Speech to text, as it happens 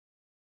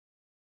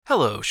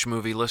Hello,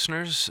 Schmovie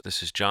listeners.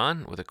 This is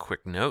John with a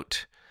quick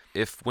note.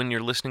 If, when you're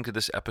listening to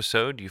this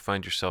episode, you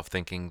find yourself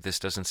thinking this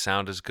doesn't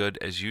sound as good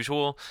as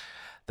usual,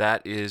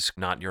 that is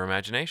not your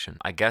imagination.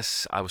 I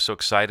guess I was so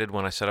excited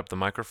when I set up the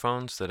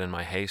microphones that in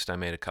my haste I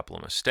made a couple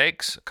of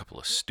mistakes, a couple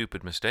of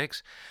stupid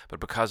mistakes,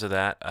 but because of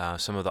that,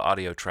 some of the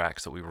audio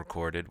tracks that we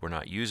recorded were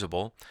not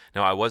usable.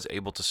 Now, I was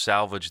able to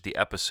salvage the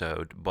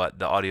episode, but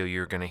the audio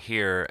you're going to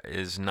hear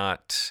is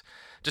not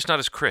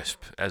as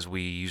crisp as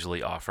we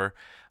usually offer.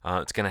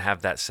 It's going to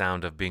have that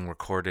sound of being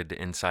recorded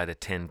inside a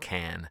tin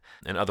can.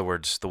 In other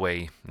words, the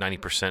way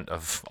 90%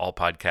 of all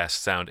podcasts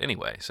sound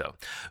anyway. So,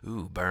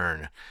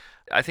 burn.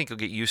 I think you'll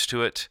get used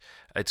to it.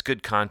 It's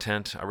good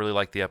content. I really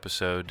like the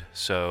episode.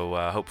 So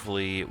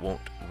hopefully it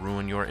won't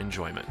ruin your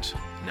enjoyment.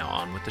 Now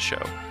on with the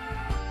show.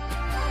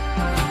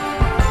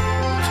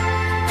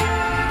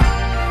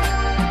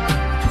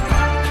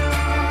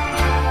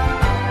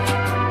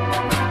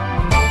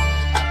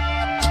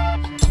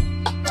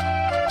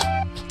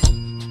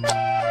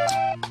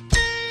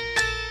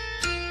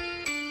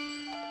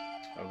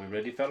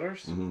 Ready,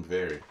 fellers?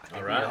 Very.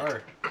 All right.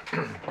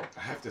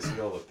 I have to see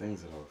all the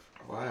things that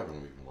I haven't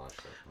even watched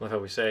that. Well,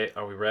 if we say,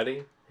 "Are we ready?"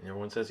 and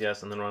everyone says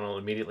yes, and then Ronald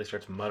immediately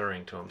starts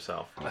muttering to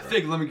himself. I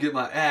think. Let me get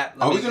my app.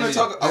 Are we going to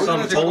talk? Are we Some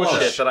going to talk bullshit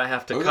about that I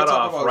have to cut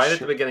off right at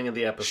the beginning of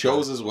the episode.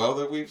 Shows as well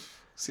that we've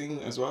seen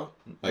as well.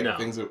 Like no,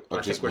 things that are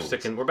I just think we're movies.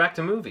 sticking. We're back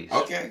to movies.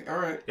 Okay, all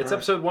right. It's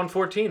episode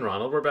 114,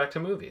 Ronald. We're back to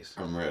movies.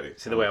 I'm ready.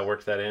 See the way I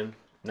worked that in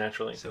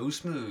naturally. So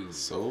smooth.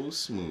 So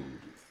smooth.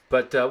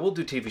 But we'll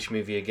do TV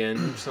Schmovie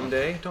again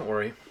someday. Don't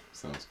worry.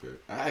 Sounds good.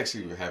 I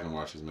actually haven't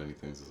watched as many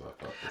things as I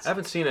thought. I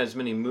haven't seen as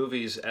many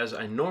movies as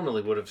I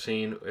normally would have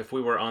seen if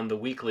we were on the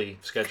weekly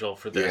schedule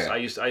for this. Yeah.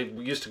 I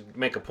used to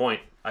make a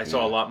point. I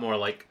saw a lot more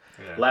like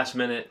last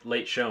minute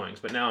late showings,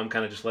 but now I'm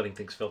kind of just letting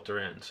things filter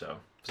in. So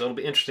it'll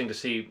be interesting to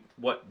see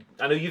what.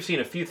 I know you've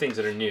seen a few things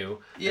that are new.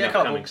 Yeah, and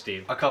upcoming,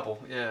 Steve. A couple,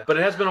 yeah. But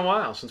it has been a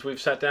while since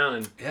we've sat down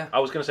and I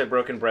was going to say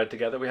broken bread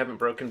together. We haven't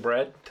broken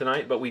bread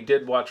tonight, but we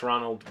did watch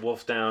Ronald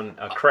wolf down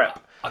a crepe.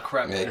 A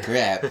crepe. Man,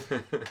 crap.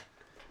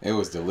 It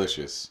was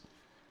delicious.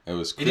 It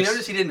was. Did you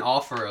notice he didn't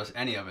offer us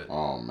any of it?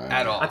 Oh man.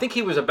 At all. I think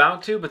he was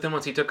about to, but then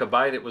once he took a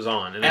bite, it was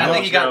on. And I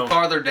think he got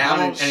farther down.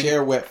 I don't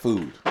share wet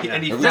food.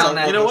 And he Every found time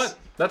that. You know what?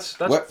 That's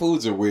wet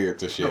foods are weird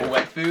to share.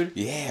 Wet food?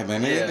 Yeah,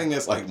 man. Anything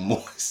that's like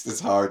moist is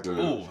hard to.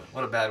 Ooh,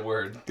 what a bad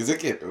word. Because it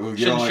can.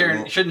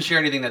 Shouldn't share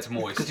anything that's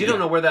moist. Because you don't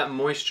know where that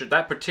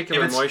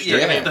particular moisture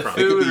came the from.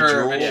 food or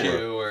drool if it's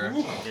you or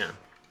Yeah.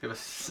 give a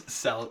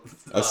salad.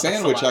 A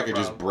sandwich I could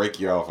just break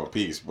you off a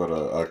piece, but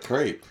a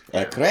crepe,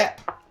 a crepe.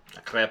 A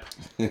crepe.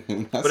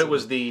 But it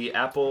was the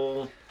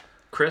apple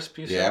crisp,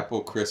 you said? The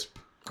apple crisp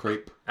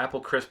crepe. Apple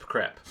crisp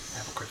crepe.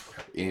 Apple crisp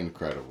crepe.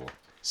 Incredible.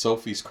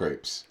 Sophie's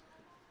Crepes.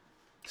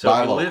 So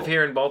Buy if you live local.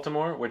 here in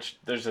Baltimore, which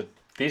there's a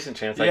decent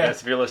chance, I Yeah.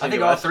 guess, if you're listening I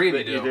think to all us, three of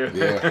that you do.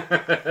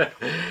 Yeah.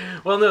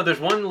 Well, no, there's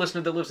one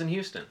listener that lives in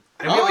Houston.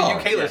 And we have a Oh,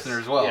 UK listener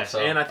as well. Yes, So.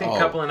 and I think a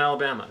couple in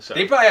Alabama. So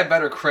They probably have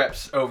better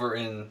crepes over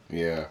in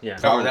Yeah. Yeah.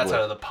 over that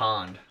side of the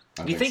pond.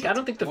 you think? I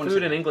don't think the One food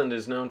in second. England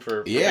is known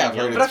for. Yeah, I've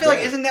being heard But I feel like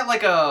bad. isn't that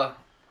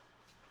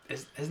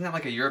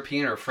like a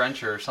European or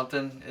French or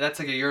something? That's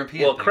like a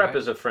European Well, thing, crepe right?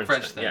 is a French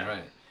thing, thing, yeah.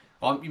 right?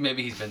 Well,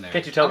 maybe he's been there.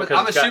 Can't you tell because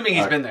I'm it's got- assuming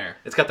he's been there.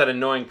 It's got that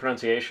annoying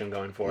pronunciation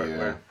going for it. Yeah.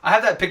 Where, I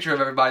have that picture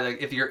of everybody.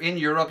 Like, if you're in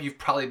Europe, you've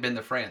probably been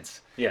to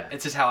France. yeah.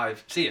 It's just how I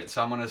see it.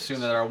 So I'm going to assume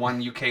that our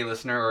one UK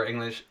listener or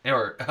English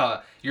or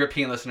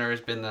European listener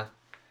has been to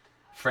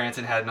France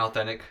and had an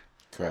authentic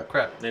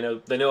crepe. They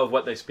know of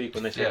what they speak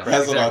when they say Yeah. crepe.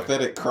 Has an Exactly.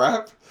 authentic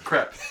crap?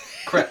 Crepe.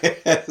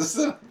 Has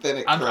an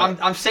authentic crap.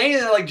 I'm saying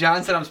it like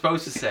John said I'm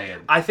supposed to say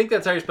it. I think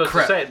that's how you're supposed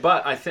Crepe. to say it,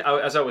 but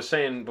as I was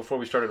saying before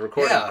we started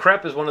recording, Yeah.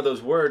 crepe is one of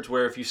those words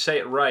where if you say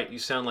it right, you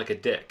sound like a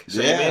dick.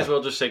 So you Yeah. may as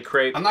well just say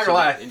crepe. I'm not going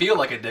to lie. I feel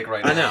like a dick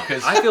right now. I know.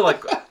 Because I feel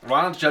like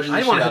Ronald's judging the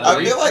I shit want to out hit, of the,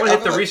 me. feel like- I wanna hit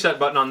the I feel reset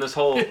button on this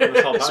whole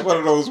It's podcast. one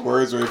of those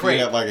words where if Crepe.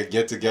 you have like a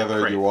get together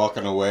and Crepe. you're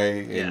walking away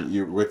and Yeah.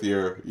 you're with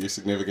your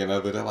significant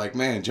other, they're like,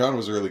 "Man, John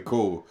was really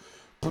cool."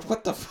 But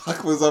what the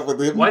fuck was up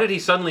with him? Why did he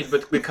suddenly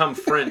become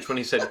French when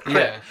he said crepe?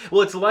 Yeah.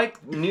 Well, it's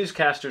like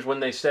newscasters when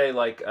they say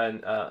like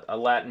a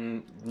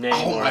Latin name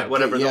Oh, or I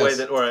whatever, get- the way yes.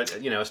 that, or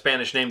a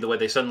Spanish name, the way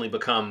they suddenly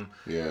become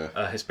Yeah.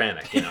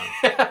 Hispanic, Yeah.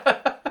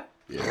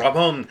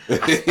 Ramon.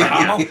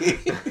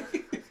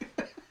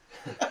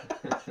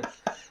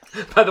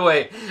 By the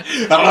way,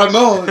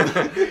 Ramon.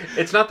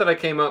 it's not that I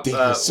came up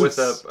Jesus. with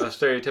a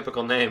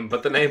stereotypical name,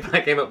 but the name I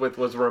came up with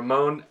was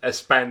Ramon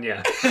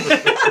España.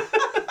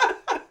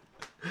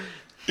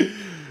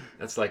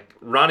 That's like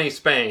Ronnie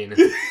Spain,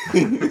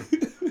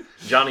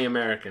 Johnny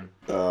American.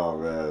 Oh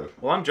man.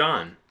 Well, I'm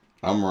John.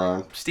 I'm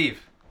Ron,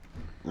 Steve.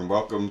 and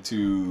welcome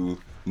to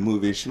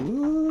Movie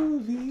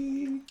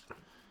Schmovie.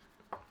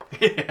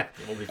 Yeah.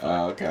 We'll be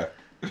fine. Okay.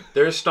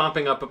 There's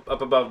stomping up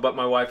above, but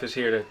my wife is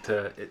here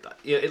to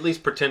at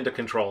least pretend to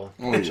control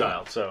Oh, the yeah.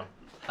 child. So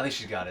At least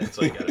she's got it. that's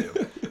all you gotta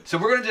do. So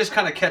we're going to just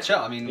kind of catch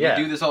up. I mean, Yeah.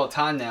 we do this all the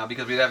time now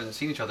because we haven't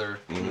seen each other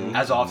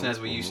as often as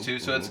we used to.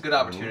 So it's a good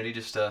opportunity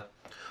just to...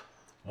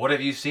 What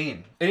have you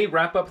seen? Any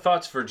wrap-up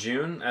thoughts for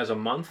June as a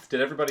month? Did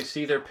everybody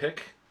see their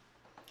pick?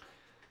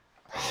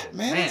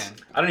 Man.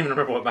 I don't even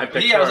remember what my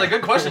picks Yeah, were. it was a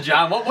good question,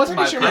 John. What was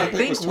my pick? I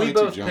think we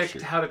both Jump picked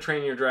Street. How to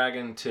Train Your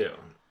Dragon 2.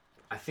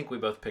 I think we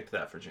both picked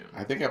that for June.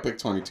 I think I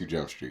picked 22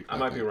 Jump Street. I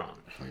might be wrong.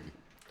 Maybe.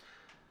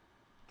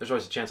 There's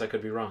always a chance I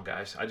could be wrong,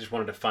 guys. I just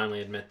wanted to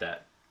finally admit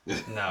that.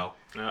 No.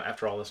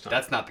 After all this time.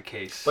 That's not the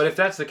case. But if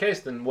that's the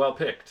case, then well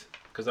picked,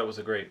 because that was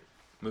a great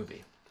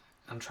movie.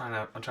 I'm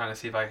trying to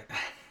see if I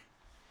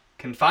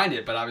can find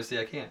it, but obviously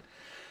I can't.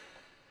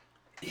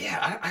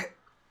 Yeah,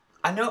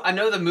 I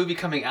know the movie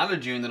coming out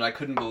of June that I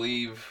couldn't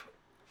believe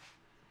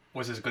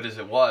was as good as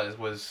it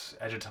was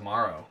Edge of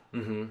Tomorrow.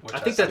 Mm-hmm. I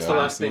think that's the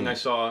last thing I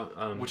saw.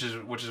 Which is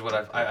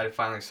what I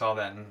finally saw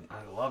that and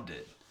I loved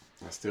it.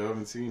 I still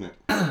haven't seen it.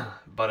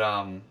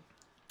 But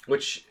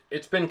which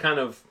it's been kind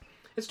of,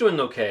 it's doing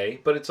okay,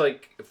 but it's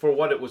like for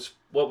what it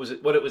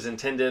was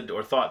intended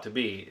or thought to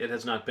be, it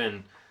has not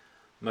been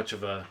much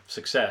of a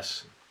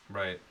success.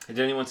 Right. Did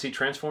anyone see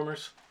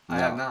Transformers? I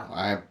have not.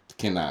 I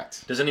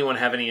cannot. Does anyone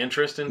have any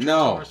interest in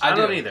Transformers? No. I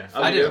don't either.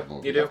 Oh, I do.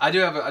 You do? I do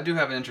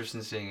have an interest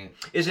in seeing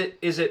it.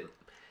 Is it?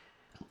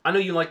 I know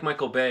you like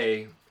Michael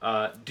Bay.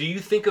 Do you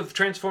think of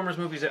Transformers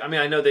movies? I mean,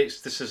 I know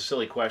this is a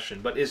silly question,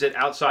 but is it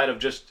outside of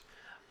just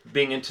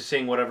being into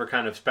seeing whatever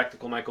kind of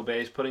spectacle Michael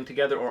Bay is putting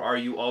together, or are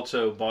you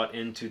also bought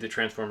into the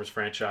Transformers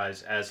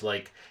franchise as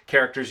like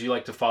characters you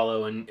like to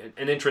follow and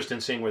an interest in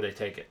seeing where they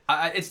take it?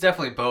 It's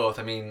definitely both.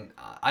 I mean,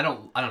 I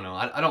don't know.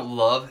 I don't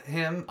love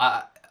him.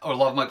 Or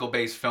love Michael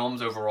Bay's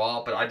films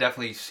overall, but I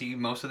definitely see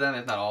most of them,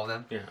 if not all of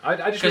them. Yeah,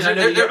 I just I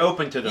know that you're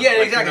open to them. Yeah,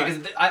 like, exactly.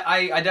 Because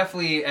I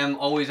definitely am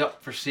always up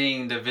for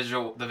seeing the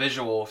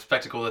visual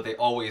spectacle that they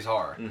always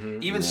are.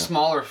 Mm-hmm. Even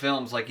smaller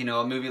films, like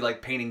a movie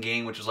like Pain and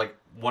Gain, which was like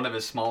one of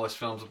his smallest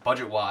films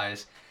budget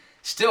wise,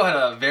 still had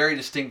a very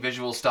distinct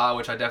visual style,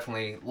 which I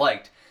definitely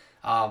liked.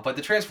 But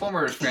the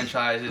Transformers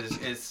franchise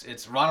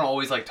it's Ronald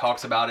always like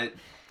talks about it.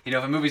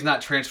 If a movie's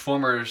not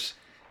Transformers,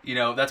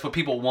 that's what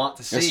people want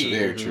to see.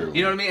 That's very true.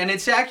 You know what I mean? And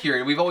it's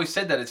accurate. We've always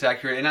said that it's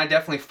accurate, and I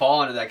definitely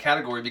fall into that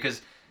category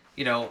because,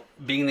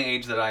 being the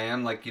age that I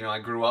am, I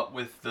grew up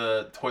with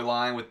the toy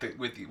line, with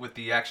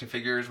the action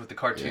figures, with the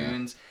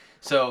cartoons. Yeah.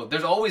 So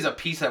there's always a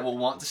piece that will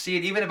want to see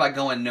it, even if I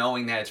go in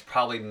knowing that it's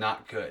probably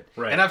not good.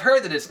 Right. And I've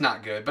heard that it's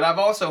not good, but I've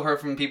also heard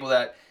from people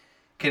that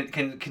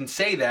can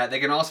say that. They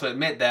can also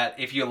admit that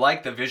if you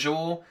like the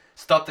visual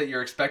stuff that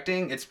you're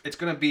expecting, it's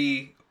going to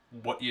be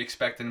what you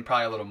expect and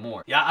probably a little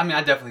more. Yeah, I mean,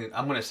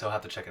 I'm gonna still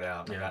have to check it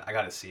out. Yeah. I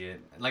gotta see it.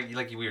 Like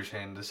we were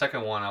saying, the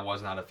second one I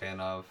was not a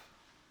fan of,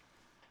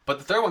 but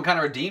the third one kind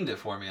of redeemed it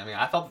for me. I mean,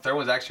 I thought the third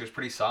one was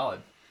pretty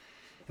solid.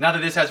 Not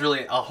that this has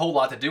really a whole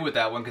lot to do with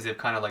that one because they've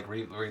kind of like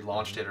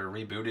relaunched it or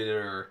rebooted it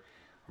or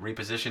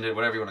repositioned it,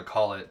 whatever you want to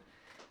call it.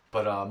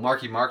 But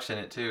Marky Mark's in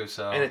it too,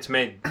 so and it's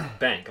made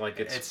bank. Like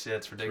it's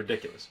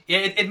ridiculous.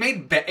 Yeah,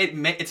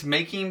 it's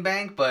making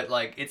bank, but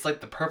like it's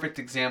like the perfect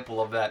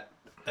example of that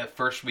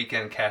first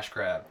weekend cash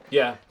grab.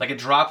 Yeah. Like it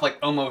dropped like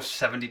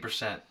almost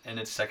 70% in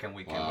its second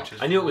weekend, which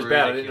is I knew it was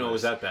ridiculous. bad. I didn't know it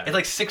was that bad. It's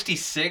like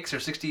 66 or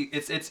 60.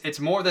 It's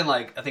more than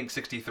like I think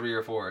 63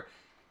 or 4.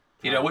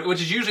 Which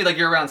is usually like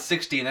you're around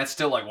 60 and that's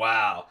still like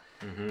wow.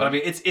 Mm-hmm. But I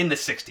mean it's in the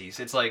 60s.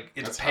 It's like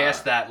it's that's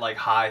past that like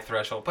high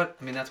threshold. But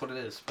I mean that's what it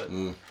is.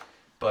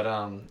 But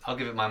I'll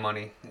give it my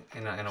money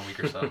in a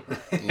week or so.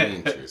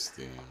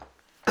 Interesting.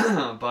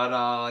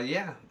 But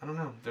yeah, I don't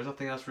know. There's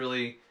nothing else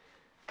really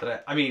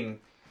that I mean.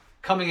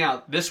 Coming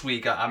out this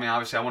week, I mean,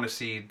 obviously, I want to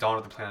see Dawn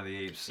of the Planet of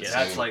the Apes.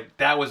 Yeah.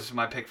 That was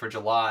my pick for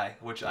July,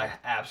 which I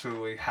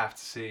absolutely have to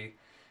see.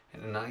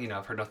 And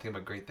I've heard nothing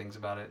but great things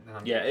about it.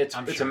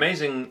 It's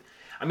amazing.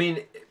 I mean,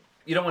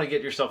 you don't want to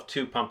get yourself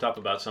too pumped up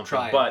about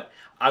something, but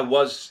I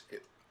was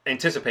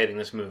anticipating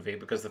this movie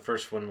because the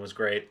first one was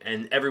great,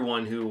 and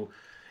everyone who,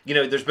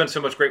 there's been so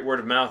much great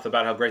word of mouth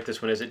about how great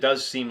this one is. It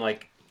does seem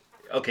like.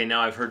 Okay,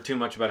 now I've heard too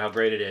much about how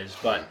great it is,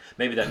 but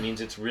maybe that means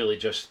it's really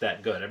just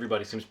that good.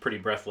 Everybody seems pretty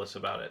breathless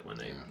about it when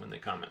they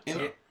comment.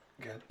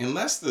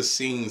 Unless the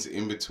scenes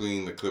in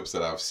between the clips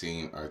that I've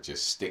seen are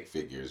just stick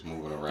figures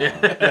moving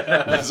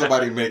around,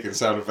 somebody making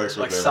sound effects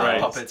with their sock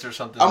puppets or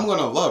something. I'm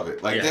gonna love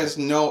it. There's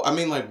no. I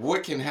mean,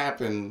 what can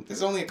happen?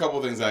 There's only a couple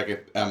things I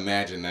could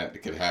imagine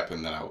that could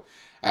happen that will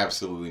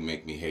absolutely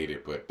make me hate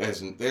it, but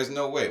there's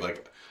no way.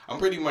 I'm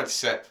pretty much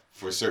set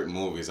for certain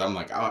movies. I'm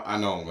like, I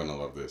know I'm gonna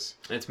love this.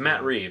 It's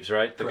Matt Reeves,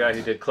 right? The guy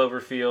who did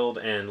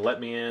Cloverfield and Let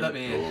Me In.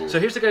 Ooh. So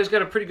here's the guy who's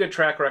got a pretty good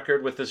track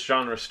record with this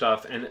genre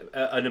stuff and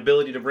an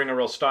ability to bring a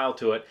real style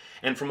to it.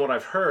 And from what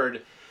I've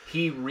heard,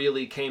 he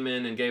really came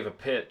in and gave a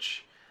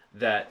pitch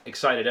that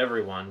excited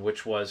everyone,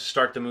 which was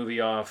start the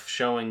movie off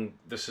showing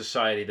the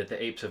society that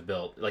the apes have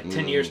built.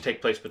 10 years take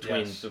place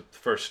between the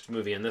first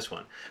movie and this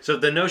one. So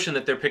the notion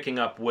that they're picking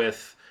up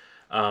with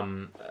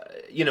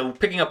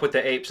picking up with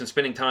the apes and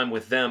spending time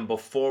with them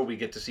before we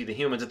get to see the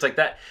humans. It's like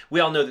that. We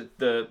all know that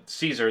the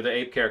Caesar, the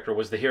ape character,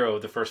 was the hero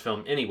of the first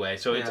film anyway.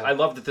 So I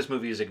love that this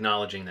movie is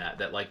acknowledging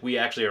that we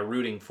actually are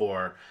rooting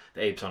for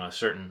the apes on a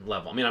certain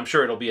level. I mean, I'm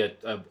sure it'll be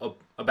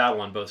a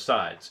battle on both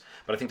sides,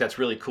 but I think that's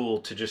really cool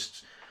to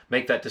just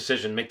make that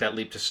decision, make that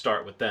leap to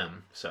start with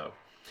them. So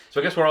So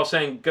I guess we're all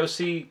saying go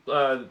see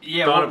Dawn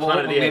Yeah, of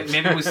Planet of the Apes.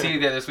 maybe we'll see you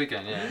there this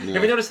weekend. Yeah. Yeah.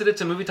 Have you noticed that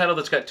it's a movie title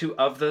that's got 2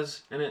 of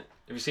thes in it?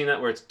 Have you seen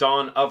that where it's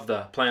Dawn of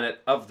the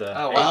Planet of the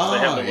Oh, Apes? wow. They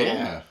have Oh, the little,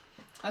 yeah.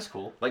 That's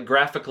cool. like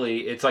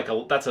graphically, it's like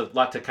that's a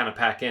lot to kind of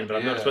pack in. But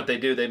I've noticed Yeah. what they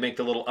do. They make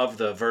the little of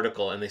the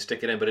vertical and they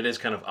stick it in, but it is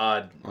kind of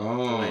odd.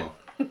 Oh.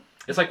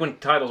 It's like when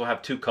titles will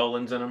have 2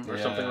 colons in them or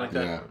Yeah. something like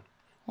that. Yeah.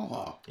 Oh,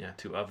 wow. Yeah,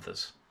 2 of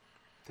thes.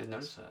 Didn't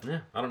notice that. Yeah,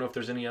 I don't know if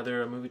there's any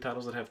other movie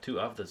titles that have 2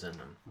 of thes in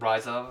them.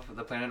 Rise of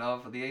the Planet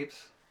of the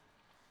Apes.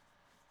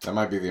 That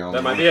might be the only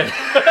That might one. be it.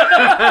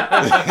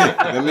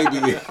 That may be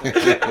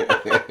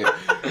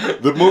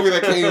the movie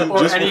that came Or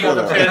just any before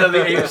other Planet that. of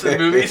the Apes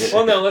movies.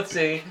 Well, no, let's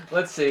see.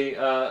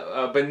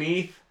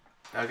 Beneath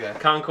Okay.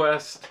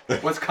 Conquest.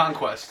 What's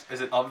Conquest?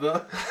 Is it of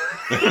the?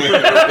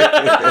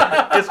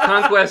 It's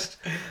Conquest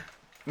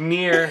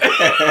near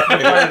the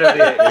Planet of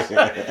the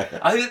Apes.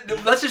 I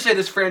think, let's just say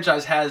this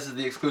franchise has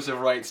the exclusive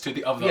rights to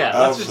the of the. Yeah,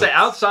 let's just say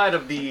outside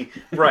of the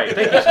right.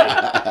 Thank you,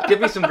 Steve.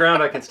 Give me some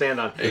ground I can stand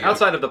on.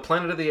 Outside of the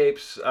Planet of the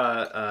Apes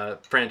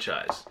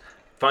franchise,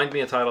 find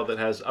me a title that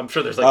has. I'm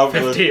sure there's like Of the-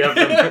 50 of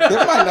them,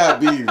 There might not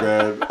be,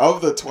 man.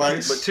 Of the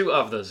twice. but 2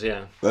 of those.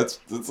 Yeah. That's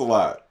a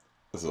lot.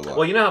 That's a lot.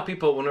 Well, you know how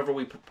people, whenever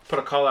we put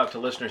a call out to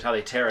listeners, how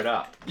they tear it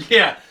up.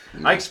 Yeah.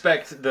 I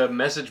expect the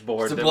message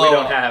board To that blow we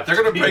don't up. have. They're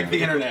to gonna be- break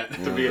the internet.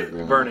 to be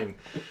Yeah. burning.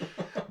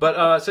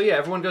 But so yeah,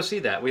 everyone go see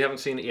that. We haven't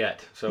seen it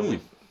yet, so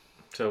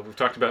we've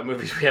talked about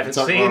movies we haven't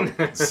Talk seen.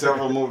 about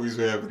several movies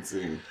we haven't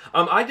seen.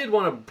 I did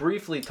want to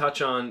briefly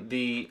touch on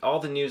all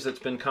the news that's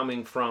been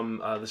coming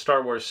from the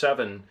Star Wars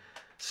 7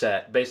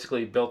 set.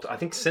 Basically built, I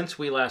think, since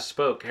we last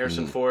spoke.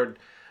 Harrison Ford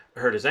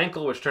hurt his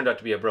ankle, which turned out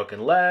to be a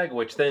broken leg,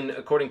 which then,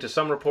 according to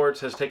some reports,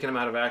 has taken him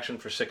out of action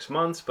for 6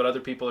 months. But other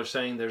people are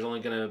saying there's only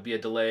going to be a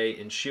delay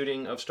in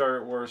shooting of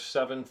Star Wars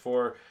 7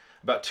 for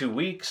about 2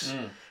 weeks.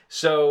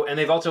 So, and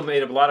they've also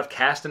made a lot of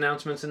cast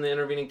announcements in the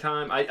intervening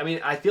time. I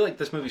mean, I feel like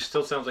this movie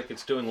still sounds like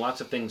it's doing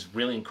lots of things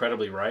really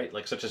incredibly right,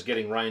 like such as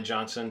getting Rian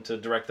Johnson to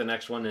direct the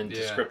next one and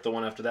to Yeah. script the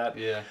one after that.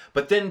 Yeah.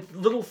 But then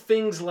little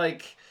things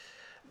like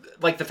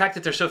the fact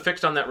that they're so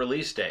fixed on that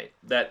release date,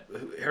 that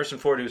Harrison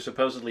Ford, who's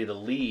supposedly the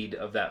lead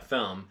of that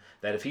film,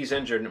 that if he's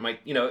injured, it might,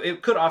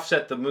 it could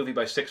offset the movie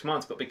by 6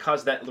 months, but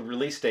because that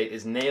release date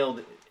is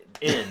nailed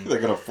in, They're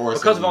gonna force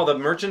because him. of all the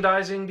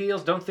merchandising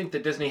deals, don't think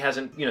that Disney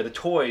hasn't, the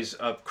toys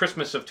of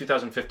Christmas of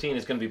 2015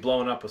 is going to be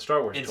blowing up with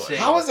Star Wars Insane. toys.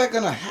 How is that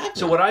gonna happen?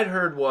 So what I'd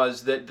heard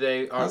was that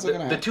they are How's it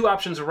gonna the happen? 2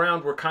 options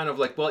around were kind of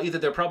like, well, either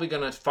they're probably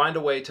going to find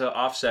a way to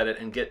offset it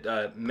and get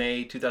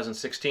May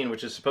 2016,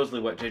 which is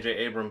supposedly what J.J.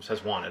 Abrams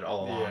has wanted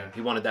all along. Yeah.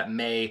 He wanted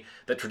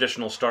that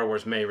traditional Star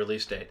Wars May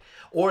release date,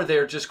 or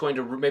they're just going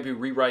to maybe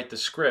rewrite the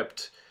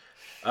script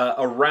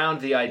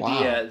around the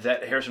idea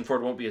that Harrison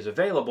Ford won't be as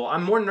available.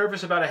 I'm more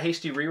nervous about a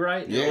hasty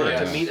rewrite in order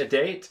to Yeah. meet a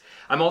date.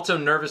 I'm also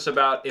nervous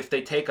about if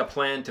they take a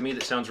plan to me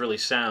that sounds really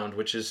sound,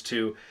 which is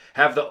to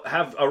have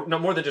no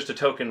more than just a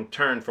token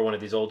turn for one of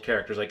these old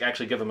characters, like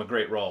actually give them a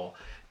great role.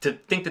 To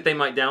think that they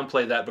might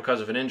downplay that because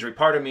of an injury,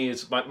 part of me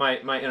is my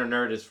inner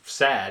nerd is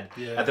sad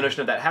at the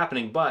notion of that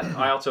happening. But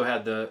I also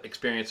had the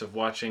experience of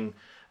watching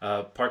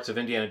parts of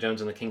Indiana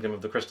Jones and the Kingdom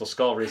of the Crystal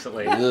Skull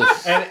recently,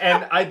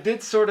 and I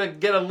did sort of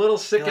get a little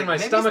sick in my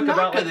maybe stomach it's not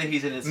about good like, that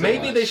he's in it so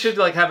maybe much. they should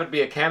like have it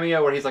be a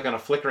cameo where he's like on a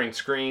flickering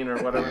screen or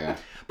whatever. Yeah.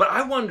 But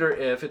I wonder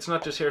if it's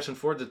not just Harrison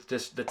Ford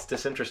that's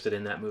disinterested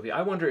in that movie.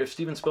 I wonder if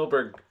Steven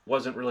Spielberg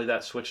wasn't really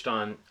that switched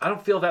on. I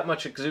don't feel that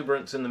much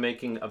exuberance in the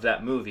making of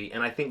that movie,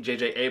 and I think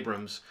J.J.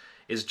 Abrams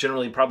is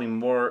generally probably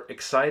more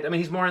excited. I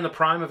mean, he's more in the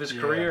prime of his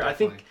career.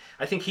 Definitely.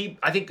 I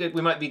think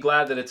we might be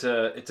glad that it's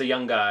a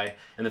young guy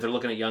and that they're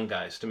looking at young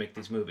guys to make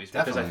these movies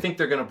because I Definitely. think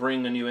they're going to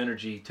bring a new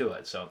energy to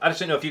it. So I just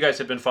didn't know if you guys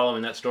had been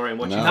following that story and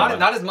what you No. thought.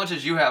 Not as much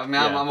as you have. I mean,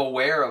 Yeah. I'm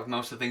aware of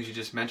most of the things you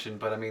just mentioned,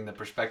 but I mean, the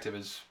perspective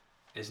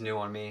is new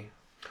on me.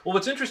 Well,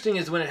 what's interesting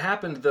is when it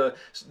happened,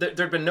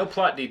 there'd been no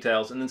plot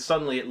details, and then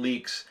suddenly it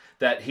leaks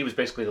that he was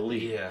basically the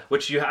lead. Yeah.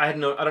 Which I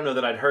don't know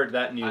that I'd heard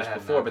that news I had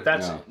before, not but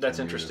either. that's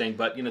No, interesting.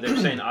 But they were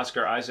saying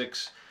Oscar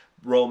Isaac's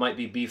role might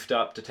be beefed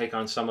up to take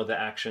on some of the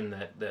action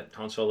that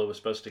Han Solo was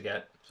supposed to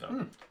get.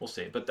 So we'll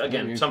see. But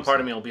again, be some part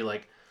of me will be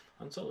like,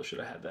 Han Solo should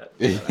have had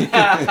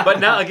that. But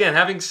now again,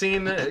 having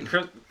seen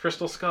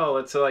Crystal Skull,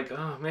 it's like,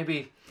 oh,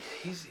 maybe.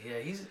 He's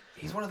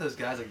one of those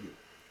guys like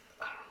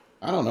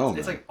I don't know.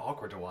 it's man. like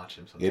awkward to watch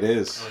him. Sometimes. It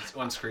is. It's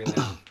on screen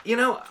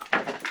now.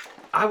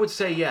 I would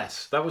say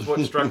yes. That was what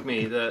struck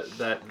me.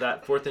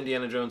 That fourth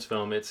Indiana Jones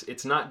film.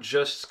 It's not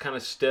just kind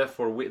of stiff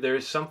or there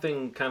is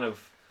something kind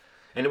of.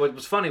 And what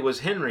was funny was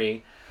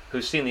Henry,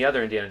 who's seen the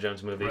other Indiana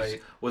Jones movies,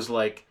 Right. was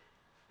like,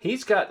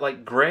 he's got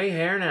like gray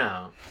hair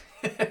now.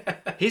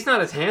 He's not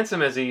as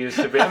handsome as he used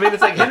to be. I mean,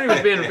 it's like Henry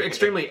was being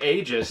extremely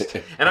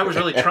ageist, and I was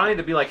really trying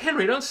to be like,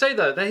 Henry, don't say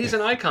that he's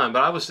an icon.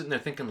 But I was sitting there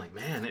thinking like,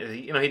 man,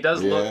 he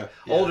does look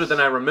older than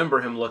I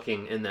remember him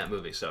looking in that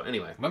movie. So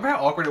anyway, Remember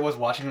how awkward it was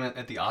watching him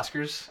at the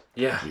Oscars?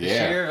 yeah.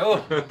 Yeah. Here?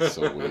 Oh,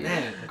 So weird.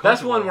 man.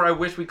 That's one where I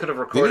wish we could have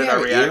recorded have our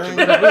an reaction earring?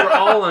 because we were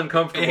all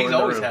uncomfortable. He's in the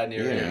always room. had an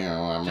earring.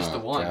 I'm Just not,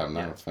 the one. God, I'm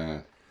not Yeah. a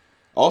fan.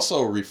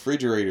 Also,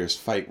 refrigerators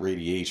fight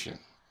radiation.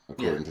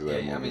 according to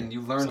that movie. I mean,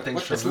 you learn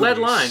things from It's movies. lead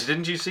lines.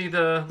 Didn't you see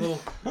the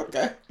little?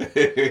 Okay.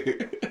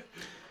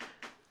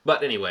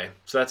 But anyway,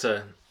 so that's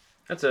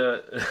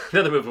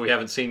another movie we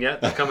haven't seen yet.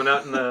 It's coming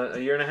out in a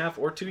year and a half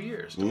or 2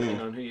 years, depending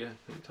on who you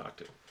talk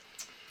to.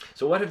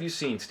 So what have you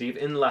seen, Steve,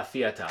 in La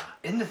Theater?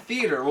 In the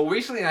theater. Well,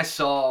 recently I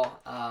saw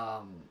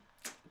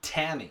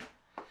Tammy.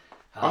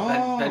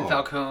 Ben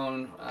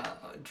Falcone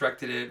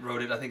directed it,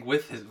 wrote it. I think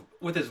with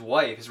his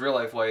wife, his real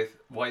life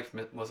wife,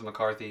 Melissa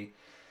McCarthy.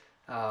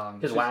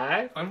 His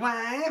wife? My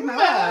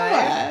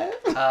wife.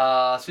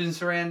 Susan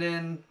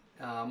Sarandon,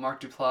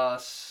 Mark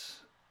Duplass.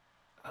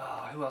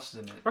 Who else is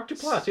in it? Mark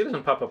Duplass. He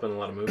doesn't pop up in a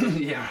lot of movies.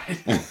 Yeah,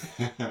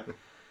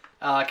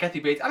 right. Kathy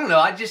Bates. I don't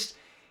know.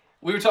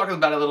 We were talking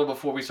about it a little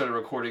before we started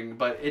recording,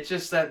 but it's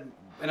just that,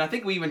 and I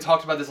think we even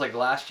talked about this like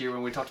last year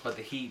when we talked about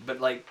The Heat,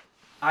 but like,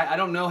 I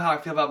don't know how I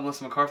feel about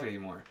Melissa McCarthy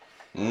anymore.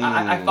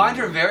 I find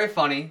her very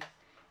funny,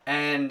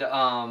 and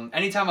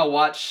anytime I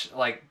watch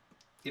like,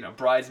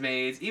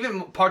 Bridesmaids,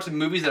 even parts of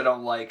movies that I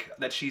don't like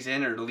that she's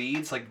in or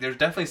leads, like there's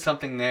definitely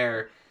something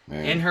there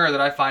in her that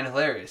I find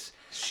hilarious.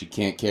 She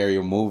can't carry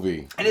a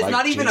movie. And it's like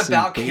not even Jason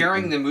about Bateman.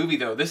 carrying the movie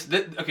though.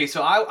 Okay,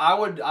 so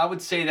I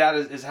would say that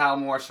is how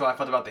more so I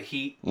felt about The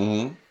Heat.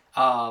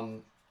 Mm-hmm.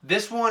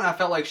 This one I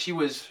felt like she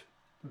was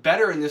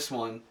better in this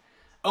one,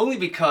 only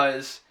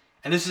because,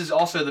 and this is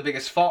also the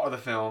biggest fault of the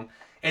film,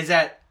 is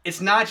that it's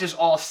not just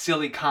all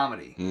silly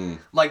comedy.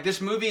 Like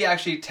this movie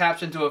actually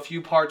taps into a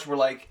few parts where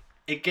like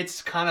it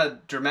gets kind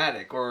of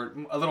dramatic or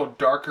a little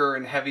darker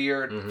and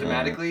heavier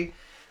thematically.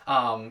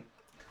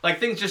 Like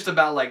things just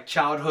about like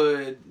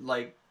childhood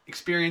like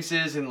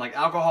experiences and like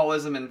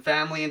alcoholism and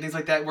family and things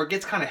like that where it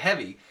gets kind of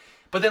heavy.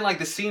 But then like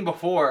the scene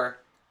before,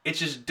 it's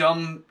just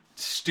dumb,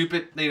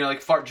 stupid,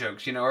 like fart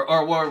jokes,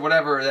 or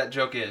whatever that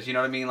joke is, you know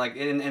what I mean? Like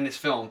in this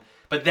film.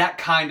 But that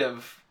kind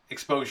of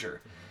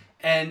exposure.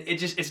 And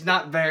it's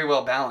not very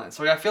well balanced.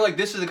 Like I feel like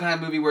this is the kind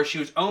of movie where she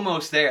was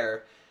almost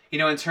there,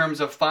 in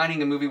terms of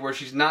finding a movie where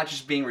she's not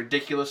just being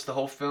ridiculous the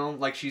whole film,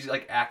 like she's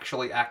like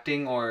actually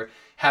acting or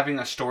having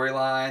a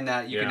storyline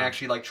that you can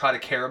actually like try to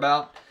care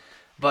about.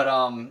 But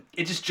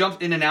it just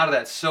jumped in and out of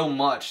that so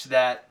much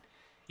that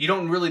you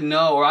don't really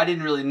know, or I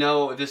didn't really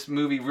know if this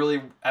movie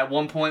really at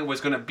one point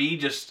was going to be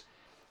just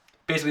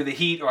basically The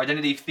Heat or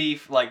Identity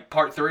Thief like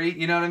part 3,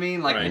 you know what I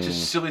mean? Like it's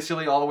just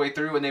silly all the way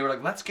through, and they were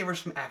like, let's give her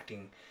some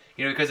acting.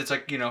 Because it's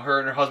like, her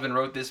and her husband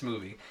wrote this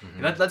movie.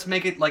 Let's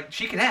make it like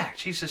she can act.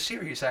 She's a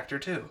serious actor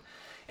too.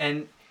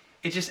 And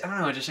it just, I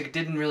don't know, it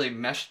didn't really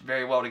mesh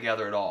very well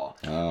together at all.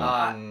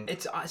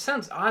 It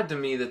sounds odd to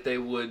me that it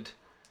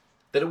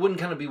wouldn't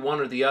kind of be one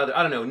or the other.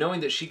 I don't know,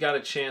 knowing that she got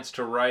a chance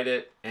to write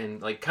it and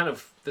like kind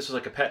of, this was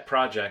like a pet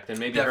project and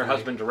maybe her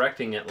husband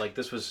directing it, like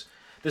I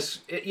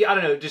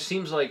don't know, it just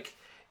seems like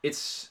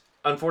it's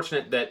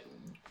unfortunate that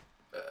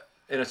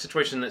in a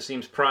situation that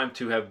seems primed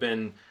to have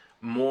been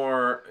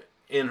more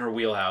in her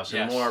wheelhouse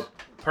and more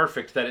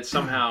perfect, that it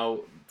somehow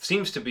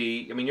seems to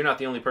be. I mean, you're not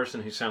the only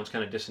person who sounds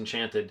kind of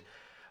disenchanted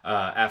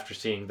after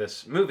seeing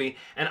this movie.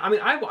 And I mean,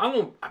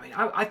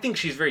 I think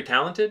she's very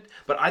talented,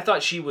 but I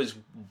thought she was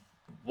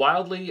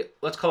wildly,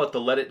 let's call it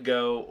the Let It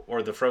Go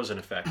or the Frozen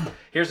effect.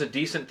 Here's a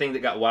decent thing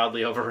that got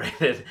wildly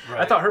overrated. Right.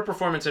 I thought her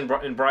performance in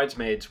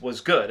Bridesmaids was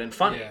good and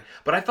funny,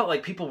 but I felt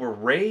like people were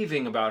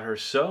raving about her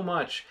so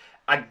much.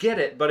 I get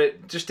it, but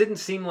it just didn't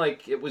seem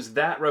like it was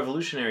that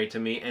revolutionary to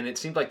me, and it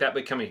seemed like that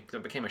became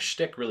a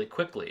shtick really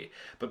quickly.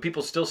 But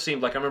people still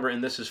seemed like, I remember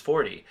in This Is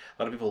 40,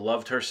 a lot of people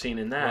loved her scene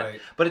in that.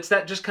 Right. But it's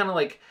that just kind of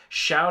like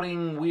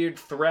shouting weird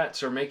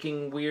threats or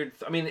making weird.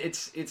 I mean,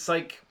 it's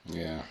like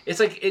it's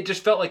like it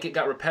just felt like it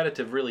got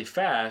repetitive really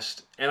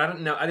fast. And I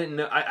didn't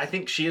know. I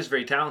think she is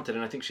very talented,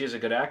 and I think she is a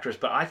good actress.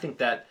 But I think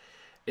that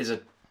is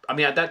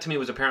that to me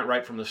was apparent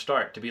right from the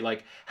start, to be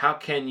like, how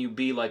can you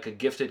be like a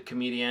gifted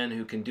comedian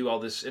who can do all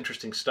this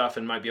interesting stuff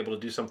and might be able to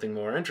do something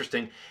more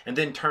interesting and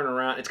then turn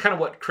around. It's kind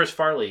of what Chris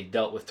Farley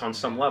dealt with on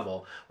some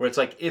level, where it's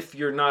like, if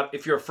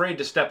you're afraid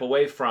to step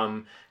away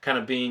from kind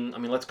of being, I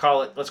mean, let's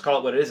call it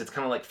what it is. It's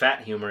kind of like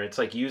fat humor. It's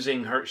like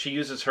she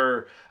uses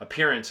her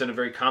appearance in a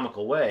very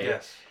comical way.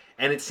 Yes.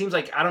 And it seems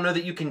like, I don't know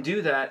that you can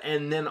do that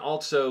and then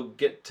also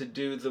get to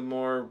do the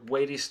more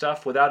weighty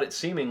stuff without it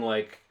seeming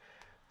like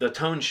the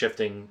tone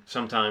shifting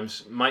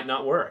sometimes might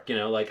not work.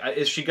 Like,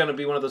 is she going to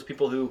be one of those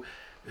people who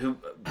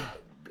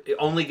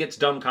only gets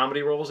dumb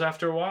comedy roles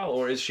after a while,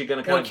 or is she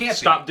going to kind of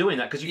stop doing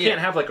that? Because you can't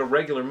have like a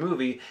regular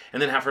movie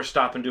and then have her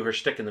stop and do her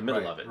shtick in the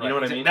middle of it. You know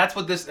what I mean? That's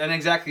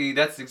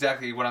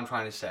exactly what I'm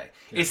trying to say.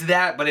 Yeah. It's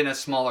that, but in a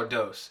smaller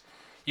dose.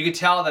 You could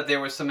tell that there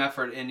was some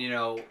effort in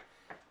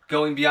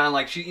going beyond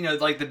like she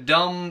like the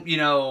dumb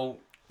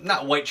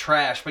not white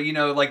trash, but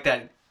like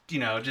that.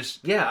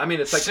 Just I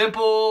mean, it's like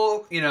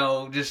simple,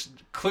 just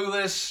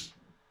clueless,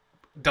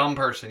 dumb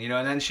person,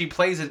 and then she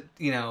plays it,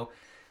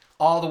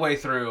 all the way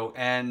through,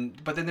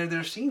 but then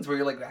there's scenes where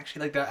you're like,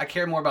 actually, like that, I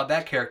care more about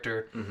that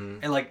character,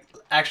 and like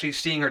actually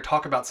seeing her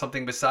talk about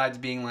something besides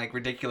being like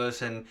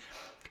ridiculous and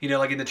You know,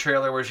 like in the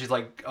trailer where she's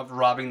like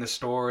robbing the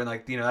store, and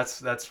like, you know,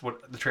 that's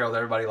what the trailer that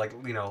everybody like,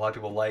 you know, a lot of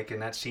people like,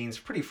 and that scene's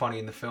pretty funny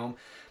in the film.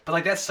 But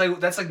like that's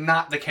like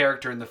not the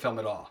character in the film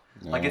at all.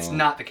 Like it's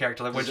not the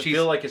character. Like when Does it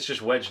feel like it's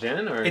just wedged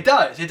in, or it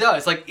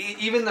does. Like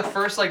even the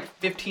first like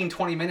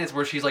 15-20 minutes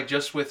where she's like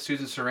just with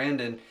Susan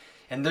Sarandon,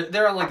 and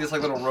they're on like this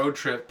like little road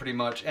trip pretty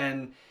much,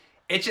 and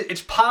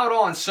it's piled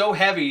on so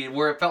heavy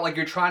where it felt like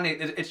it's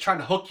trying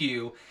to hook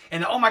you.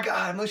 And oh my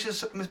God,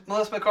 Melissa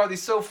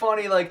McCarthy's so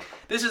funny. Like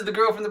this is the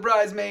girl from The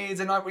Bridesmaids,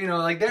 and you know,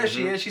 like there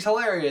she is, she's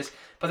hilarious.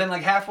 But then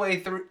like halfway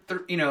through,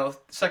 you know,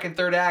 second,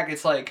 third act,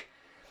 it's like,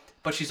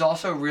 but she's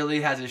also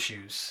really has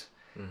issues,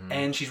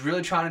 and she's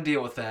really trying to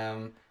deal with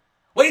them.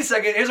 Wait a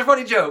second, here's a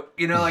funny joke.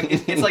 You know, like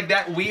it's like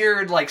that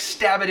weird, like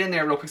stab it in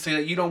there real quick so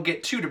that you don't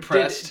get too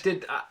depressed.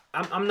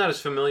 I'm not as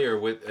familiar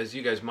with as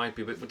you guys might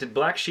be, but did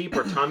Black Sheep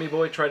or Tommy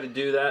Boy try to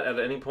do that at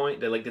any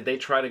point? Did they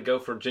try to go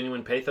for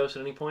genuine pathos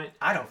at any point?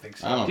 I don't think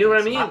so. Do you know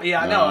what I mean?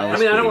 Yeah, no. I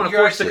mean, I don't want to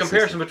force the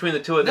comparison between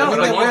the two of them. No,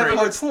 but I'm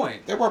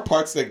wondering. There were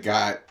parts that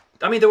got.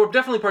 I mean, there were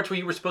definitely parts where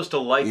you were supposed to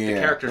like the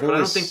characters, but I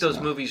don't think those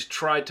no. movies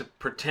tried to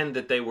pretend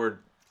that they were,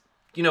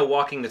 you know,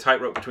 walking the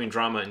tightrope between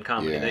drama and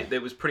comedy. Yeah.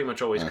 It was pretty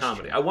much always That's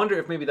comedy. true. I wonder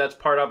if maybe that's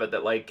part of it,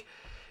 that like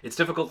it's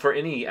difficult for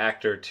any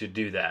actor to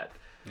do that.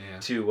 Yeah.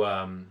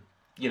 To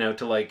you know,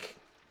 to like.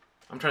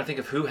 I'm trying to think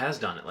of who has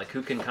done it. Like,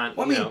 who can kind of,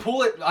 Well, I mean,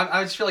 pull it.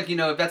 I just feel like, you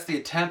know, if that's the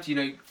attempt, you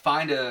know,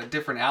 find a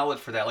different outlet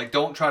for that. Like,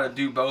 don't try to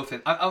do both.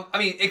 And I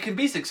mean, it can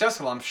be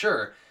successful, I'm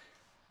sure.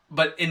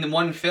 But in the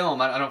one film,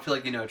 I don't feel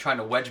like, you know, trying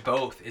to wedge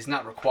both is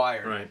not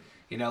required. Right.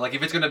 You know, like,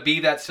 if it's going to be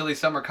that silly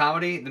summer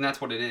comedy, then that's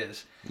what it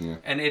is. Yeah.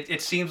 And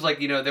it seems like,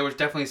 you know, there was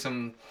definitely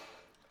some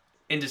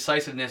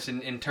indecisiveness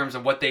in terms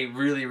of what they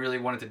really, really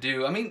wanted to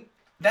do. I mean,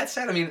 that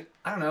said, I mean,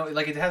 I don't know,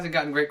 like, it hasn't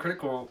gotten great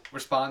critical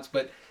response,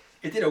 but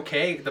it did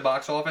okay at the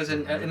box office,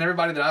 and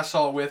everybody that I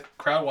saw with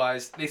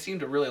crowd-wise, they seem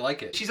to really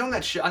like it. She's on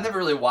that show. I never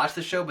really watched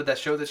the show, but that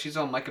show that she's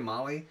on, Mike and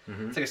Molly,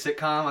 it's like a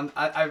sitcom.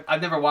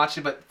 I've never watched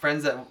it, but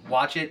friends that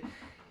watch it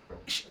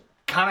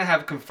kind of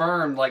have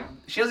confirmed, like,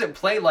 she doesn't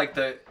play like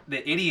the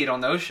idiot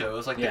on those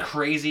shows, like the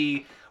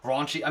crazy,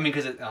 raunchy. I mean,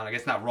 because I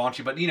guess not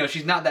raunchy, but, you know,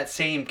 she's not that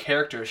same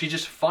character. She's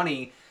just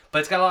funny, but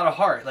it's got a lot of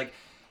heart. Like,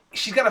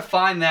 she's got to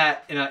find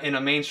that in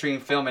a mainstream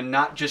film and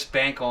not just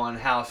bank on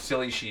how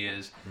silly she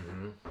is.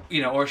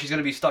 You know, or she's going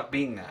to be stuck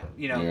being that.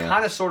 You know,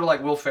 kind of sort of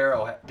like Will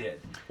Ferrell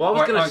did. Well, I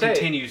was going to say,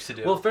 continues to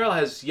do. Will Ferrell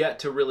has yet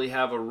to really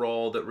have a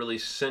role that really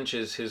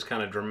cinches his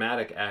kind of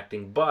dramatic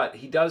acting, but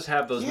he does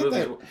have those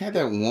movies. Had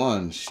that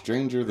one,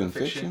 Stranger Than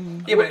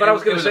Fiction. Yeah, but I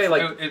was going to say,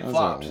 like, it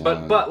flopped.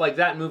 But like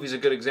that movie's a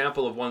good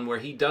example of one where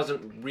he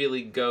doesn't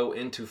really go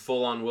into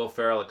full on Will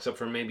Ferrell, except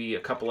for maybe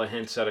a couple of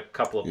hints at a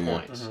couple of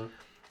points.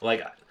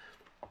 Like,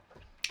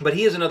 but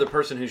he is another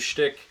person whose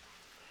shtick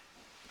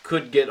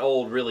could get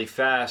old really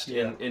fast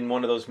in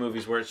one of those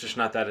movies where it's just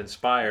not that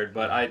inspired.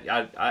 But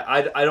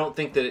I don't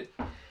think that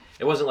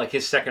it wasn't like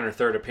his second or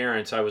third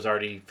appearance. I was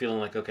already feeling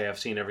like, okay, I've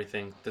seen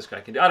everything this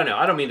guy can do. I don't know.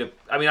 I don't mean to.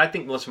 I mean, I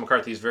think Melissa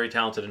McCarthy is very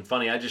talented and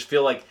funny. I just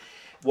feel like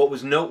what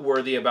was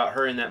noteworthy about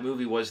her in that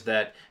movie was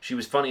that she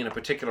was funny in a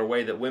particular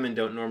way that women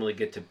don't normally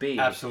get to be.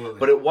 Absolutely.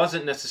 But it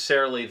wasn't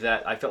necessarily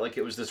that I felt like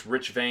it was this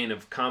rich vein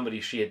of comedy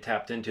she had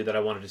tapped into that I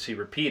wanted to see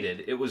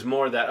repeated. It was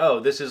more that, oh,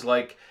 this is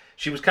like.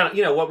 She was kind of,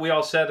 you know, what we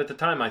all said at the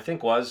time, I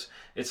think, was,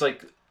 it's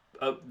like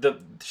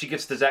she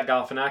gets the Zach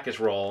Galifianakis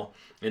role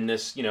in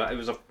this, you know, it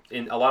was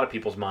in a lot of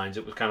people's minds,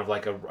 it was kind of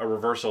like a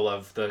reversal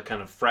of the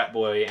kind of frat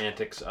boy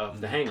antics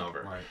of The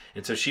Hangover. Right.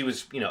 And so she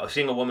was, you know,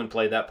 seeing a woman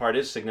play that part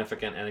is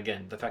significant. And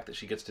again, the fact that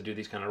she gets to do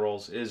these kind of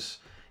roles is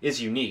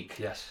unique.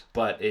 Yes.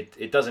 But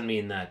it doesn't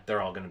mean that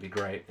they're all going to be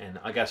great. And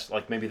I guess,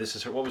 like, maybe this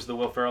is her, what was the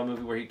Will Ferrell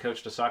movie where he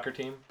coached a soccer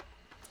team?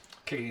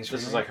 Kicking and This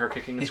screaming. is like her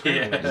kicking and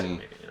screaming. Yeah.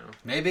 Maybe, you know.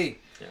 Maybe.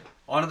 Yeah.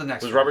 On to the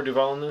next Was one. Robert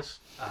Duvall in this?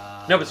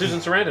 No, but Susan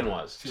Sarandon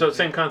was. So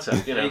same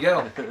concept, you know.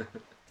 There you go.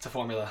 It's a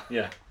formula.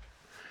 Yeah.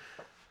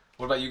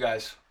 What about you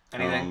guys?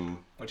 Anything?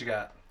 What you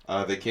got?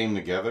 They Came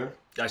Together.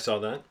 I saw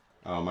that.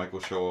 Michael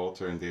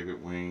Showalter and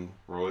David Wayne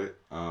wrote it.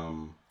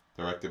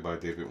 Directed by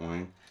David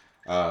Wayne.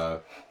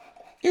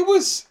 It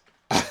was.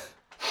 It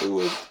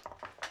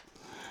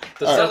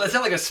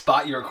sounded like a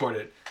spot you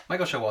recorded.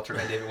 Michael Showalter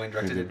and David Wayne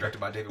directed it,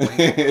 directed by David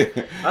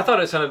Wayne. I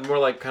thought it sounded more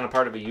like kind of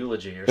part of a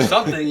eulogy or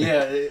something. Something,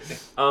 yeah.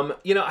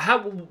 You know,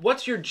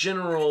 what's your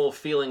general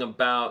feeling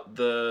about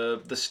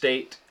the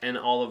state and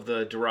all of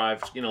the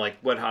derived, you know, like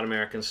Wet Hot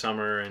American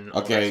Summer and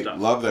all that stuff?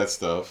 Love that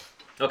stuff.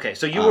 Okay,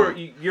 so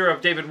you're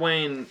a David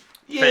Wayne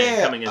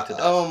fan coming into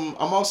this. I'm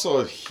also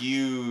a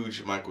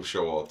huge Michael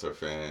Showalter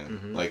fan.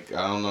 Mm-hmm. Like,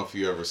 I don't know if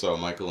you ever saw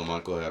Michael and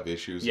Michael Have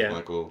Issues. Yeah.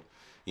 Michael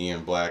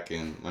Ian Black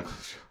and Michael.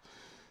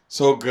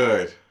 So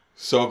good.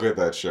 So good,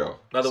 that show.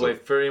 By the way,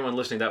 for anyone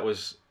listening, that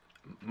was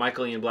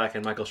Michael Ian Black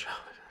and Michael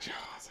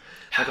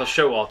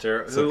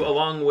Showalter, who,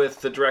 along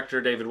with the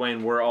director David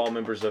Wayne, were all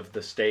members of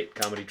the State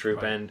comedy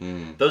troupe,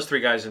 and those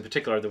three guys in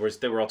particular,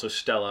 they were also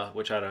Stella,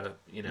 which had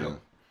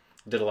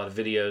did a lot of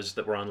videos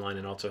that were online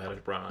and also had a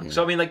run.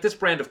 So I mean, like this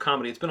brand of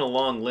comedy, it's been a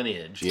long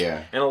lineage,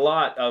 and a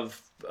lot of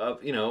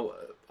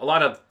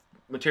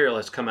material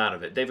has come out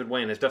of it. David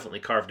Wayne has definitely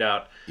carved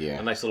out Yeah.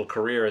 a nice little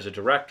career as a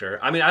director.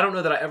 I mean, I don't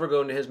know that I ever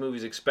go into his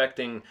movies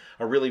expecting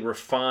a really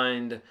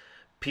refined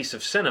piece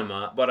of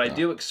cinema, but I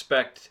do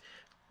expect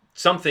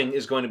something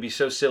is going to be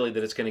so silly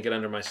that it's going to get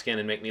under my skin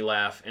and make me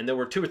laugh. And there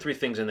were 2 or 3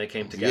 things and they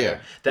came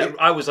together. That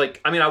I was like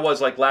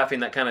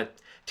laughing, that kind of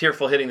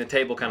tearful hitting the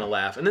table kind of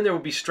laugh. And then there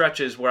would be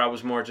stretches where I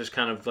was more just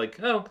kind of like,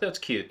 oh, that's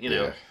cute, you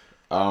know.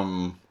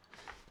 Yeah.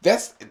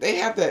 They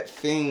have that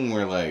thing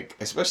where, like,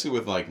 especially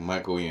with like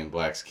Michael Ian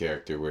Black's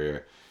character,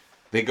 where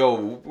they go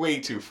way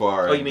too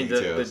far. Oh, you mean the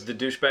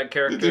douchebag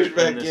characters? The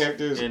douchebag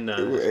characters.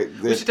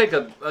 We should take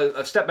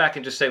a step back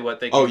and just say what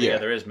they came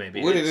together is,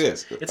 maybe. What it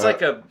is. It's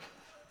like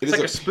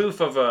a spoof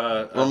of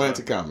a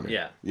romantic comedy.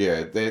 Yeah.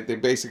 Yeah, they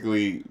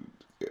basically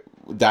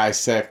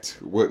dissect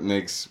what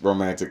makes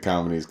romantic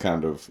comedies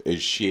kind of as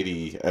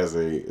shitty as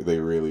they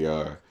really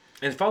are.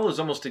 And it follows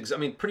almost,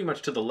 pretty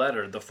much to the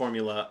letter, the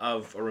formula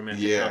of a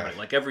romantic comedy.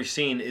 Like every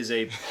scene is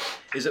a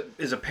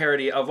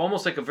parody of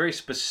almost like a very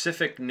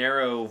specific,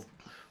 narrow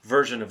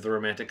version of the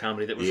romantic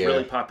comedy that was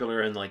really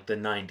popular in like the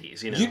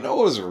 90s. You know,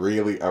 it was a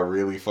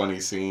really funny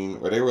scene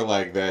where they were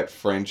like, that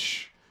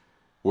French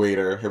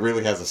waiter who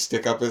really has a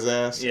stick up his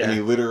ass, and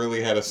he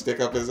literally had a stick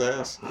up his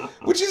ass,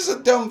 which is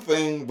a dumb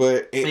thing,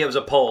 but it was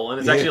a pole, and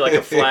it's actually like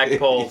a flag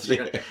pole.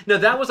 No,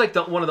 that was like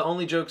one of the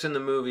only jokes in the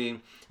movie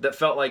that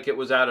felt like it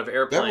was out of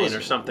Airplane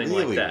or something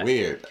really like that.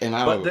 Weird. And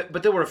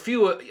but there were a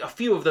few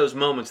of those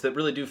moments that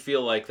really do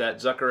feel like that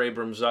Zucker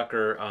Abrams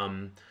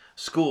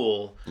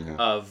school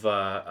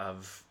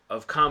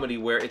of comedy,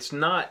 where it's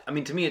not,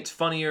 to me it's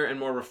funnier and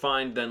more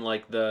refined than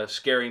like the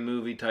Scary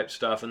Movie type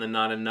stuff and then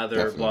Not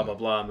Another blah blah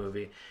blah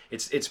movie.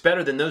 It's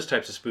better than those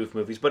types of spoof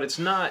movies, but it's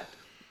not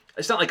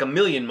like a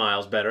million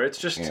miles better. It's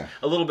just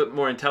a little bit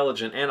more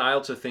intelligent. And I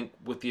also think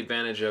with the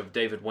advantage of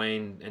David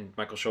Wayne and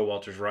Michael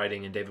Showalter's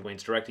writing and David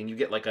Wayne's directing, you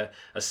get like a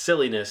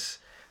silliness.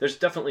 There's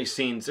definitely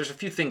scenes, there's a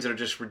few things that are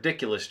just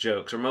ridiculous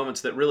jokes or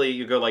moments that really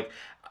you go like,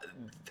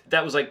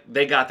 that was like,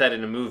 they got that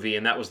in a movie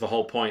and that was the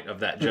whole point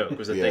of that joke,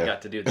 was that they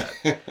got to do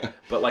that.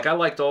 But like, I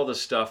liked all the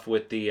stuff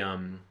with the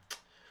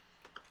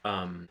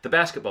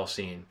basketball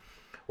scene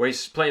where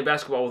he's playing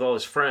basketball with all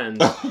his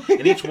friends,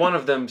 and each one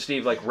of them,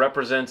 Steve, like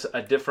represents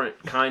a different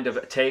kind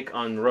of take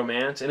on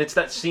romance. And it's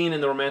that scene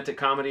in the romantic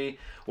comedy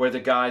where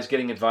the guy's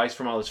getting advice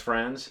from all his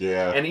friends.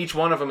 Yeah. And each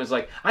one of them is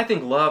like, I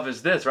think love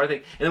is this, or I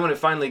think, and then when it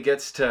finally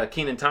gets to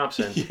Kenan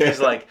Thompson, he's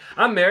like,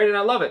 I'm married and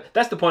I love it.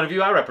 That's the point of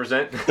view I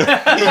represent. It's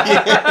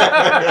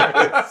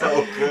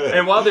so good.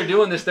 And while they're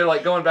doing this, they're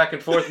like going back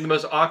and forth in the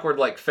most awkward,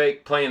 like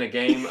fake playing a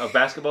game of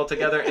basketball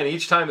together. And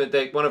each time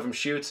that one of them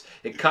shoots,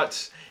 it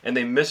cuts and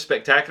they miss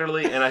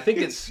spectacularly. And I think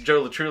it's Ken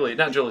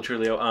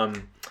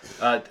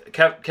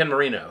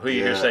Marino, who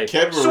you hear say,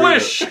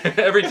 swish,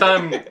 every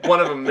time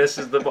one of them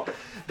misses the ball.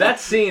 That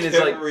scene is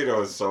Ken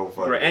Marino is so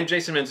funny. Right, and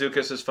Jason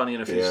Mantzoukas is funny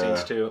in a few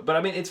scenes too.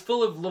 But it's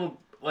full of little,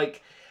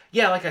 like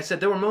I said,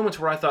 there were moments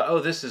where I thought, oh,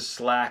 this is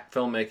slack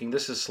filmmaking,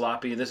 this is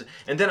sloppy,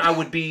 and then I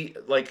would be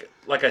like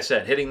I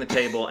said, hitting the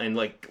table and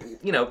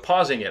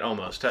pausing it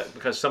almost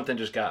because something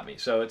just got me.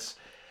 So it's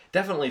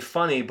definitely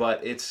funny,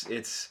 but it's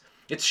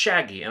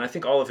shaggy, and I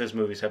think all of his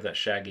movies have that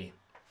shaggy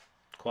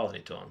quality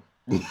to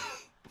them.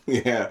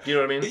 Yeah. You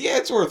know what I mean? Yeah,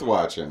 it's worth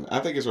watching. I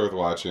think it's worth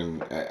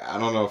watching. I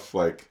don't know if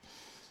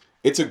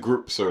it's a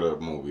group sort of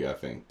movie, I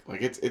think.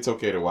 Like it's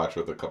okay to watch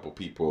with a couple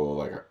people,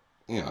 like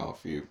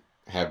if you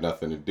have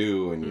nothing to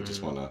do and you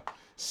just want to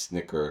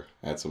snicker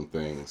at some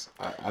things.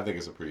 I think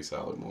it's a pretty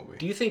solid movie.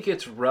 Do you think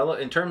it's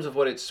relevant in terms of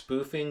what it's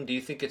spoofing? Do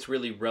you think it's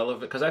really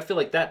relevant? Because I feel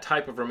like that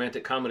type of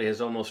romantic comedy has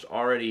almost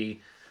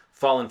already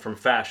fallen from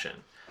fashion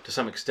to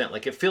some extent.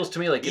 Like it feels to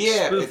me like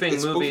it's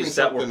spoofing movies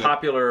that were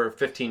popular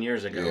 15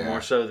 years ago,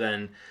 more so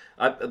than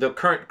the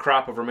current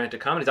crop of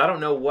romantic comedies. I don't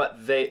know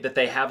that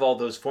they have all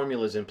those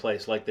formulas in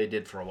place like they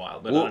did for a while,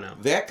 but I don't know.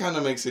 That kind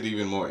of makes it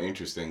even more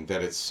interesting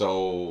that it's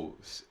so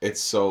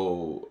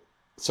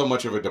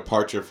much of a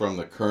departure from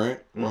the current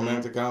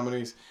romantic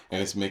comedies,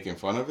 and it's making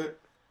fun of it.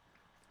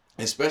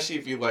 Especially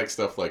if you like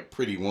stuff like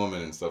Pretty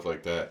Woman and stuff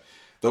like that.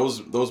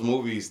 Those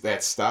movies,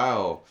 that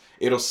style,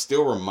 it'll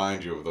still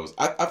remind you of those.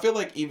 I feel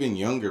like even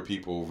younger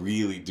people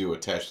really do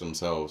attach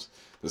themselves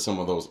to some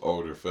of those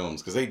older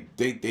films because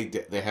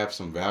they have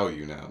some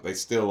value now. They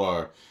still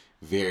are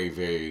very,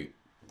 very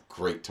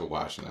great to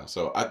watch now.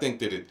 So I think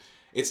that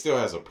it still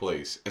has a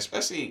place,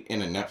 especially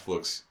in a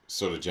Netflix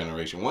sort of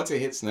generation. Once it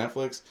hits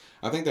Netflix,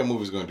 I think that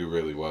movie's going to do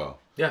really well.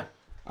 Yeah.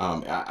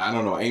 I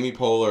don't know, Amy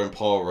Poehler and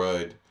Paul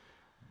Rudd,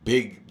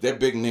 they're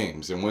big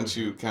names. And once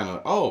you kind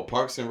of,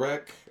 Parks and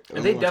Rec.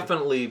 And they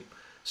definitely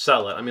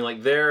sell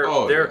it.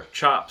 Their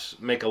chops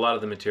make a lot of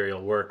the material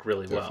work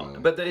really well.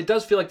 But it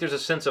does feel like there's a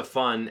sense of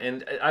fun,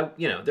 and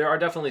there are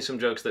definitely some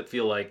jokes that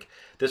feel like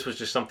this was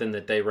just something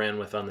that they ran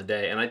with on the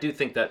day. And I do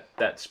think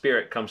that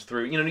spirit comes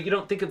through. You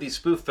don't think of these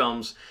spoof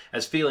films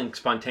as feeling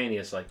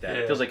spontaneous like that.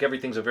 Yeah. It feels like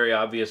everything's a very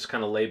obvious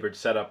kind of labored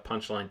setup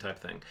punchline type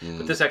thing.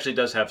 But this actually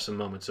does have some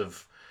moments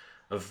of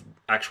of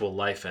actual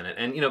life in it.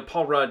 And you know,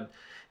 Paul Rudd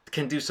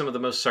can do some of the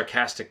most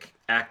sarcastic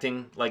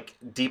acting, like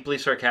deeply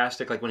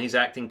sarcastic, like when he's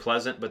acting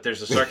pleasant, but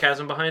there's a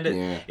sarcasm behind it.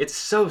 Yeah. It's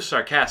so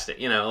sarcastic,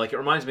 you know, like it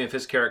reminds me of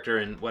his character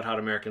in Wet Hot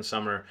American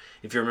Summer,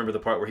 if you remember the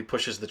part where he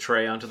pushes the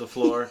tray onto the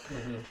floor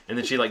and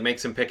then she like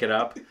makes him pick it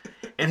up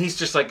and he's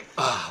just like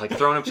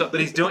throwing himself,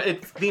 but he's doing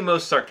it's the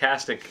most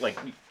sarcastic like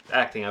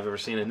acting I've ever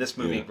seen in this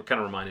movie.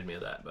 Kind of reminded me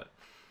of that, but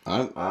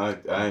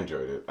I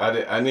enjoyed it.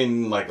 I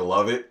didn't like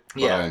love it,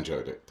 but I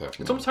enjoyed it,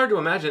 definitely. it's almost hard to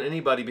imagine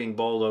anybody being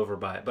bowled over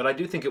by it, but I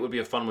do think it would be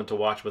a fun one to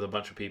watch with a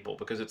bunch of people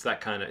because it's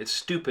that kind of, it's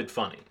stupid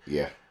funny.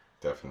 Yeah,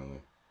 definitely.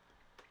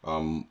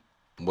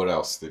 What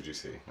else did you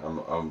see?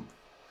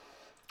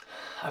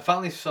 I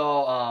finally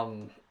saw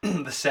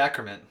The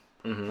Sacrament.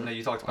 Mm-hmm. I know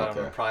you talked about it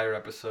in a prior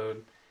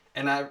episode.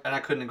 And I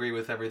couldn't agree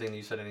with everything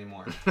you said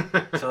anymore.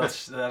 So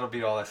that'll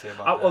be all I say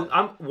about that.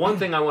 Well, one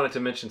thing I wanted to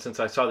mention since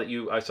I saw that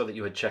you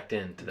had checked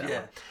in to that. Yeah,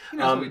 one. you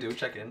know what we do.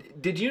 Check in.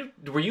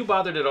 Were you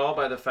bothered at all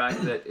by the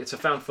fact that it's a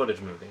found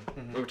footage movie?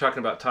 We were talking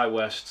about Ty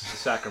West's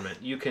Sacrament.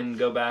 You can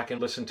go back and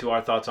listen to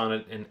our thoughts on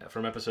it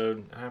from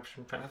episode. I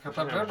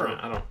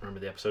don't remember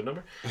the episode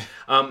number,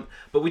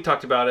 but we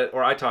talked about it,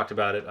 or I talked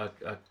about it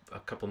a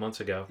couple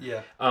months ago.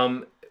 Yeah.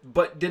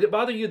 But did it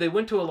bother you? They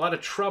went to a lot of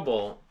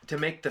trouble to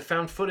make the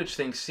found footage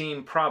thing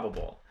seem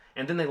probable,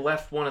 and then they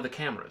left one of the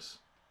cameras.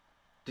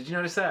 Did you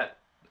notice that?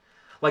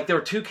 Like there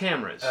were two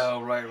cameras.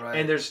 Oh, right.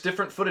 And there's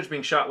different footage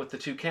being shot with the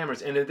two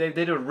cameras, and they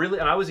did a really.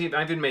 And I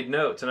even made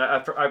notes, and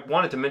I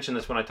wanted to mention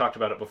this when I talked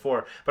about it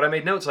before, but I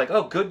made notes like,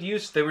 oh, good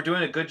use. They were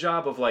doing a good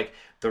job of like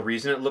the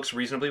reason it looks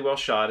reasonably well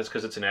shot is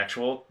because it's an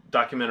actual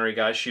documentary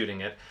guy shooting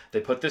it.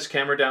 They put this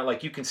camera down,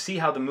 like you can see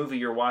how the movie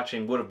you're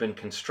watching would have been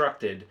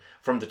constructed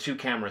from the two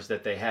cameras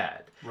that they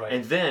had. Right.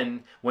 And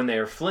then when they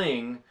are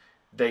fleeing,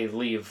 they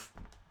leave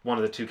one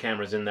of the two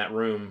cameras in that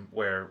room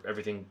where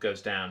everything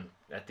goes down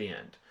at the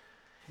end.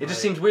 It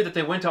just seems weird that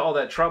they went to all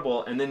that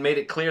trouble and then made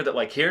it clear that,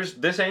 like, here's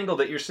this angle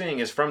that you're seeing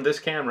is from this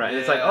camera. And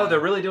it's like, oh, they're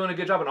really doing a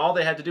good job. And all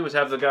they had to do was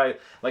have the guy,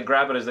 like,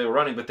 grab it as they were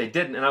running, but they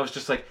didn't. And I was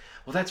just like,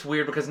 well, that's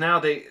weird because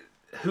now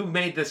who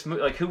made this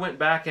movie? Like, who went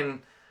back and,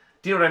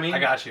 do you know what I mean? I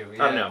got you.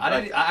 Yeah. I don't know.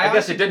 I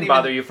guess it didn't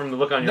bother you from the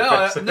look on your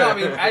face. No, I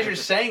mean, as you're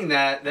saying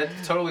that,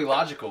 that's totally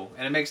logical.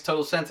 And it makes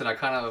total sense. And I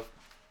kind of...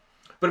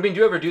 But I mean,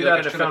 do you ever do that like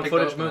in a found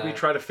footage movie?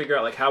 Try to figure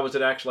out like how was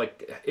it actually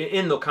like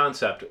in the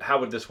concept? How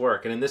would this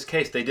work? And in this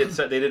case, they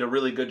did a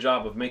really good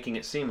job of making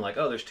it seem like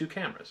there's two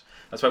cameras.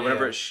 That's why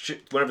whenever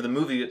whenever the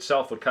movie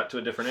itself would cut to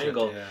a different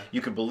angle,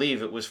 you could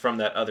believe it was from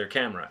that other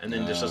camera. And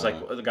then just as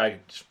like the guy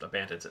just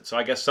abandons it. So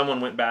I guess someone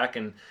went back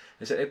and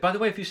said, hey, by the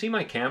way, if you see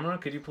my camera,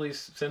 could you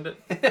please send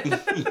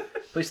it?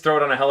 Please throw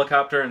it on a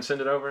helicopter and send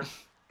it over.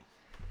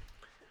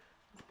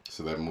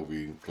 So that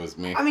movie was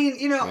me. I mean,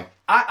 you know,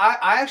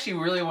 I actually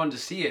really wanted to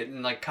see it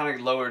and like kind of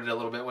lowered it a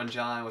little bit when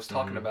John was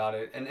talking about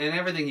it, and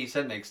everything he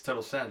said makes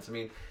total sense. I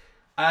mean,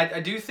 I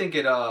do think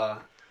it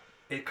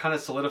kind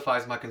of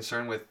solidifies my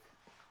concern with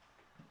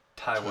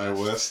Ty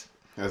West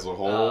as a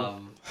whole.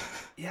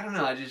 Yeah, I don't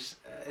know.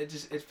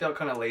 It felt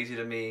kind of lazy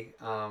to me.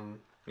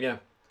 Yeah.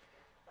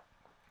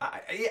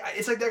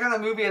 It's like that kind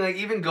of movie, and like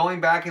even going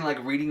back and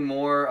like reading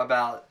more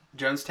about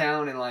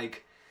Jonestown and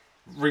like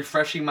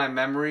refreshing my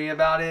memory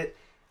about it.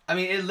 I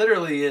mean, it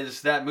literally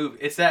is that movie.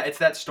 It's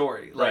that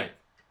story. Like, right.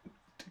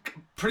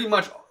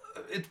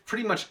 It's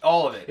pretty much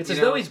all of it. It's as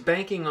though he's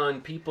banking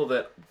on people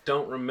that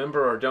don't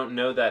remember or don't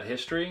know that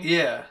history.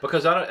 Yeah.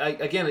 Because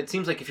again, it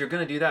seems like if you're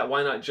going to do that,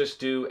 why not just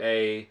do not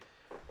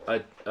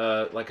a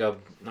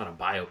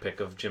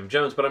biopic of Jim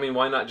Jones, but I mean,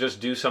 why not just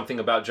do something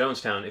about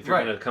Jonestown if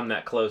you're going to come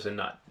that close and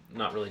not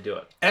really do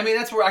it? I mean,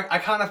 that's where I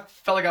kind of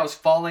felt like I was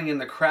falling in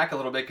the crack a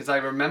little bit because I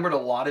remembered a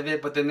lot of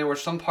it, but then there were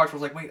some parts where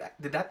I was like, wait,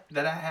 did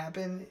that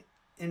happen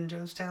in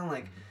Jonestown?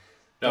 Like,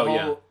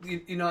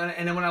 you know,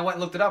 and then when I went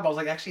and looked it up, I was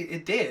like, actually,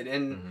 it did.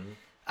 And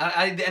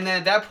and then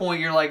at that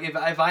point, you're like,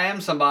 if I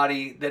am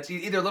somebody that's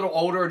either a little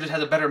older or just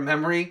has a better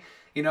memory,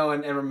 you know,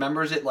 and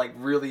remembers it like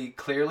really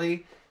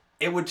clearly,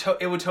 it would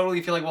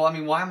totally feel like, well, I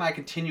mean, why am I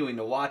continuing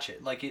to watch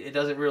it? Like, it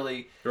doesn't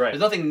really. Right.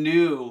 There's nothing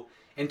new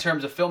in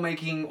terms of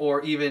filmmaking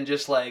or even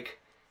just like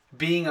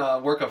being a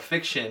work of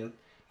fiction,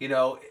 you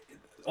know,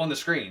 on the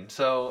screen.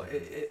 So.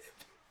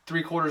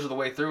 3/4 of the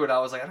way through it, I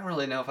was like, I don't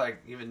really know if I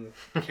even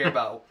care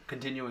about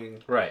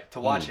continuing to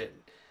watch it.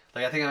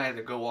 Like, I think I had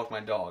to go walk my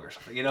dog or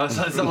something, you know,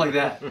 something like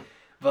that.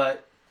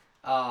 But,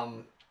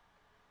 and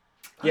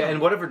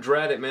whatever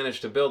dread it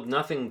managed to build,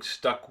 nothing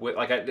stuck with.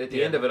 Like at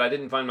the end of it, I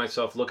didn't find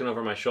myself looking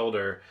over my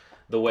shoulder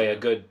the way a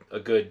good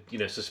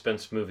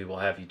suspense movie will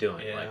have you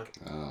doing. Yeah.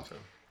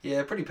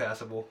 Yeah, pretty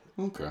passable.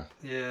 Okay.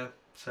 Yeah,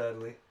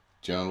 sadly.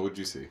 John, what'd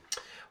you see?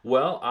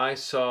 Well, I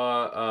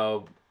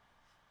saw.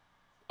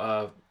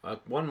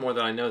 One more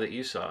that I know that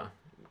you saw.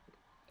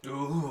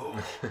 Ooh.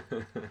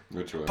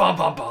 Which one? Bum,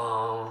 bum,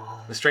 bum.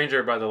 The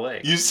Stranger by the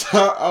Lake. You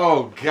saw?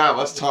 Oh, God,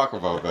 let's talk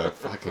about that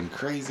fucking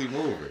crazy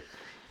movie.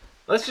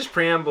 Let's just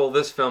preamble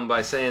this film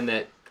by saying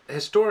that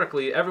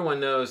historically,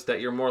 everyone knows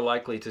that you're more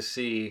likely to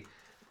see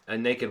a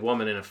naked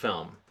woman in a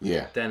film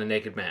than a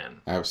naked man.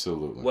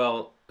 Absolutely.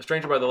 Well,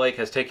 Stranger by the Lake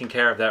has taken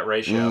care of that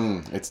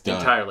ratio It's done.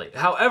 entirely.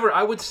 However,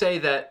 I would say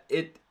that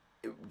it's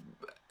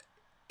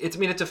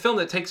a film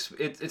that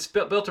it's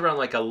built around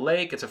like a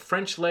lake. It's a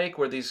French lake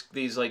where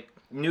these like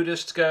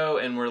nudists go,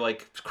 and we're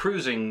like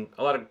cruising.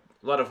 A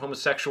lot of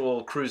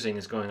homosexual cruising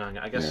is going on.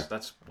 I guess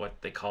that's what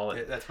they call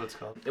it. That's what it's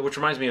called. Which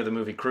reminds me of the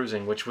movie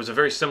Cruising, which was a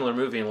very similar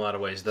movie in a lot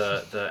of ways.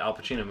 The Al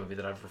Pacino movie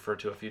that I've referred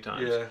to a few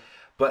times. Yeah.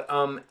 But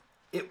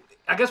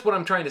I guess what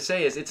I'm trying to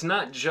say is it's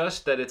not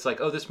just that it's like,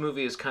 oh, this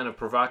movie is kind of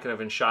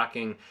provocative and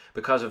shocking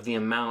because of the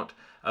amount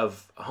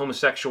of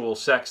homosexual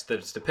sex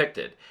that's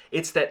depicted.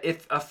 It's that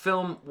if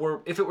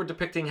it were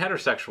depicting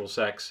heterosexual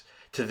sex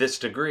to this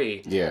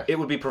degree, it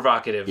would be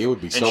provocative It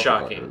would be and so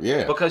shocking.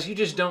 provocative, Because you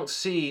just don't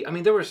see, I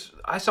mean,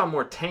 I saw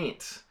more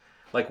taints,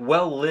 like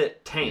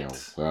well-lit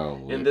taints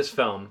in this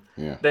film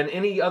than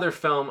any other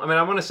film. I mean,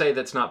 I want to say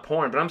that's not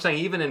porn, but I'm saying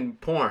even in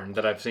porn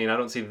that I've seen, I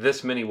don't see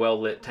this many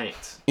well-lit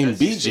taints. In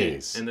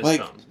BJs. In this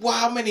like, film. wow,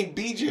 how many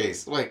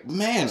BJs? Like,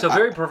 man. So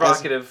very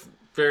provocative,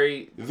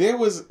 very... There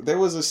was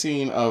a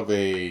scene of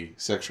a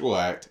sexual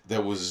act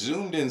that was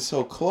zoomed in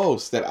so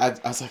close that I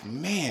was like,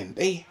 man,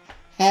 they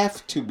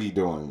have to be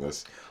doing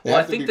this. Well,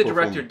 I think the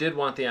director did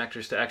want the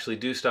actors to actually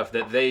do stuff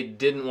that they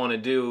didn't want to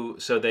do,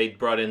 so they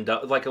brought in,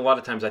 like a lot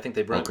of times I think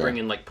they bring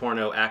in like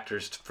porno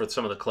actors for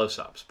some of the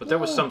close-ups. But there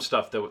was some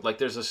stuff that, like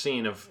there's a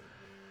scene of,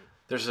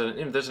 there's an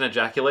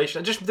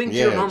ejaculation. Just things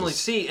you don't normally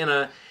see in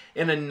a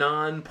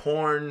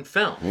non-porn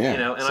film,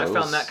 and I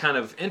found that kind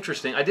of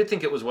interesting. I did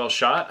think it was well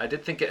shot. I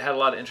did think it had a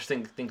lot of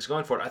interesting things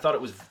going for it. I thought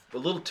it was a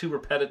little too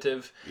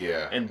repetitive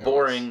and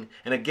boring.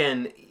 And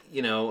again,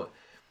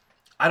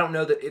 I don't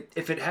know that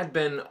if it had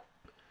been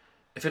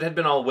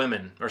all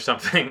women or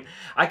something,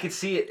 I could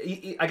see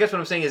it. I guess what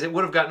I'm saying is it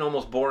would have gotten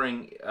almost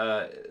boring,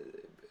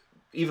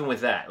 even with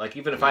that. Like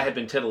even if I had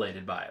been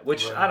titillated by it,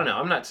 which I don't know.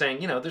 I'm not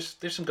saying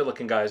there's some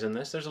good-looking guys in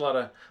this. There's a lot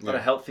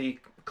of healthy,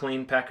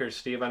 clean peckers,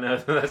 Steve. I know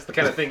that's the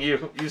kind of thing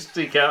you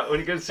seek out when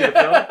you go to see a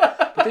film.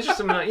 But there's just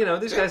some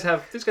these guys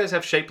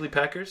have shapely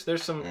peckers.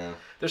 There's some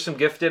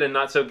gifted and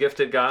not so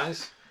gifted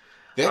guys.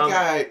 That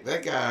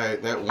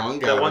one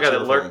guy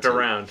that lurked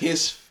around.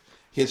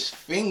 His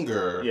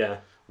finger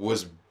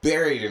was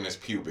buried in his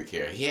pubic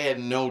hair. He had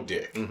no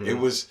dick. Mm-hmm. It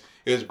was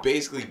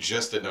basically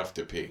just enough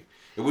to pee.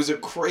 It was the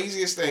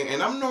craziest thing,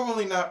 and I'm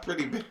normally not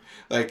pretty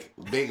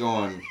big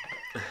on.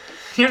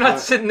 You're not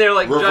sitting there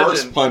like reverse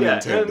judging. Pun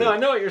intended. No, I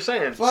know what you're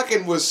saying.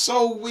 Fucking was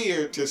so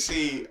weird to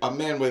see a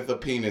man with a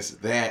penis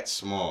that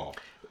small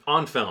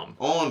on film.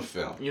 On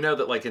film. You know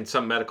that like in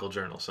some medical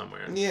journal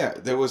somewhere. Yeah,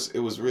 it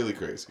was really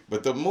crazy.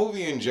 But the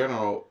movie in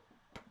general,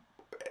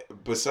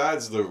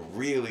 besides the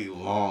really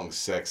long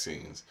sex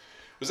scenes,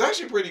 was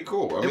actually pretty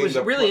cool. It was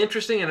really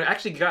interesting, and it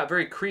actually got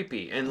very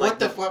creepy. And what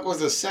the fuck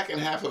was the second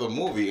half of the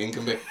movie?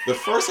 The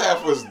first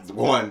half was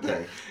one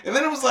thing, and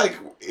then it was like,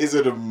 is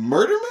it a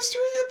murder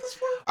mystery at this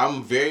point?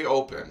 I'm very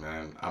open,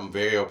 man. I'm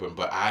very open,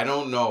 but I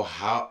don't know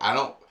how.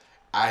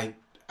 I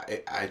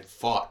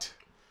fought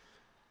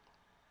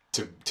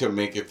to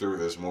make it through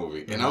this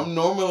movie, and I'm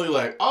normally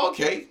like, oh,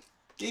 okay,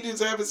 he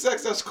dudes having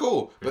sex, that's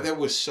cool, but there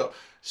was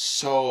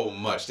so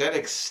much that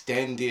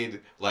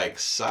extended like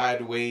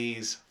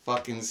sideways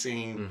fucking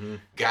scene.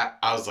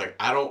 I was like,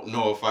 I don't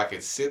know if I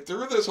could sit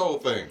through this whole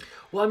thing.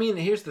 Well, I mean,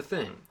 here's the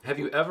thing. Have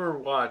you ever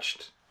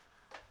watched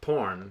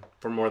porn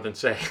for more than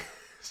say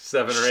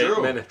 7 or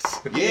 8 minutes?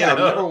 Yeah, I've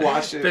never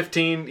watched it.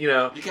 15, you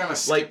kind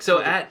of like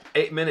so at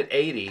minute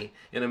 80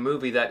 in a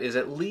movie that is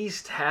at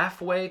least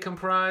halfway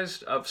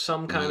comprised of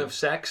some kind of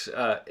sex,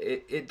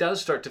 it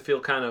does start to feel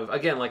kind of,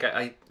 again, like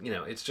I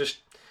it's just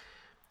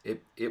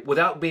it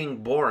without being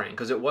boring,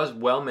 because it was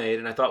well made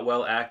and I thought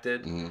well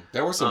acted.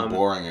 There were some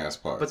boring ass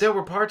parts, but there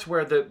were parts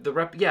where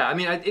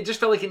it just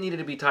felt like it needed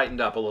to be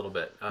tightened up a little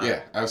bit.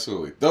 Yeah,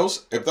 absolutely.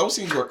 If those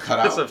scenes were cut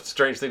out, that's a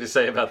strange thing to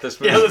say about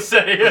this movie. Yeah, let's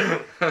say.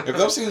 If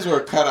those scenes were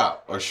cut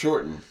out or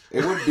shortened,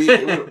 it would be.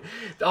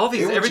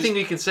 Everything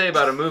you can say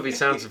about a movie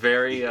sounds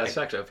very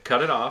sexual.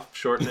 Cut it off,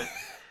 shorten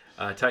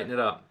it, tighten it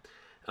up.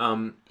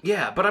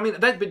 But I mean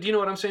but do you know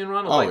what I'm saying,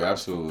 Ronald? Oh,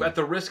 absolutely. At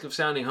the risk of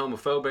sounding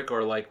homophobic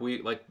or like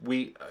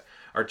we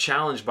are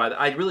challenged by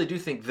that, I really do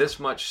think this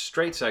much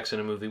straight sex in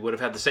a movie would have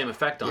had the same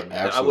effect on me.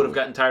 I would have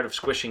gotten tired of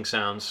squishing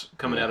sounds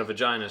coming out of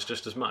vaginas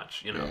just as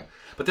much, Yeah.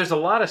 But there's a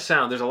lot of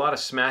sound. There's a lot of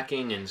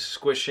smacking and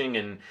squishing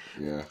and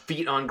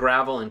feet on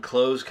gravel and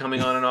clothes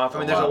coming on and off.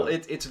 I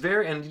mean, it's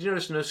very. And did you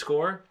notice no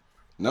score?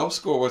 No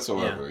score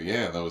whatsoever.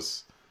 Yeah, that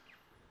was.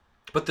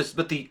 But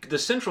the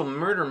central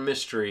murder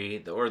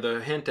mystery, or the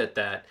hint at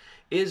that,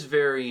 is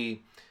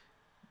very,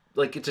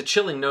 like, it's a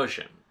chilling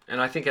notion, and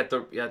I think at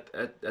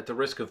the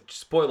risk of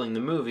spoiling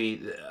the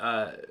movie,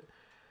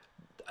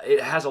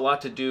 it has a lot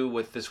to do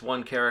with this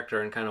one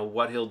character and kind of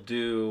what he'll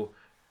do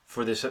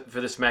for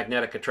this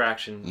magnetic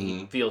attraction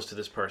he feels to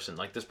this person,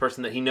 like this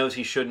person that he knows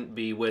he shouldn't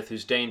be with,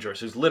 who's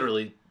dangerous, who's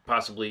literally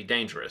possibly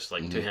dangerous,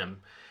 like to him.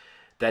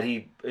 That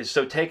he is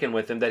so taken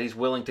with him that he's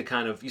willing to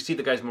kind of, you see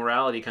the guy's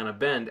morality kind of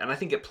bend, and I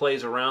think it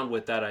plays around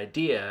with that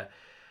idea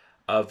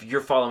of you're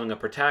following a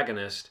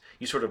protagonist.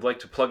 you sort of like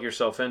to plug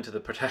yourself into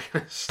the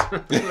protagonist.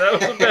 That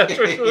was a bad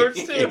choice of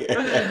words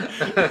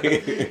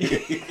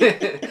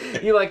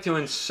too. You like to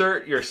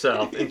insert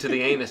yourself into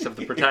the anus of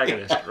the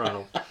protagonist,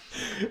 Ronald,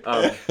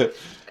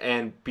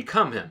 and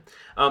become him.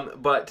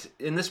 But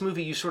in this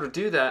movie, you sort of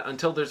do that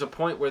until there's a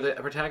point where the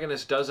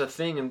protagonist does a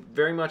thing in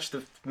very much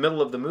the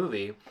middle of the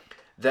movie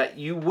that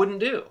you wouldn't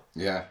do.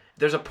 Yeah.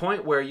 There's a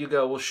point where you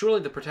go, well, surely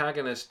the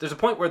protagonist... There's a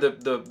point where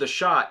the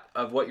shot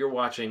of what you're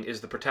watching is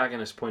the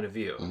protagonist's point of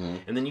view. Mm-hmm.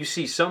 And then you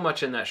see so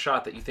much in that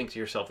shot that you think to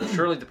yourself, well,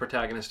 surely the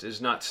protagonist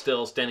is not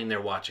still standing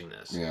there watching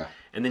this. Yeah.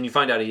 And then you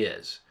find out he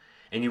is.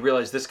 And you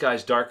realize this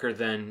guy's darker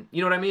than...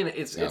 You know what I mean?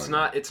 It's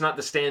not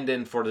the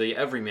stand-in for the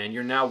everyman.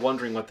 You're now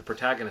wondering what the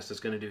protagonist is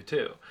going to do,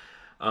 too.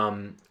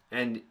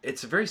 And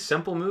it's a very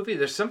simple movie.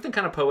 There's something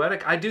kind of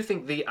poetic. I do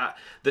think the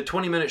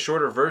 20-minute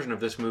shorter version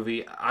of this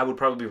movie, I would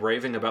probably be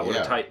raving about what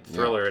a tight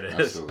thriller it is.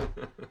 Absolutely.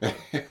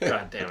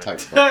 God damn it.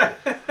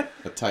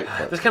 A tight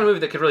butt. This kind of movie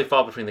that could really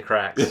fall between the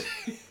cracks.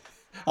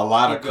 A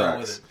lot of Keep going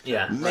cracks. with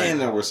Yeah. Man,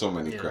 there were so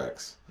many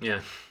cracks. Yeah.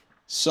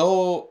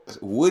 So,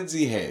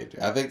 Woodsy Head.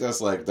 I think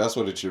that's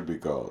what it should be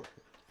called.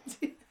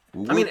 I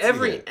mean,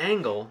 every Head.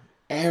 angle.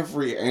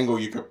 Every angle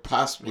you could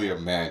possibly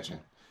imagine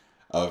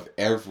of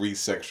every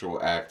sexual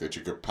act that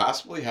you could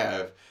possibly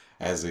have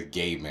as a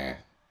gay man.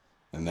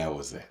 And that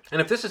was it.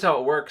 And if this is how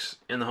it works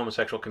in the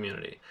homosexual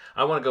community,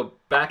 I want to go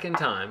back in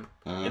time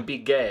and be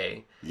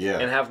gay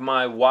and have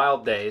my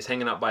wild days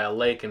hanging out by a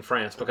lake in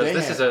France, because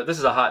this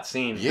is a hot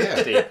scene. Yeah.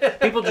 Steve.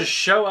 People just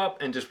show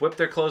up and just whip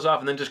their clothes off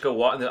and then just go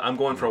walk. I'm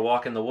going for a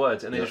walk in the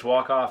woods, and they just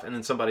walk off, and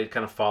then somebody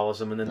kind of follows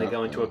them, and then they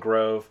go into a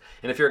grove.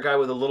 And if you're a guy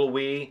with a little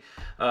wee,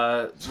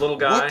 little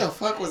guy, What the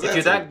fuck was if that?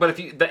 you're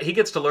that, but he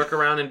gets to lurk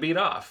around and beat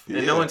off,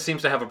 and no one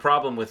seems to have a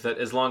problem with it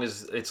as long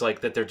as it's like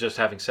that they're just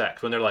having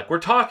sex. When they're like, "We're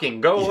talking,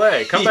 go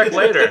away, come back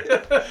later."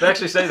 They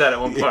actually say that at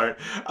one part.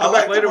 I Come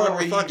like back later the when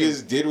one we're where fucking. he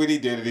just did what he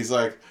did, and he's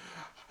like,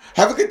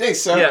 "Have a good day,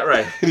 sir." Yeah,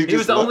 right. And He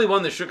was the only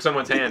one that shook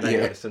someone's hand, I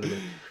guess. It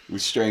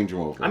was strange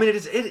moment. I mean,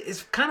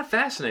 it's kind of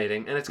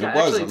fascinating, and it's got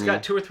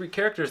got 2 or 3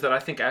 characters that I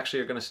think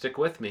actually are going to stick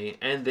with me,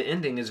 and the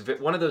ending is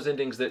one of those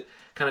endings that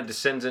kind of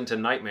descends into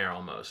nightmare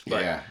almost.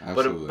 But, yeah,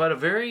 absolutely. But a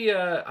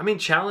very,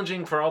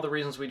 challenging for all the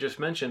reasons we just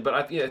mentioned.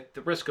 But at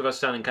the risk of us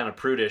sounding kind of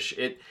prudish,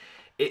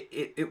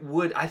 it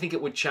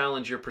would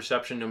challenge your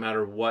perception no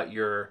matter what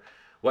your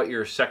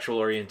sexual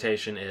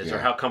orientation is or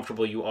how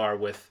comfortable you are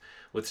with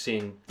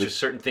seeing just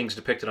certain things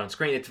depicted on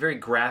screen. It's very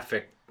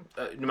graphic.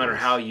 No matter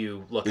how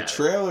you look at it. The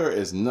trailer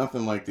is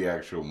nothing like the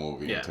actual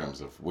movie in terms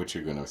of what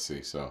you're gonna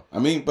see. So I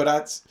mean,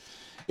 but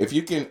if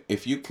you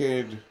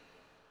could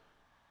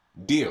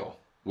deal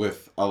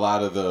with a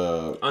lot of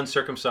the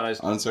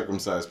uncircumcised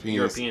penises,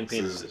 European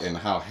penises and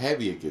how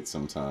heavy it gets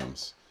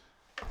sometimes,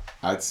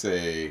 I'd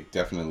say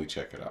definitely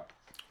check it out.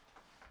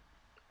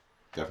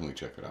 Definitely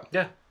check it out.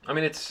 Yeah, I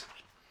mean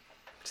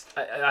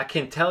I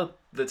can tell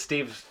that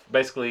Steve's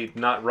basically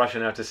not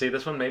rushing out to see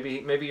this one.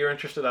 Maybe you're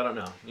interested. I don't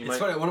know. It's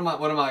funny. One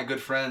of my good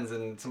friends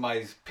and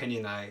somebody's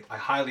opinion I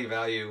highly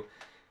value.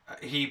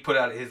 He put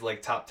out his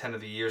top 10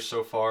 of the year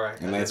so far.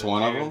 And that's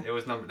one of them.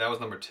 That was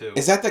number 2.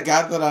 Is that the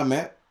guy that I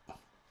met?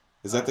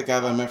 Is that the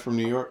guy that I met from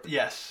New York?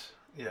 Yes.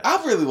 Yeah.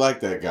 I really like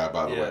that guy,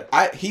 by the way.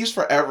 He's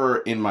forever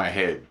in my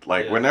head.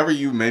 Whenever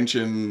you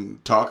mention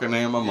talking to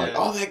him, I'm like,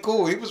 oh, that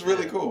cool. He was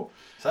really cool.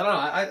 So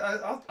I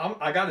don't know.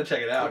 I got to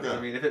check it out. Okay.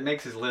 I mean, if it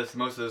makes his list,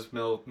 most of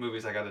those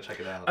movies, I got to check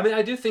it out. I mean,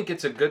 I do think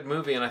it's a good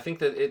movie, and I think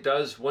that it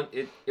does.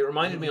 It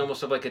reminded me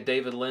almost of like a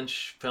David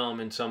Lynch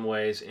film in some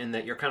ways, in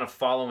that you're kind of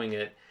following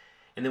it,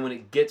 and then when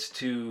it gets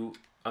to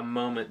a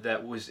moment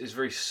that is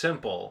very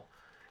simple,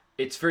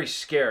 it's very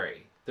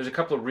scary. There's a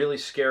couple of really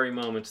scary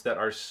moments that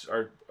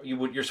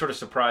you're sort of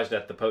surprised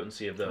at the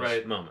potency of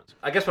those moments.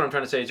 I guess what I'm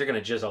trying to say is you're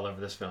going to jizz all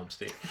over this film,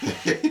 Steve.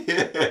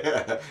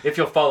 If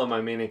you'll follow my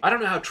meaning. I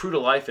don't know how true to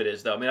life it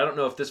is, though. I mean, I don't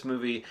know if this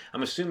movie,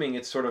 I'm assuming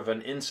it's sort of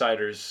an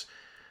insider's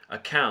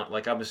account.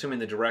 Like, I'm assuming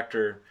the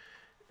director,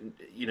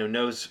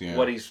 knows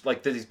what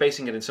that he's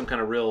basing it in some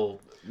kind of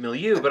real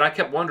milieu. But I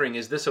kept wondering,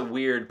 is this a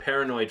weird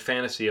paranoid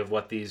fantasy of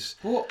what these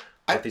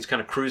these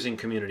kind of cruising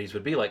communities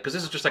would be like? Because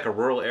this is just like a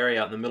rural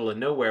area out in the middle of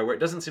nowhere where it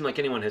doesn't seem like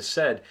anyone has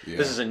said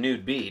this is a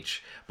nude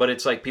beach, but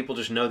it's like people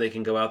just know they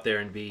can go out there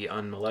and be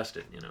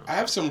unmolested. I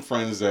have some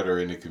friends that are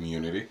in the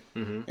community,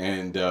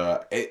 and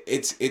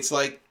it's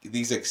like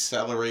these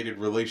accelerated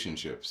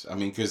relationships. I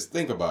mean, because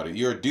think about it,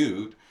 you're a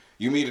dude.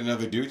 You meet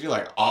another dude, you're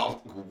like,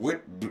 oh,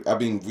 what? I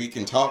mean, we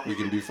can talk, we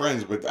can be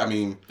friends, but I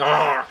mean,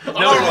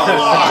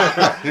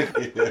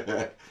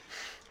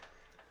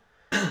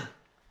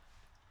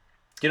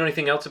 Do you know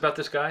anything else about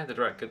this guy, the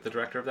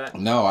director of that?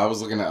 No, I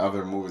was looking at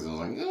other movies and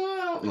I was like, I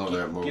don't know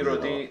that movie.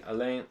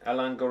 Alain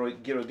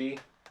Guiraudie.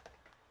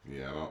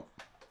 Yeah,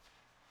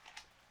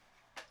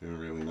 I didn't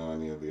really know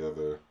any of the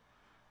other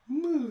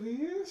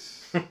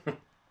movies.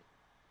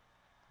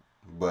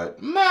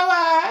 But my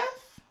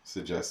wife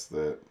suggests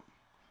that.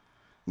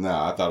 No,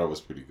 I thought it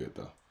was pretty good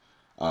though.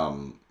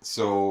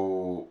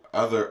 So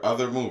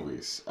other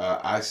movies.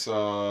 I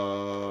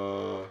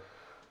saw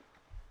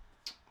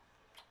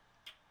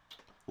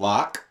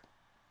Locke.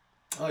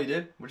 Oh, you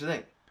did? What'd you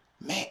think?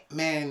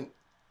 Man,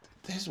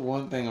 there's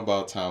one thing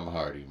about Tom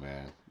Hardy,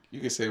 man. You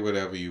can say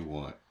whatever you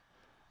want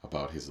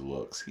about his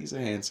looks. He's a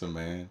handsome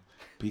man.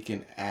 But he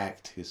can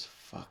act his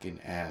fucking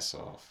ass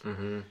off.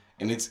 Mm-hmm.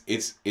 And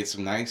it's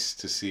nice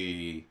to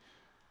see,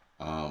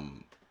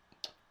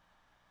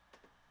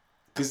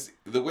 because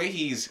the way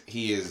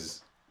he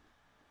is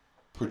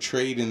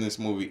portrayed in this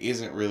movie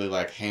isn't really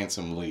like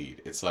handsome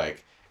lead. It's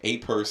like a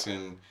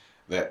person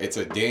that it's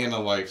a day in the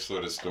life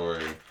sort of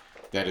story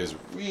that is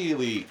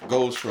really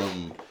goes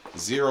from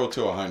 0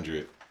 to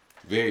 100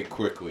 very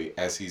quickly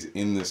as he's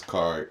in this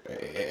car.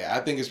 I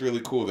think it's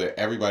really cool that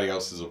everybody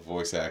else is a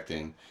voice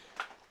acting,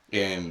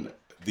 and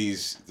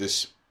these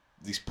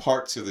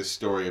parts of this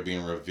story are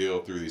being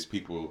revealed through these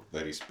people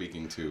that he's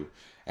speaking to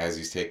as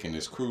he's taking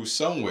this cruise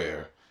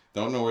somewhere.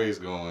 Don't know where he's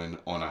going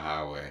on a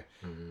highway.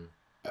 Mm-hmm.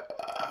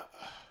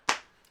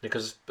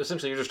 Because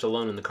essentially you're just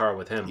alone in the car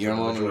with him. You're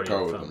alone in the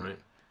car with film, him, right?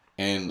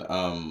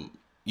 And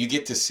you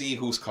get to see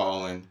who's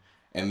calling.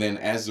 And then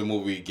as the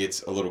movie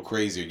gets a little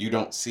crazier, you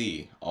don't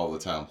see all the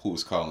time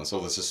who's calling. So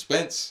the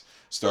suspense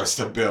starts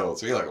to build.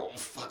 So you're like, oh,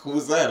 fuck,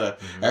 who's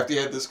that? After you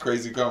had this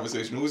crazy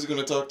conversation, who's he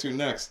going to talk to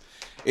next?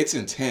 It's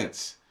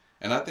intense.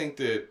 And I think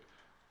that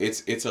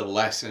it's a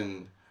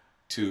lesson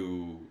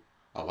to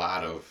a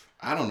lot of,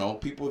 I don't know,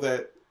 people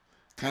that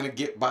kind of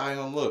get by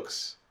on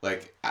looks.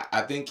 Like,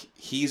 I think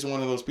he's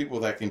one of those people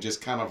that can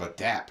just kind of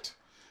adapt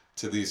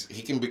to these.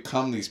 He can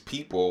become these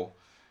people,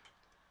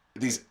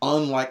 these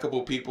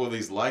unlikable people,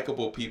 these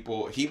likable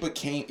people.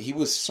 He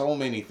was so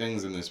many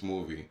things in this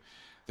movie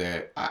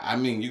that, I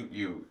mean,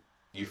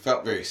 you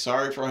felt very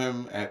sorry for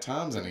him at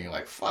times, and you're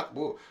like, fuck,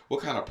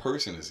 what kind of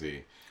person is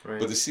he? Right.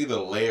 But to see the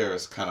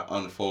layers kind of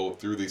unfold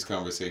through these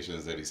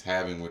conversations that he's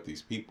having with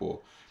these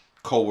people,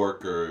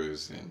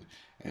 co-workers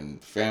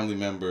and family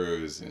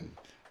members and,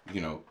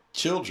 you know,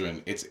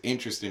 children, it's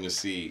interesting to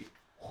see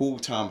who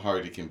Tom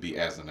Hardy can be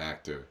as an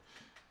actor,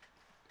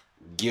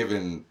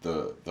 given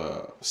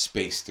the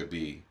space to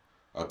be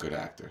a good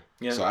actor.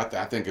 Yeah. So I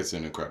think it's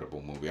an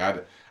incredible movie. I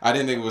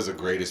didn't think it was the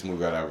greatest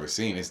movie I'd ever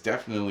seen. It's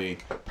definitely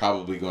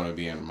probably going to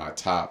be in my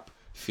top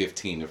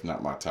 15, if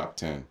not my top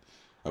 10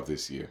 of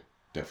this year.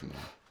 Definitely.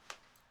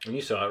 And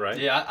you saw it, right?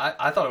 Yeah,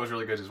 I thought it was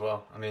really good as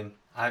well. I mean,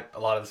 a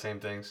lot of the same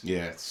things.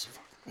 Yeah,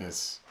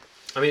 it's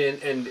I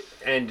mean,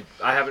 and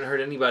I haven't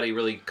heard anybody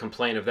really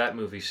complain of that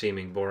movie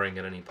seeming boring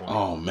at any point.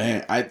 oh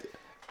man,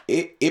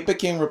 it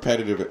became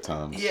repetitive at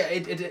times. Yeah,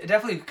 it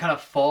definitely kind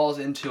of falls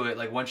into it,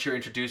 like once you're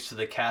introduced to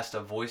the cast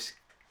of voice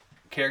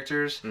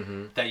characters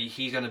that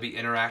he's going to be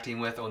interacting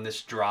with on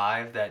this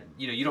drive that,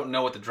 you know, you don't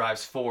know what the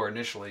drive's for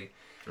initially.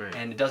 Right.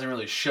 And it doesn't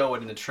really show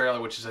it in the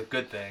trailer, which is a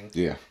good thing.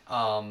 Yeah.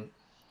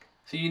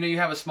 So, you know, you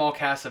have a small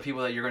cast of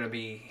people that you're going to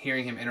be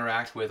hearing him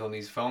interact with on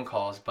these phone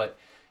calls, but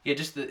yeah,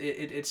 just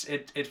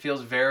it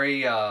feels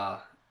very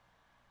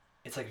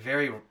it's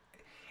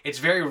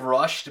very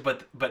rushed,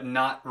 but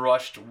not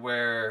rushed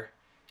where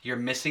you're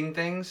missing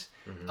things.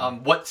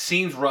 What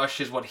seems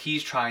rushed is what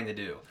he's trying to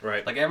do.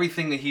 Right. Like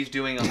everything that he's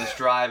doing on this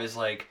drive is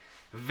like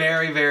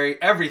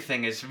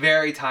everything is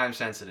very time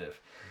sensitive,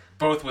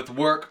 both with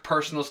work,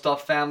 personal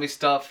stuff, family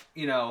stuff.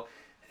 You know,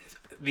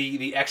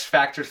 the X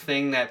Factor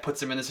thing that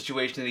puts him in the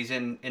situation that he's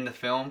in the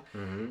film.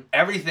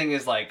 Everything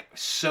is like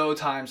so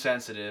time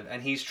sensitive,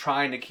 and he's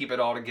trying to keep it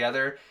all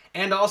together,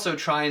 and also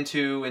trying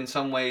to, in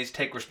some ways,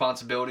 take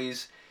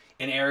responsibilities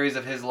in areas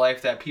of his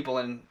life that people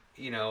in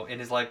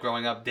his life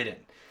growing up didn't.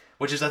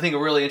 Which is, I think, a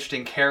really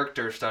interesting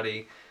character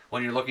study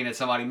when you're looking at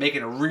somebody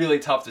making a really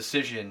tough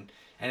decision,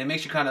 and it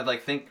makes you kind of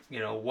like think, you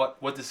know,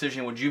 what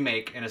decision would you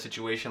make in a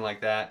situation like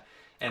that,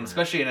 and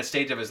especially in a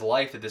stage of his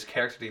life that this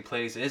character that he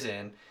plays is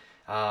in.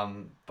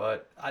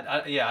 But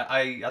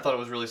I thought it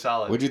was really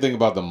solid. What do you think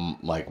about the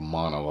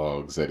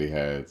monologues that he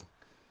had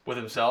with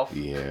himself?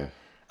 Yeah.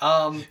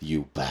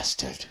 You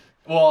bastard.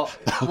 Well,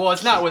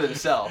 it's not with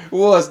himself.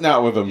 Well, it's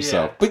not with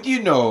himself, Yeah. but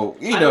you know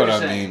what what I you're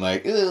saying. mean.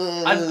 Like,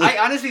 I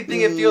honestly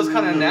think it feels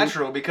kind of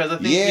natural because I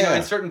think you know,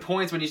 at certain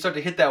points when you start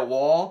to hit that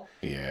wall,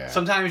 yeah.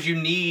 sometimes you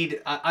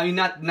need. I mean,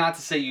 not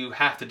to say you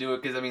have to do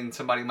it because I mean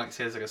somebody might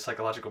say it's like a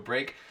psychological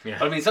break. Yeah.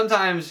 But I mean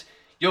sometimes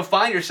you'll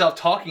find yourself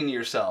talking to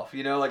yourself.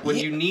 You know, like when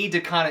Yeah. you need to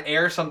kind of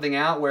air something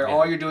out where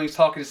all you're doing is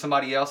talking to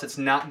somebody else. It's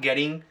not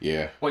getting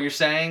Yeah. what you're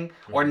saying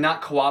or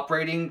not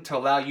cooperating to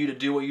allow you to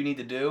do what you need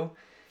to do.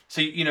 So,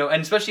 you know,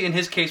 and especially in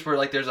his case where,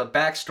 like, there's a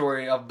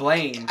backstory of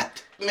Blaine,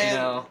 Man, you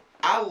know.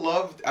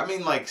 I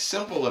mean, like,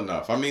 simple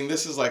enough. I mean,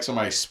 this is like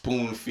somebody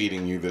spoon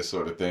feeding you this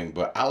sort of thing,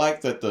 but I like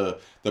that the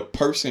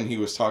person he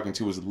was talking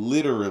to was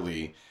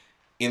literally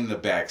in the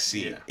back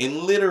seat. Yeah. And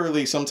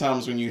literally,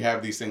 sometimes when you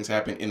have these things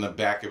happen in the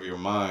back of your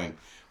mind,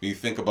 when you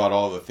think about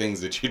all the things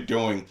that you're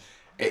doing,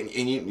 and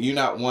you're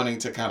not wanting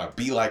to kind of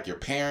be like your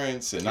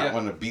parents and not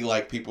wanting to be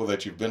like people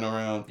that you've been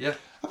around. Yeah.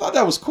 I thought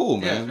that was cool,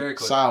 man. Yeah, it's very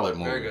cool. Solid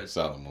movie. Very good.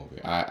 Solid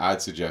movie.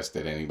 I'd suggest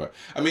that anybody.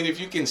 I mean, if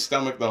you can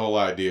stomach the whole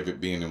idea of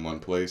it being in one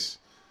place,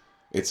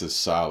 it's a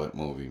solid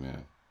movie,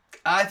 man.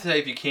 I'd say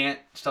if you can't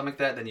stomach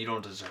that, then you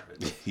don't deserve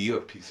it. You're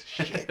a piece of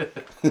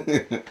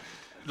shit.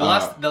 The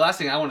last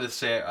thing I wanted to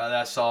say that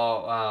I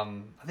saw,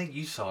 I think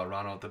you saw it,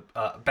 Ronald,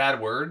 the Bad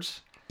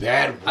Words.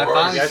 Bad I Words.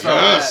 finally saw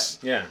Yes.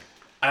 Yeah.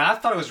 And I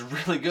thought it was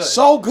really good.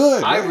 So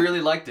good. I man.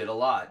 really liked it a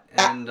lot.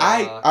 And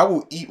I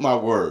will eat my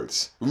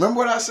words. Remember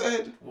what I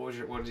said? what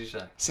did you say?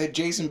 I said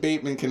Jason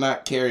Bateman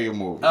cannot carry a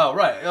movie. Oh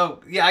right. Oh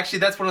yeah. Actually,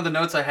 that's one of the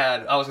notes I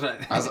had. I was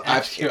gonna.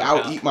 ask you I'll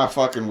about. eat my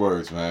fucking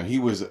words, man. He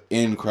was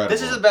incredible.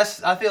 This is the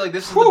best. I feel like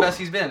this is Whew. the best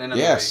he's been in a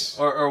Yes.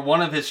 movie, or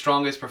one of his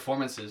strongest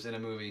performances in a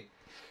movie.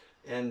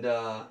 And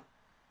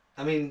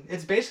I mean,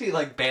 it's basically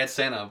like Bad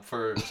Santa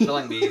for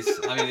spelling bees.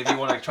 I mean, if you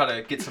want to try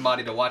to get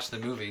somebody to watch the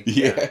movie,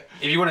 Yeah.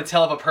 if you want to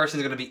tell if a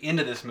person's gonna be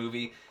into this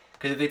movie,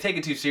 because if they take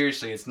it too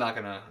seriously, it's not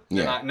gonna.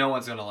 Yeah. No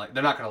one's gonna like.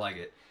 They're not gonna like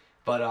it.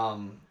 But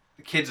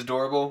the kid's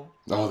adorable.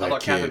 Oh, I that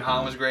thought Catherine kid, Hahn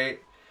man. was great.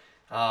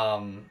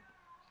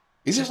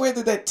 Is it weird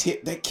that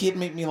that kid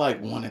made me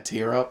like want to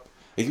tear up?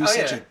 Like, he was Oh,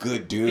 such yeah. a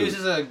good dude. He was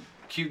just a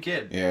cute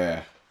kid.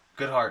 Yeah.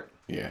 Good heart.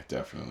 Yeah,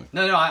 definitely.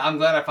 No, I'm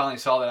glad I finally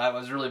saw that. I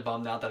was really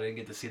bummed out that I didn't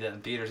get to see that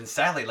in theaters, and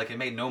sadly, like it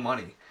made no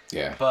money.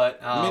 Yeah. But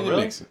I mean, it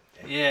really? makes it.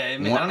 Yeah,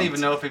 I don't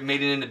even know if it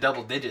made it into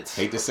double digits.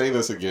 Hate to say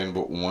this again,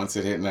 but once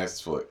it hit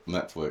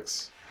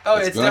Netflix, Oh,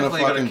 it's gonna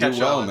definitely gonna fucking catch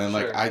do well, on, man.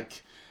 sure.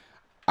 Like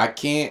I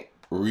can't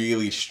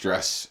really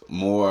stress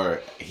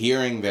more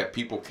hearing that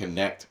people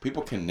connect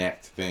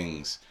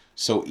things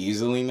so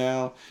easily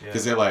now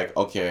because they're like,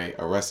 okay,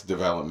 Arrested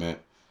Development.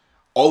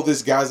 Oh,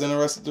 this guy's in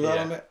Arrested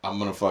Development. I'm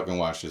gonna fucking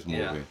watch this movie.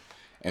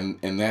 Yeah.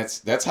 And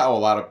that's how a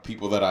lot of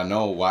people that I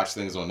know watch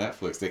things on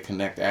Netflix. They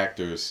connect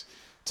actors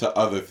to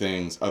other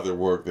things, other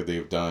work that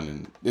they've done,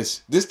 and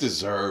this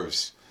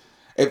deserves.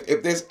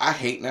 If there's, I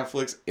hate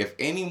Netflix. If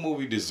any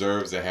movie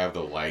deserves to have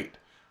the light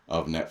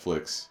of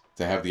Netflix,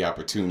 to have the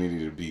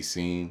opportunity to be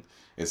seen,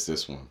 it's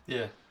this one.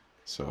 Yeah.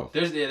 So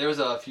There was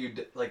a few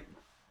like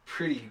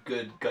pretty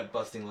good gut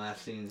busting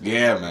laugh scenes.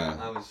 Yeah, man.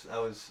 I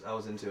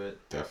was into it.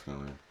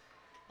 definitely.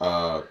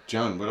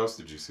 John, what else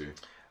did you see?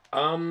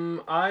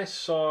 I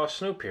saw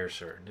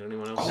Snowpiercer. Did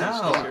anyone else Oh, see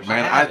no. Snowpiercer?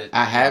 Man, have it.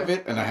 I have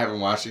it and I haven't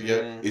watched it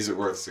yet. Yeah. Is it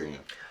worth seeing?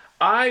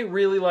 I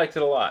really liked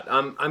it a lot.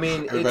 I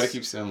mean, Everybody it's,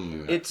 keeps telling me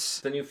that.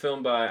 it's the new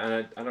film by,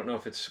 and I don't know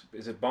if is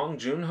it Bong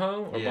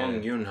Joon-ho or Yeah.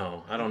 Bong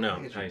Joon-ho? I don't know I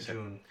think it's how you say it.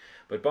 June.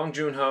 But Bong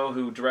Joon-ho,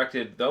 who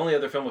directed, the only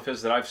other film of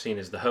his that I've seen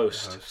is The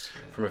Host,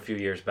 from a few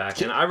years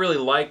back. And I really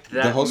liked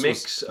that the host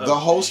mix of the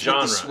host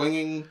genre. with the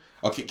swinging.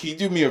 Okay, can you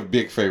do me a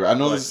big favor? I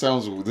know What?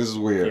 this is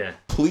weird. Yeah.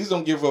 Please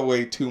don't give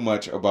away too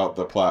much about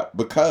the plot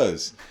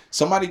because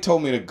somebody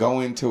told me to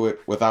go into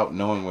it without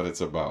knowing what it's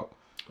about.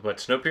 What,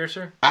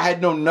 Snowpiercer? I had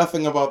known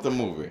nothing about the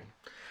movie.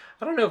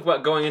 I don't know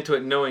about going into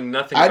it knowing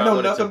nothing I about know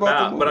what nothing it's about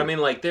the about, but I movie.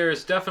 mean, like,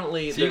 there's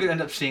definitely... So you could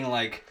end up seeing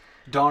like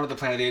Dawn of the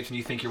Planet of the Apes, and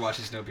you think you're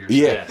watching Snowpiercer.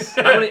 Yeah. Yes.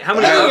 How many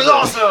It was of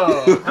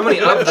awesome. how many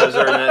of those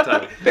are in that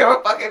title? There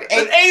were fucking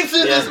Apes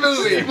in this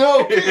movie.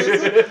 No,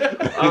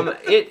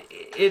 kids.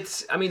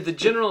 It's I mean the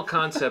general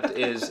concept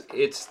is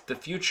it's the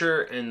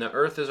future and the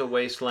earth is a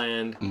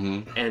wasteland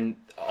and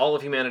all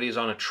of humanity is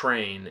on a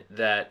train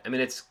that I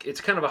mean it's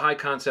kind of a high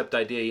concept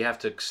idea, you have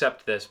to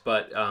accept this,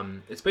 but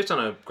it's based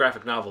on a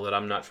graphic novel that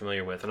I'm not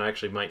familiar with and I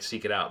actually might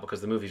seek it out because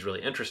the movie's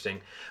really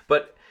interesting.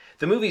 But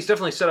the movie's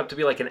definitely set up to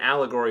be like an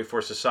allegory for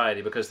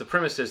society because the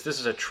premise is this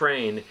is a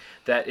train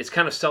that is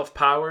kind of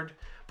self-powered,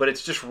 but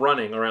it's just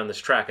running around this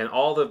track and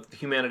all the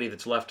humanity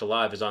that's left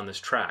alive is on this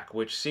track,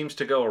 which seems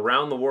to go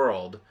around the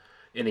world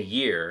in a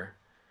year,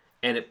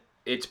 and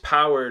it's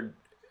powered.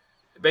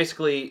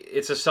 Basically,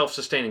 it's a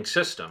self-sustaining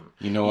system.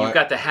 You know what? You've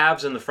got the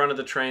haves in the front of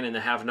the train and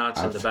the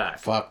have-nots in the back.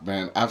 Fuck,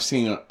 man. I've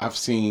seen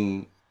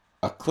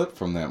a clip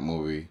from that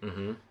movie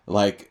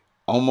like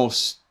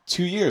almost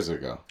 2 years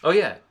ago. Oh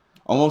yeah,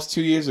 Almost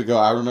 2 years ago,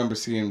 I remember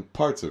seeing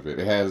parts of it.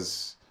 It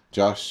has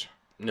Josh.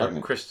 no,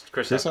 Hartnett? Chris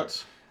Chris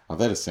Evans. Oh,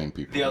 that is same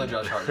people. The other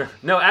Josh Hartnett.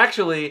 No,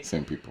 actually,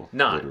 Same people.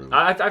 not. literally.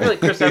 I feel like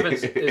Chris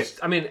Evans is.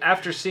 I mean,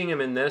 after seeing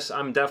him in this,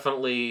 I'm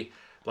definitely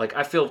like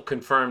I feel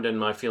confirmed in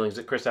my feelings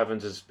that Chris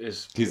Evans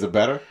is. He's a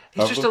better.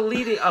 He's just a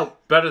leading. Oh,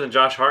 better than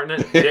Josh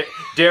Hartnett.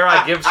 Dare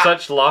I give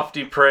such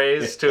lofty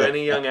praise to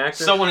any young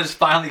actor? Someone has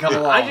finally come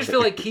along. I just feel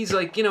like he's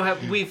like, you know,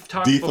 we've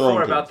talked Dethroned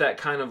before him. about that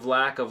kind of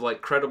lack of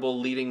like credible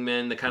leading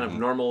men, the kind of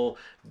normal,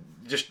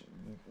 just,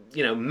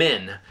 you know,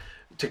 men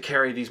to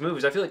carry these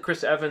movies. I feel like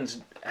Chris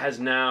Evans has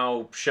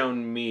now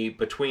shown me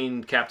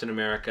between Captain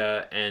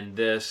America and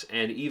this,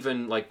 and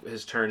even like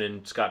his turn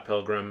in Scott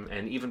Pilgrim,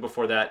 and even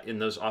before that in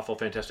those awful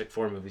Fantastic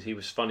Four movies, he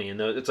was funny. And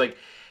it's like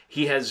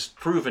he has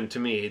proven to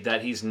me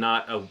that he's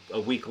not a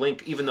weak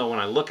link. Even though when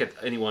I look at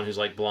anyone who's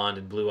like blonde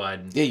and blue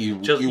eyed, Yeah, you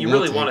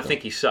really want want to to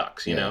think he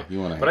sucks, you Yeah, know.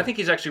 you wanna But I hate think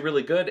he's actually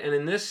really good. And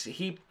in this,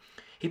 he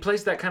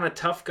plays that kind of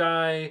tough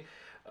guy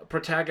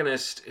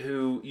protagonist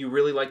who you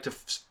really like to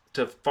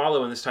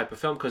follow in this type of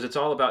film because it's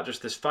all about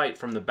just this fight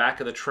from the back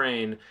of the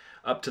train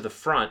up to the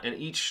front, and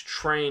each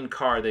train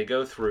car they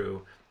go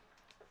through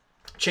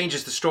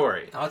changes the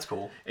story. Oh, that's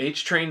cool.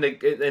 Each train,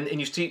 and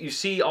you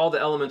see all the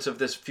elements of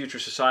this future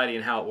society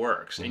and how it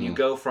works. And you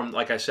go from,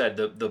 like I said,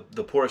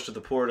 the poorest of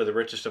the poor to the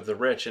richest of the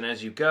rich. And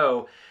as you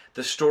go,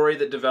 the story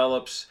that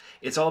develops,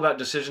 it's all about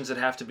decisions that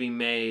have to be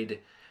made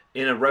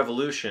in a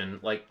revolution,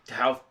 like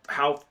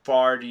how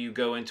far do you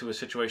go into a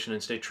situation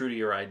and stay true to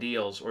your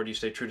ideals, or do you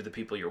stay true to the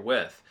people you're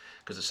with?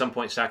 Because at some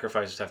point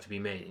sacrifices have to be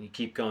made, and you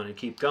keep going and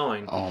keep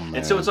going. Oh, man.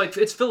 And so it's like,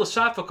 it's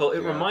philosophical.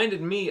 It Yeah.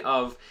 reminded me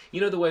of,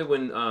 you know, the way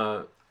when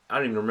I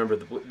don't even remember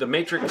the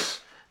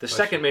Matrix. The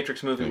second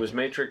Matrix movie was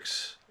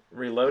Matrix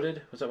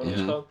Reloaded. Was that what it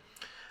was called?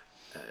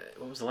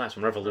 What was the last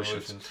one?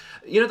 Revolutions.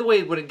 You know the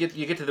way when you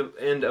get to the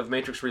end of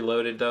Matrix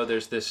Reloaded, though,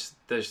 there's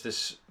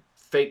this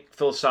fake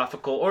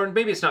philosophical, or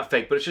maybe it's not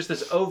fake, but it's just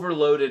this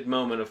overloaded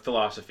moment of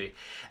philosophy.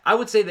 I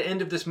would say the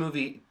end of this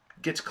movie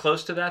gets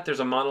close to that. There's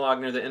a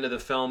monologue near the end of the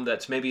film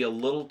that's maybe a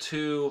little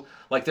too,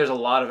 like, there's a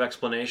lot of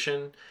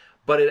explanation,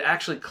 but it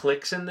actually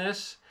clicks in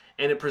this,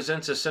 and it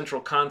presents a central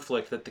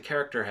conflict that the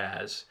character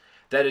has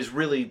that is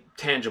really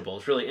tangible.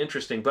 It's really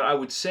interesting. But I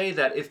would say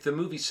that if the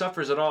movie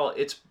suffers at all,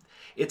 it's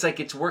like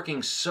it's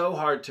working so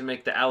hard to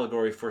make the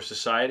allegory for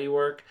society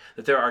work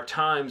that there are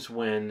times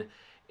when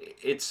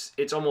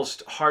it's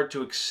almost hard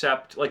to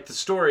accept. Like, the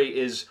story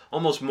is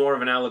almost more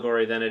of an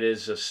allegory than it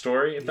is a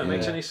story, if that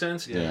makes any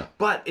sense. Yeah.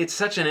 But it's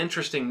such an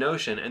interesting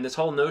notion, and this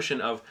whole notion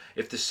of,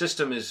 if the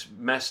system is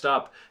messed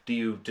up, do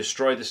you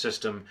destroy the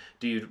system?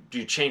 Do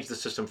you change the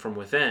system from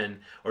within,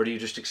 or do you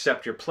just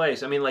accept your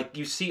place? I mean, like,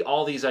 you see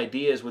all these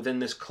ideas within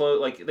this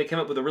like, they came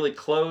up with a really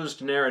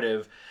closed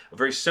narrative, a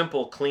very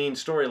simple, clean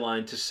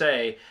storyline to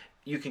say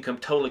you can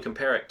totally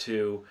compare it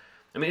to.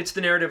 I mean, it's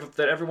the narrative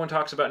that everyone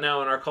talks about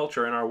now in our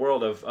culture, in our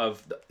world,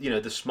 of you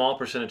know, the small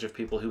percentage of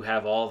people who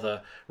have all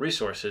the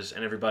resources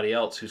and everybody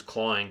else who's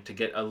clawing to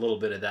get a little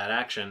bit of that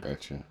action.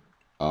 Gotcha.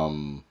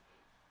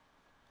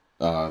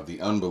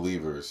 The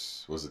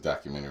Unbelievers was a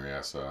documentary I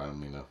saw. I don't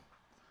mean to.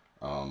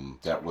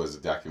 That was a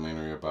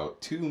documentary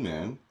about two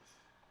men,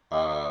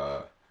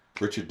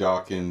 Richard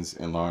Dawkins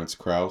and Lawrence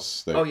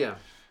Krauss. That Oh yeah.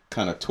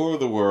 kind of tour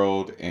the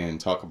world and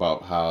talk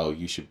about how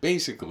you should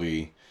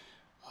basically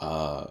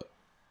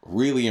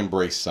really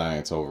embrace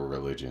science over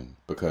religion,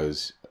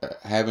 because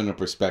having a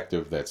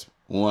perspective that's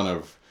one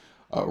of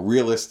a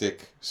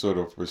realistic sort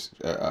of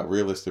a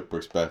realistic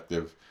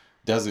perspective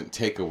doesn't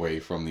take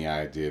away from the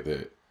idea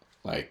that,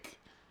 like,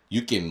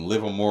 you can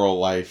live a moral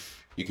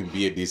life, you can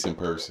be a decent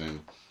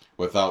person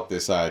without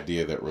this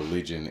idea that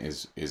religion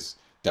is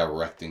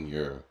directing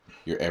your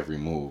every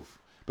move,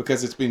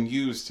 because it's been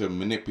used to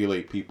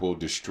manipulate people,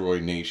 destroy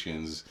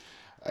nations,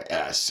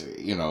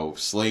 you know,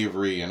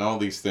 slavery and all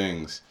these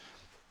things.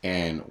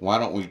 And why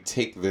don't we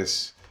take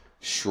this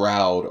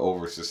shroud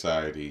over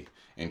society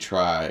and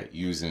try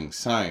using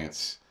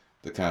science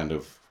to kind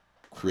of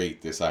create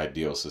this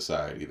ideal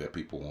society that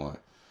people want?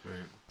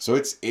 Right. So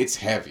it's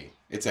heavy.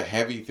 It's a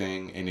heavy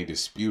thing, and they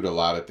dispute a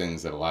lot of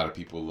things that a lot of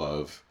people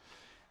love.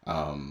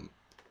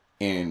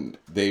 And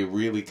they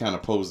really kind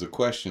of pose the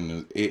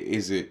question,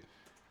 is it,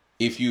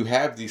 if you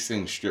have these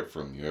things stripped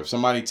from you, if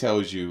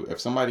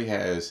somebody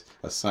has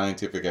a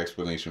scientific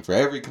explanation for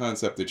every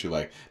concept that you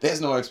like,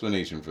 there's no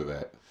explanation for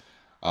that.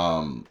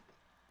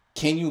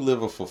 Can you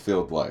live a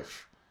fulfilled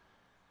life?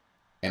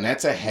 And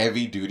that's a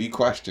heavy duty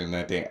question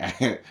that they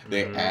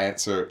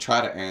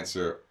try to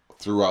answer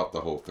throughout the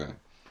whole thing.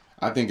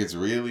 I think it's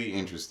really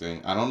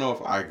interesting. I don't know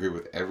if I agree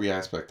with every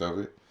aspect of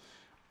it,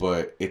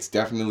 but it's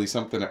definitely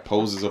something that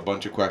poses a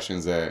bunch of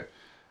questions that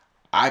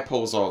I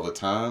pose all the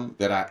time,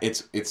 that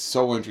it's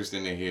so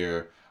interesting to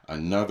hear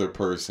another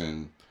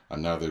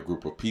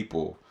group of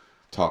people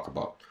talk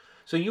about.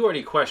 So you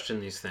already question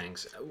these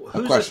things.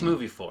 Who's this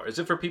movie for? Is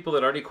it for people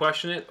that already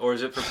question it, or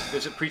is it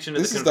preaching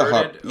to the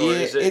converted?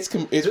 It's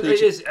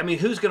preaching. I mean,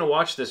 who's going to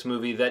watch this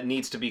movie that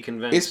needs to be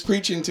convinced? It's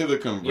preaching to the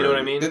converted. You know what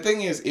I mean? The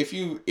thing is,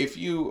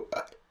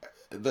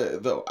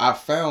 I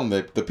found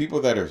that the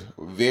people that are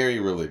very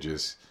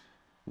religious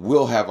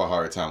will have a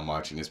hard time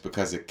watching this,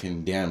 because it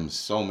condemns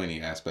so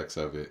many aspects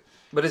of it.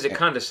 But is it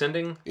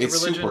condescending to it's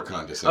religion? Super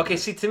condescending. Okay,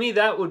 see, to me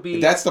that would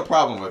be... That's the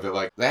problem with it.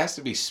 Like, there has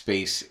to be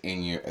space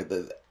in your...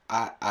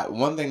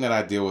 one thing that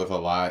I deal with a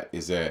lot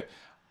is that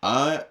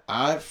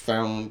I've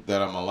found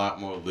that I'm a lot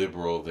more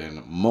liberal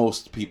than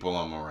most people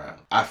I'm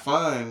around. I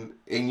find,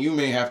 and you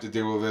may have to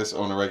deal with this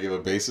on a regular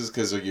basis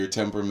because of your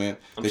temperament.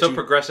 I'm so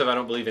progressive, I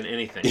don't believe in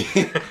anything.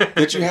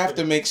 That you have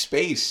to make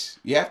space.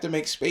 You have to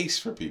make space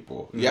for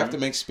people. You have to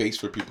make space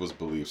for people's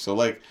beliefs. So,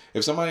 like,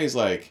 if somebody's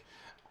like,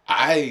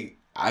 I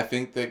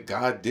think that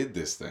God did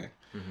this thing.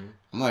 Mm-hmm.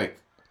 I'm like,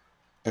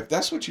 if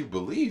that's what you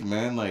believe,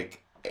 man,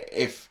 like,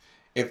 if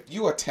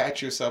you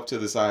attach yourself to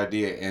this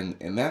idea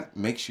and that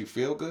makes you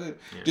feel good,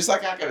 just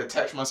like I could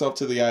attach myself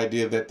to the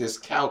idea that this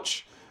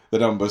couch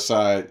that I'm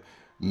beside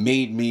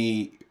made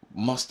me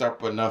muster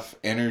up enough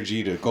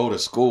energy to go to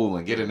school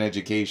and get an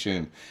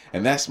education,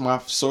 and that's my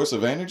source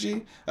of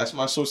energy, that's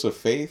my source of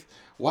faith,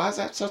 why is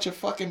that such a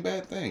fucking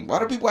bad thing? Why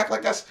do people act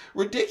like that's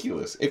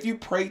ridiculous? If you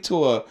pray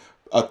to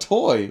a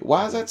toy,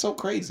 why is that so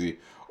crazy?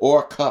 Or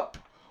a cup,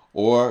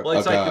 or well,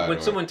 it's a like god,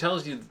 when someone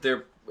tells you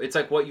it's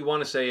like what you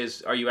want to say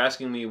is, are you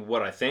asking me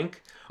what I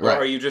think? Or Right.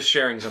 are you just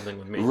sharing something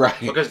with me? Right.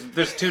 Because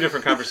there's two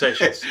different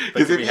conversations.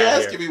 Because if you're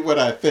asking me what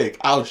I think,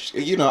 I'll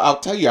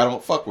tell you I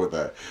don't fuck with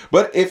that.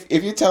 But if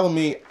you're telling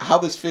me how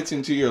this fits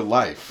into your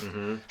life,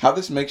 how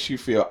this makes you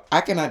feel,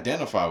 I can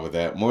identify with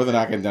that more than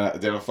I can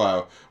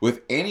identify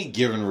with any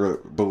given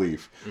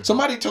belief.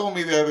 Somebody told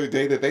me the other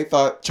day that they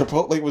thought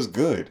Chipotle was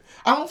good.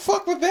 I don't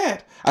fuck with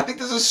that. I think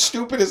this is the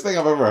stupidest thing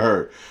I've ever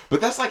heard. But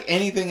that's like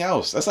anything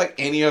else. That's like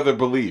any other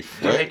belief.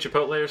 You Right? hate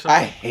Chipotle or something?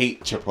 I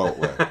hate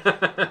Chipotle.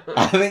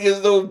 I think it's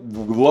the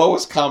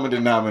lowest common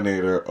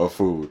denominator of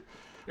food.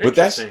 But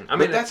Interesting. I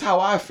mean, that's how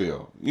I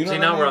feel. You know See,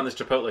 what I now mean? we're on this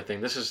Chipotle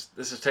thing. This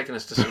is taking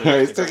us to some It's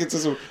interesting taken to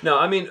some. No,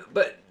 I mean,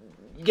 but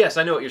yes,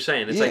 I know what you're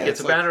saying. It's Yeah, like it's a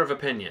it's like- matter of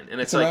opinion,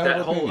 and it's a like matter that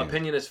of whole opinion.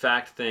 opinion is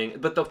fact thing.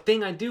 But the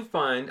thing I do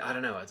find, I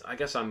don't know. I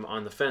guess I'm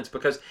on the fence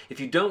because if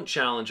you don't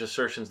challenge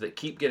assertions that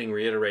keep getting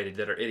reiterated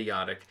that are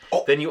idiotic,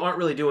 then you aren't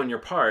really doing your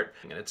part.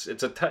 And it's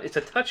a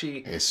touchy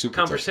It's super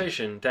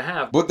conversation to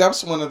have. But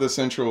that's one of the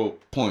central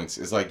points.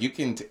 Is like you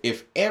can,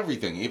 if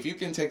you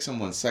can take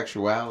someone's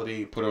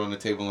sexuality, put it on the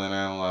table and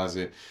analyze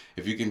it.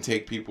 If you can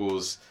take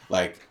people's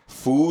like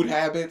food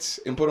habits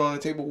and put it on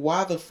the table,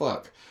 why the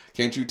fuck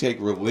can't you take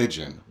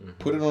religion,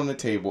 put it on the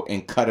table,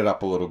 and cut it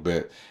up a little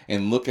bit,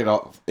 and look at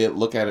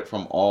it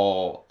from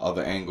all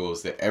other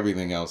angles that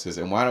everything else is?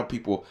 And why are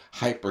people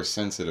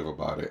hypersensitive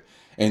about it?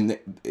 And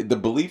the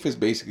belief is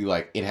basically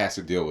like it has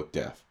to deal with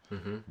death.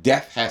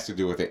 Death has to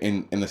do with it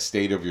in the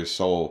state of your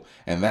soul,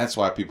 and that's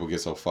why people get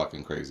so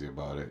fucking crazy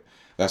about it.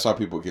 That's why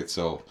people get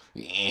so,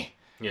 Yeah.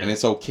 and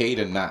it's okay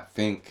to not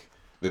think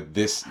that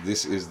this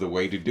is the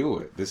way to do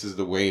it. This is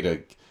the way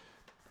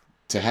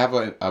to have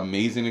an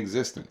amazing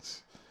existence.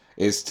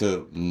 Is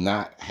to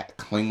not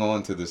cling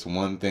on to this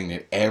one thing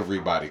that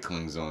everybody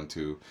clings on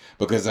to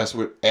because that's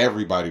what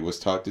everybody was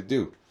taught to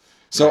do.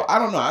 So I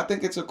don't know. I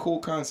think it's a cool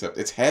concept.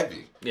 It's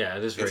heavy. Yeah,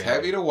 it is very It's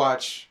heavy to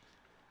watch,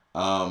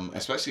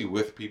 especially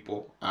with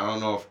people. I don't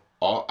know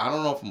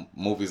if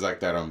movies like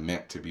that are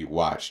meant to be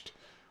watched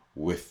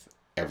with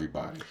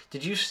everybody.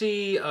 Did you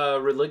see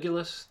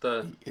Religulous?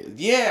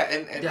 Yeah,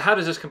 and How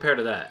does this compare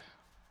to that?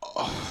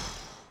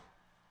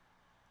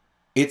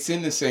 it's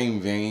in the same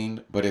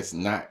vein, but it's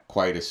not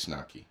quite as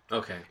snarky.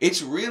 Okay.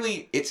 It's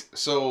really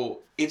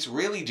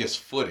just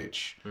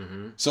footage.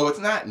 So it's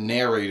not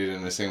narrated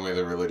in the same way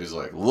the Religulous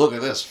like, look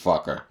at this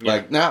fucker. Yeah.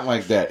 Like not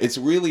like that. It's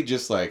really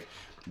just like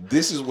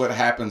this is what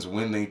happens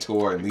when they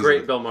tour and these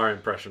Great Bill Maher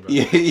impression.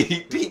 Yeah,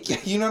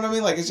 you know what I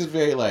mean? Like it's just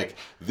very like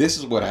this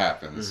is what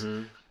happens.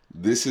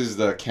 This is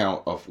the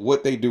account of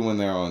what they do when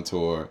they're on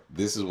tour.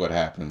 This is what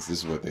happens.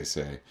 This is what they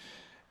say.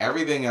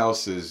 Everything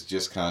else is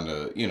just kind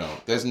of,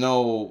 there's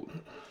no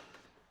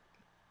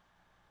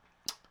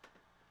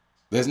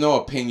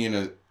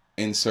opinion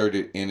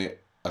inserted in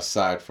it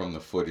aside from the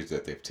footage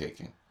that they've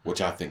taken,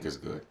 which I think is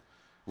good.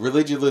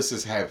 Religulous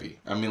is heavy.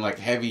 I mean, like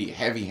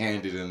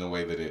heavy-handed in the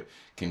way that it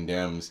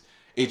condemns.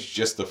 It's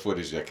just the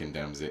footage that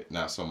condemns it,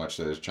 not so much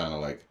that it's trying to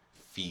like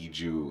feed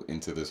you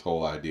into this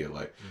whole idea.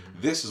 Like,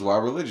 this is why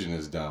religion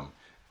is dumb.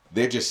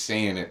 They're just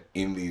saying it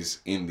in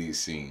these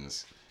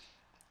scenes.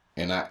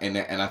 And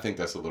I think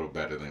that's a little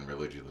better than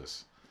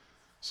Religulous.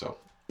 So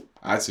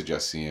I'd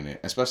suggest seeing it,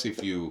 especially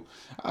if you,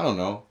 I don't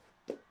know,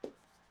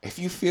 if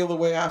you feel the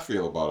way I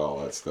feel about all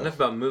that stuff. Enough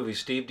about movies.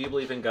 Steve, do you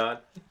believe in God?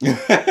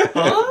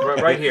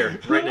 Right here,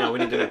 right now. We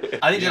need to know.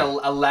 I think just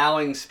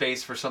allowing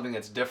space for something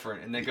that's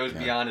different and that goes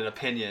beyond an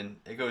opinion.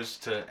 It goes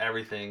to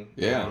everything.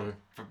 Yeah.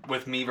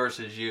 With me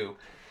versus you.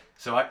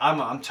 So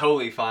I'm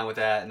totally fine with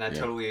that, and I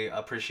totally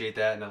appreciate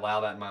that and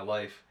allow that in my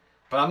life.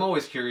 But I'm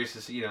always curious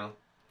to see, to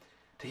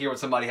hear what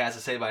somebody has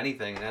to say about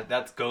anything, and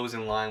that goes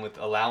in line with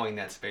allowing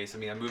that space. I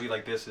mean, a movie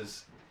like this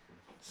is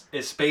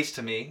space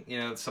to me.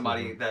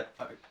 Somebody that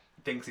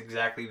thinks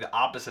exactly the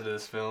opposite of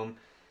this film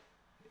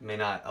may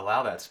not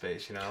allow that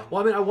space.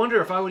 Well, I mean, I wonder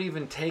if I would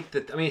even take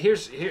the. I mean,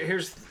 here's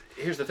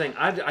the thing.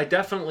 I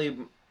definitely,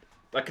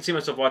 I could see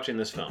myself watching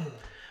this film.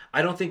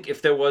 I don't think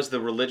if there was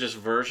the religious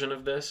version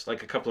of this,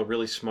 like a couple of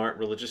really smart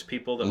religious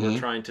people that were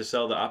trying to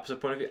sell the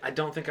opposite point of view, I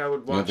don't think I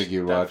would watch. You don't think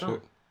you'd that watch film.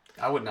 it?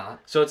 I would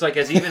not. So it's like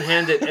as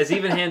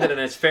even-handed and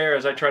as fair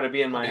as I try to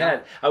be in my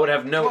head, I would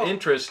have no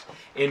interest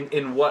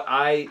in what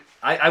I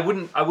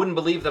wouldn't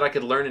believe that I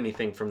could learn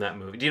anything from that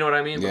movie. Do you know what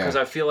I mean? Yeah. Because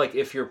I feel like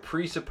if you're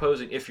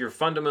presupposing, if your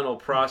fundamental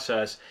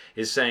process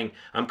is saying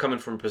I'm coming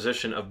from a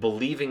position of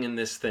believing in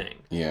this thing,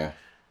 Yeah.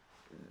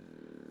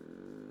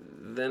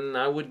 then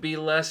I would be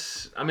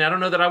less. I mean, I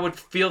don't know that I would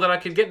feel that I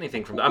could get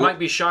anything from it. I might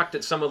be shocked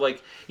at some of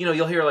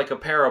you'll hear like a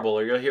parable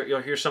or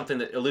you'll hear something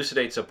that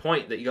elucidates a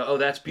point that you go, oh,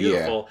 that's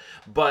beautiful.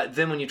 Yeah. But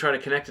then when you try to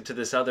connect it to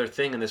this other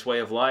thing and this way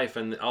of life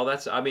and all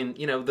that's, I mean,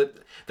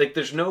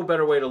 there's no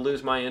better way to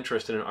lose my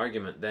interest in an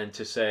argument than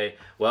to say,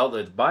 well,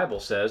 the Bible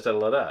says da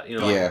da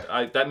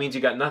da. That means you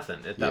got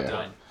nothing at that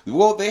point.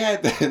 Well, they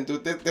had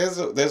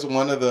there's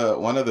one of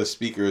the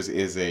speakers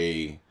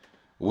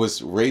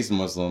was raised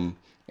Muslim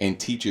and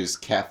teaches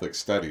Catholic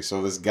studies.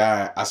 So this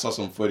guy, I saw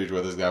some footage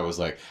where this guy was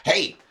like,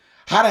 hey,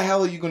 how the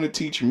hell are you going to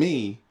teach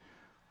me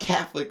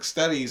Catholic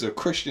studies or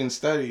Christian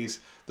studies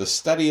the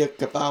study of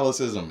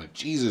Catholicism and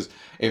Jesus,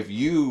 if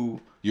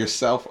you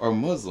yourself are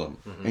Muslim.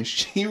 And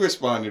she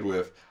responded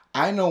with,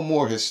 I know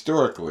more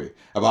historically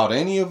about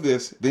any of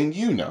this than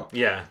you know.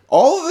 Yeah.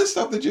 All of this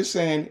stuff that you're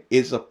saying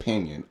is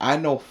opinion. I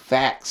know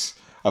facts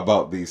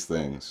about these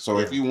things. So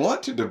if you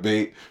want to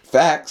debate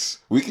facts,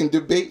 we can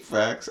debate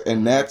facts,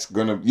 and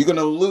you're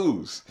gonna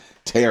lose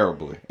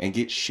terribly and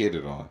get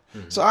shitted on.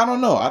 So I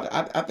don't know.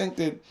 I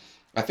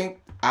think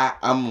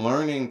I'm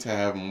learning to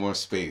have more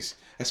space,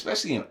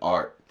 especially in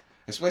art.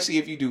 Especially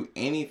if you do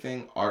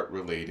anything art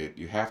related,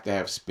 you have to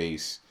have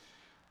space.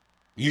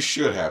 You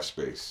should have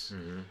space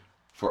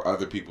for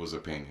other people's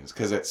opinions,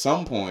 because at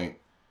some point,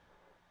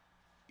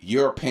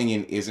 your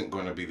opinion isn't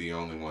going to be the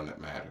only one that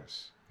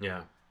matters.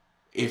 Yeah.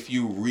 If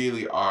you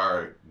really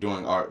are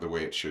doing art the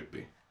way it should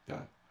be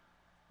done.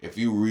 If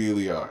you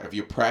really are. If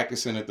you're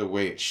practicing it the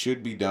way it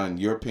should be done,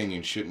 your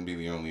opinion shouldn't be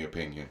the only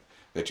opinion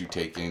that you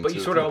take into. But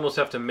you sort of almost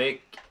have to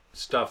make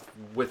stuff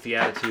with the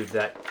attitude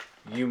that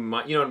you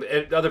might,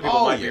 other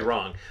people might be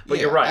wrong. But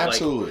you're right.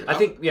 Absolutely. Like, I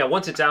think,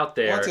 once it's out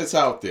there. Once it's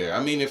out there.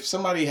 I mean, if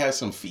somebody has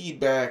some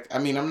feedback,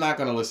 I'm not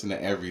going to listen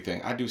to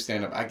everything. I do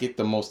stand up. I get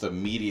the most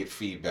immediate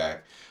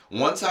feedback.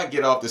 Once I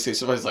get off the stage,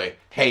 somebody's like,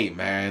 hey,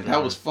 man,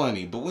 that was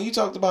funny. But when you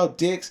talked about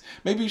dicks,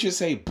 maybe you should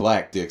say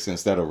black dicks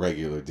instead of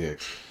regular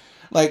dicks.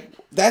 Like,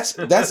 that's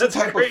the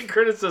type great of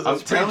criticism. I'm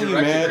telling you,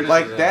 man.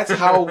 Like, that's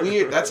how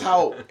weird. That's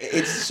how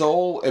it's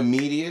so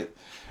immediate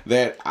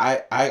that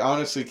I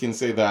honestly can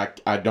say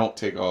that I don't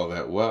take all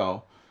that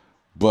well,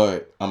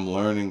 but I'm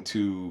learning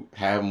to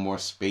have more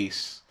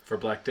space for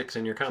black dicks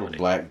in your comedy. For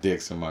black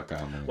dicks in my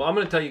comedy. Well, I'm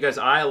going to tell you guys,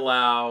 I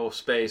allow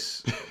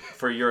space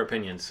for your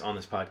opinions on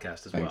this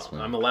podcast as Thanks, well.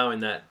 man. I'm allowing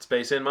that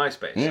space in my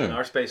space. Yeah. And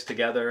our space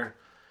together,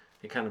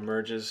 it kind of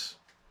merges.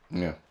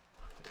 Yeah.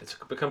 It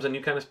becomes a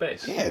new kind of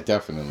space. Yeah,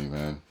 definitely,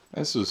 man.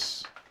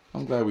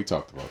 I'm glad we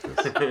talked about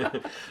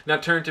this. Now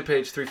turn to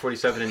page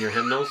 347 in your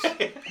hymnals.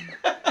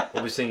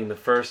 We'll be singing the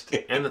first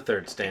and the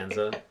third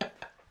stanza.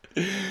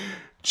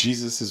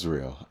 Jesus is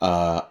real.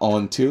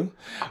 On two.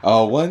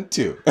 1,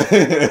 2.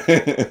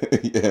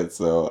 Yeah,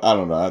 so I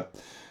don't know.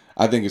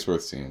 I think it's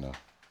worth seeing though.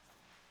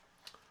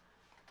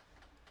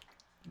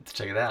 Let's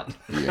check it out.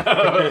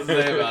 Yeah. What's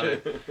to say about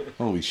it?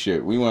 Holy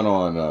shit. We went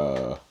on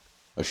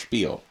a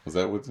spiel. Was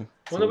that what?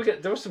 Well, no,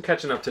 there was some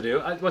catching up to do.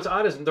 What's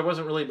odd is there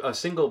wasn't really a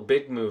single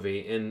big movie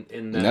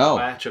in that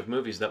batch of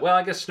movies that. Well,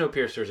 I guess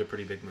Snowpiercer is a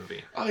pretty big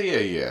movie. Oh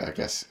yeah, I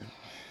guess.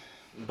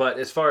 But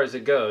as far as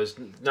it goes,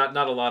 not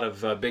a lot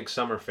of big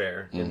summer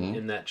fare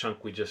in that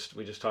chunk we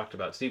just talked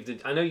about.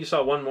 Steve, I know you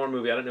saw one more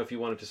movie. I don't know if you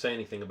wanted to say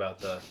anything about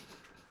the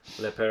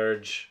Le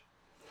Purge.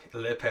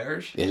 Le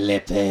Purge? Le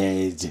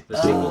Purge.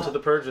 The sequel to The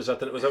Purge? Was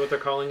that what they're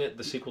calling it?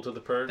 The sequel to The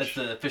Purge? That's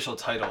the official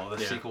title, the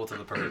sequel to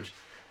The Purge.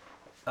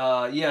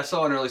 I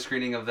saw an early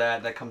screening of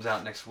that. That comes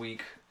out next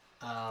week.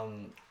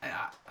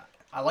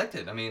 I liked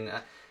it. I mean,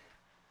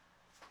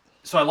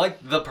 so I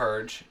liked The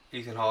Purge,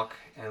 Ethan Hawke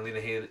and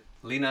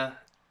Lena.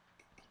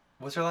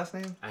 What's her last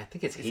name? I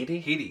think it's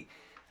Headey. Headey.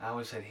 I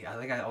always say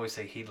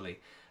Headley.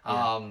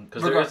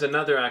 Because there is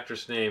another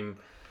actress named.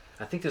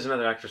 I think there's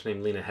another actress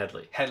named Lena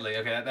Headey. Headley.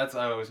 Okay, that's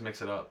I always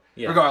mix it up.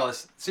 Yeah.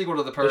 Regardless, sequel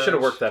to The Purge. They should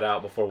have worked that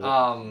out before.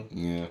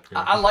 Yeah.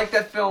 I like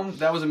that film.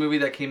 That was a movie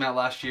that came out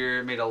last year.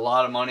 It made a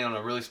lot of money on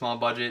a really small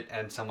budget,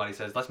 and somebody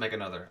says, "Let's make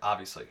another."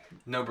 Obviously,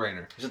 no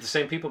brainer. Is it the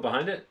same people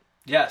behind it?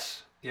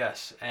 Yes,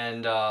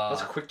 and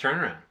that's a quick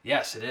turnaround.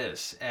 Yes, it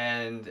is,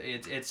 and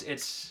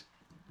it's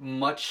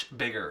much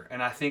bigger,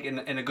 and I think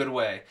in a good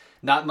way.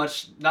 Not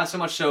so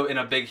much so in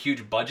a big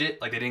huge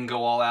budget. Like they didn't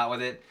go all out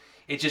with it.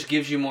 It just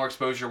gives you more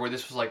exposure. Where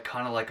this was like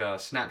kind of like a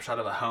snapshot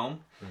of a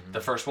home,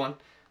 the first one,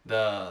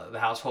 the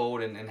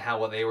household and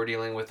how they were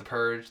dealing with the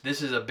purge.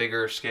 This is a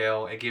bigger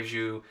scale. It gives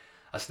you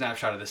a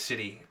snapshot of the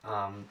city,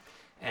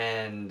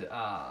 and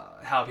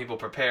how people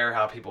prepare,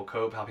 how people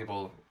cope, how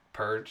people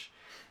purge.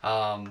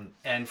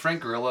 And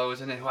Frank Grillo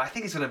is in it, who I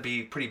think is going to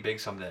be pretty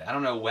big someday. I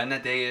don't know when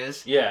that day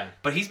is. Yeah.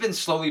 But he's been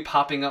slowly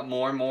popping up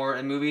more and more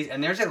in movies,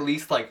 and there's at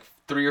least like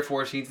 3 or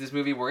 4 scenes in this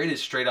movie where it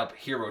is straight up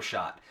hero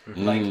shot.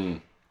 Like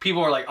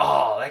people are like,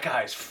 "Oh, that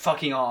guy's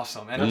fucking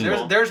awesome."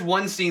 And there's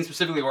one scene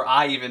specifically where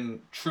I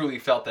even truly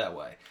felt that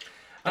way.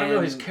 I don't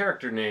know his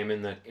character name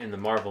in the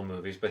Marvel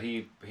movies, but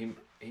he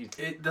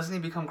doesn't he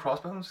become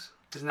Crossbones?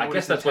 Isn't that I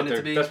guess that's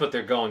what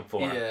they're going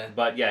for. Yeah.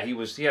 But yeah, he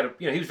was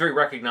very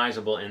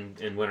recognizable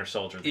in Winter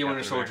Soldier. Yeah,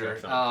 Winter Soldier.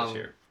 Film this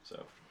year.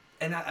 So.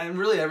 And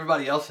really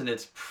everybody else in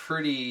it's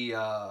pretty.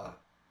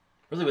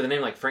 Really, with a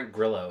name like Frank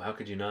Grillo, how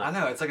could you not? I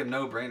know, it's like a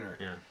no-brainer.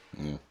 Yeah.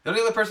 The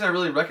only other person I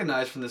really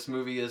recognize from this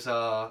movie is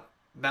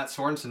Matt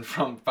Sorensen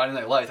from Friday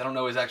Night Lights. I don't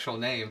know his actual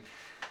name,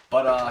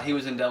 but he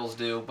was in Devil's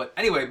Due. But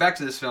anyway, back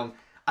to this film.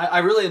 I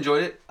really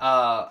enjoyed it.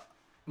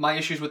 My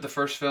issues with the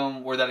first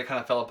film were that it kind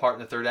of fell apart in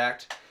the third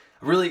act.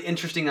 A really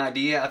interesting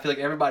idea. I feel like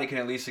everybody can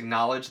at least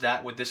acknowledge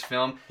that with this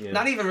film. Yeah.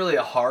 Not even really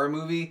a horror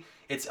movie.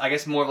 It's, I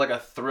guess, more of like a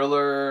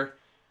thriller,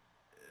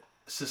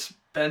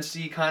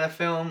 suspense-y kind of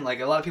film. Like,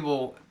 a lot of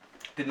people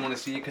didn't want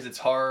to see it because it's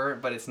horror,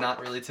 but it's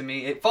not really to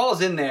me. It falls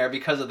in there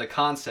because of the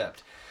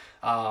concept.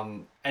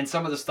 And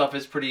some of the stuff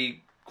is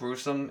pretty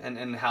gruesome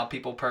and how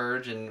people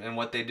purge and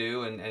what they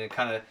do, and it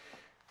kind of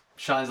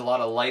shines a lot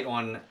of light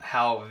on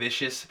how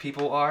vicious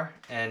people are,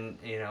 and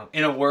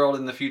in a world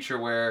in the future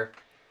where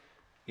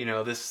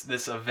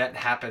this event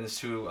happens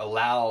to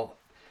allow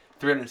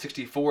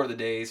 364 of the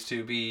days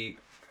to be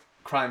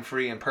crime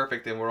free and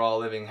perfect, and we're all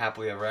living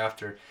happily ever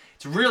after.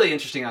 It's a really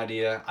interesting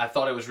idea. I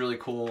thought it was really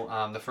cool,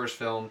 the first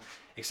film,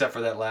 except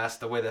for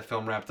the way that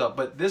film wrapped up.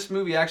 But this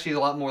movie actually is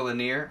a lot more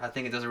linear. I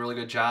think it does a really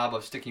good job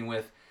of sticking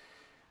with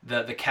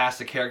the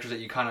cast of characters that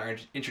you kind of are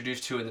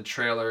introduced to in the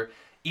trailer,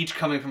 each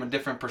coming from a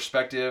different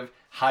perspective,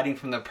 hiding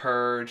from the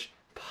purge,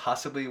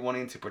 possibly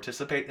wanting to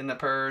participate in the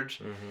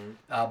purge,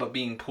 but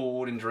being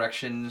pulled in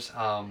directions,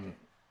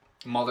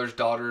 mothers,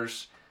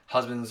 daughters,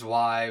 husbands,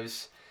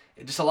 wives.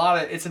 It's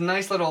a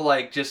nice little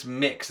just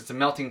mix. It's a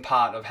melting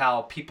pot of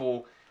how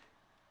people,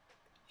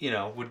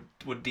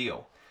 would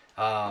deal.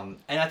 And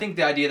I think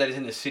the idea that it's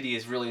in the city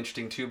is really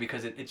interesting too,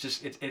 because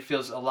it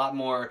feels a lot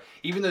more,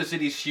 even though the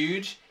city's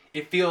huge,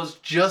 it feels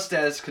just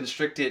as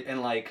constricted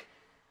and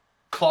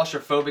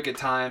claustrophobic at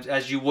times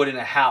as you would in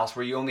a house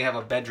where you only have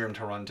a bedroom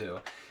to run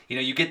to.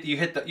 You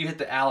hit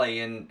the alley,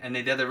 and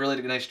they did a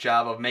really nice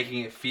job of making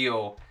it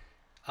feel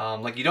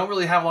like you don't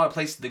really have a lot of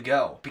places to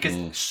go because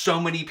so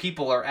many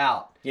people are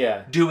out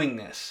doing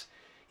this,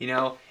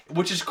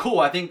 which is cool.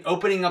 I think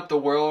opening up the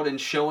world and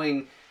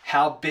showing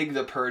how big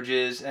the purge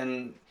is,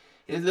 and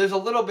there's a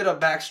little bit of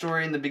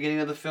backstory in the beginning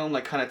of the film,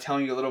 kind of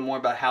telling you a little more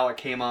about how it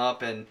came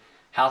up and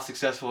how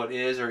successful it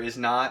is or is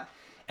not.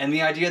 And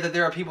the idea that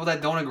there are people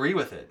that don't agree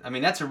with it. I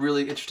mean, that's a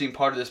really interesting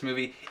part of this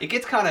movie. It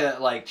gets kind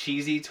of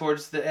cheesy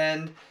towards the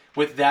end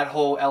with that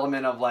whole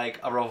element of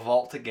a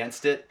revolt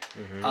against it.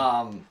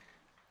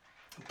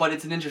 But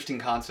it's an interesting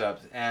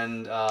concept.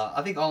 And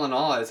I think all in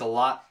all, it's a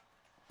lot,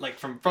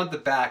 from front to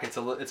back,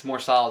 it's more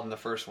solid than the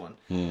first one.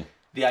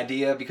 The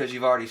idea, because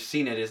you've already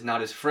seen it, is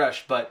not as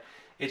fresh, but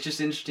it's just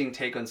an interesting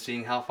take on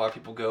seeing how far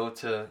people go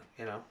to,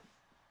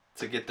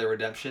 to get their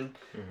redemption,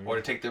 or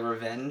to take their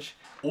revenge,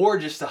 or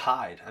just to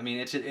hide. I mean,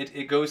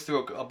 it goes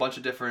through a bunch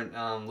of different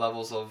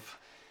levels of,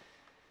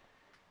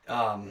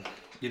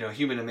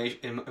 human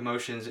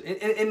emotions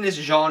in this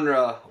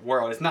genre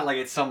world. It's not like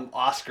it's some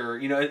Oscar,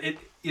 you know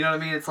what I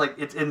mean? It's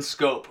it's in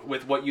scope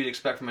with what you'd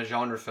expect from a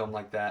genre film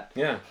like that.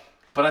 Yeah.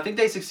 But I think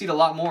they succeed a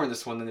lot more in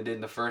this one than they did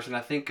in the first, and I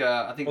think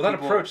that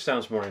approach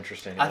sounds more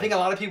interesting. I think a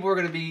lot of people are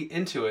going to be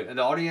into it, and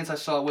the audience I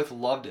saw it with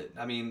loved it.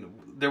 I mean,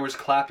 there was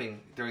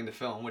clapping during the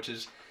film, which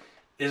is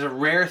a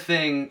rare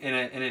thing in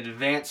an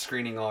advanced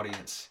screening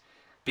audience,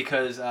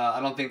 because I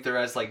don't think they're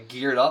as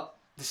geared up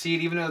to see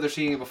it, even though they're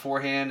seeing it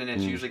beforehand, and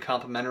it's usually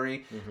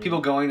complimentary.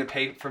 People going to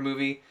pay for a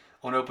movie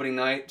on opening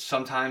night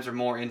sometimes are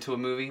more into a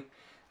movie,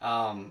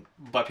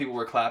 but people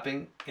were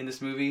clapping in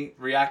this movie,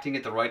 reacting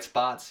at the right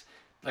spots.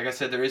 Like I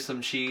said, there is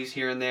some cheese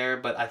here and there,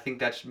 but I think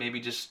that's maybe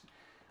just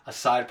a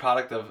side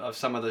product of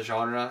some of the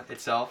genre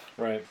itself.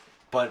 Right.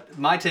 But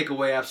my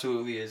takeaway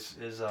absolutely is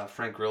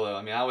Frank Grillo.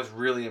 I mean, I was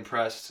really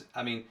impressed.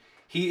 I mean,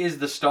 he is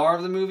the star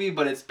of the movie,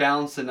 but it's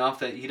balanced enough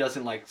that he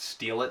doesn't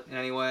steal it in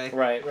any way.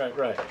 Right.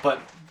 But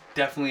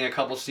definitely a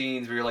couple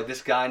scenes where you're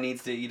this guy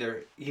needs to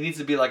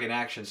be an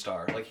action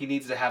star. He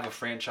needs to have a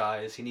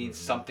franchise. He needs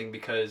something,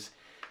 because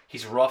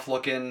he's rough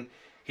looking.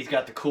 He's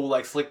got the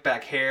cool, slick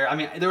back hair. I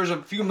mean, there was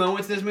a few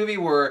moments in this movie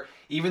where,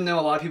 even though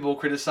a lot of people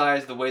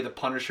criticize the way the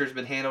Punisher's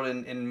been handled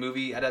in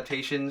movie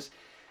adaptations,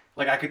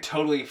 I could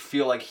totally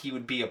feel he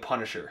would be a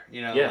Punisher.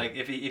 Yeah.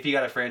 If he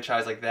got a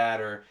franchise like that,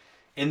 or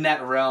in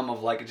that realm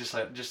of just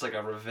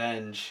a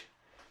revenge,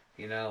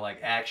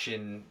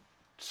 action,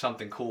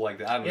 something cool like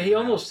that. I don't he know.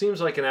 almost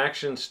seems like an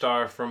action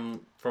star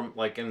from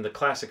in the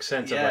classic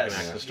sense of an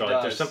action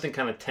star. There's something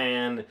kind of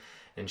tan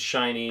and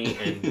shiny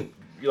and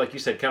like you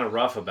said, kind of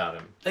rough about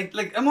him.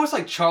 Almost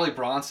like Charlie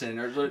Bronson,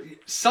 or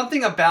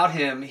something about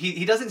him.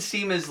 He doesn't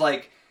seem as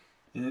like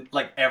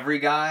every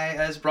guy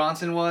as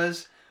Bronson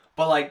was,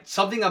 but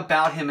something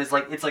about him is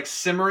it's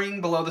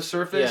simmering below the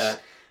surface,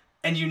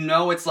 and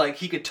it's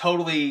he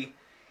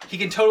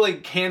can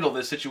totally handle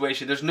this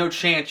situation. There's no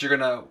chance you're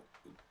gonna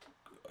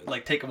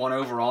take one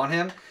over on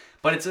him,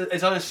 but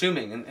it's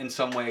unassuming in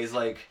some ways.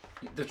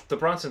 The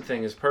Bronson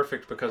thing is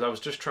perfect, because I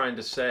was just trying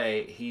to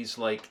say he's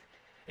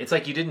it's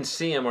you didn't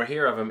see him or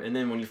hear of him, and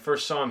then when you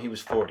first saw him, he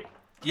was 40.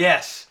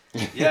 Yes.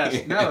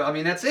 No, I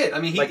mean, that's it. I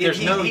mean,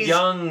 there's no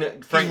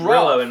young Frank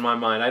Grillo in my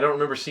mind. I don't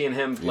remember seeing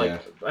him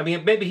I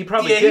mean, maybe he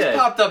probably did. He's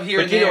popped up here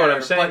and there, you know what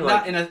I'm saying?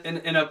 But not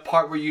in a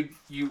part where you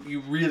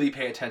really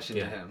pay attention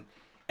to him.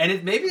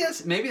 And maybe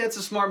that's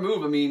a smart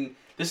move. I mean,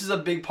 this is a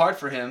big part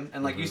for him,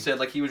 and you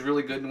said, he was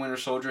really good in Winter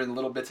Soldier and the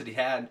little bits that he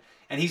had,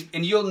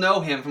 and you'll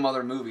know him from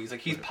other movies.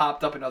 He's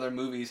popped up in other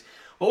movies.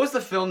 What was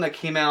the film that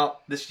came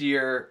out this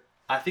year?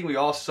 I think we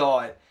all saw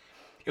it.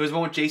 It was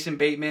one with Jason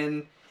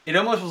Bateman. It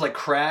almost was like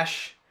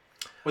Crash,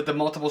 with the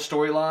multiple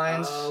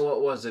storylines.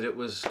 What was it? It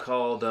was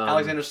called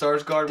Alexander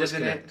Skarsgård was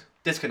in it.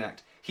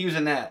 Disconnect. He was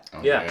in that.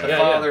 Oh, the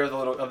father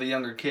of the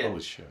younger kid.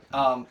 Holy shit.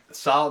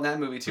 Solid in that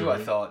movie too, I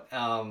thought.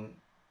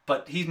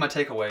 But he's my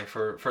takeaway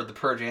for the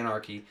Purge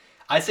Anarchy.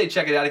 I'd say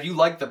check it out if you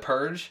like the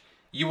Purge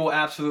you will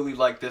absolutely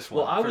like this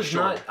one. Well,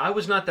 sure. I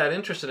was not that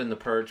interested in The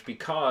Purge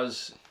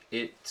because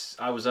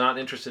I was not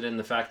interested in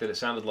the fact that it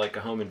sounded like a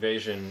home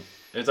invasion.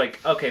 It's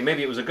like, okay,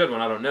 maybe it was a good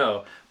one, I don't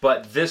know.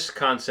 But this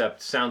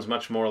concept sounds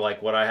much more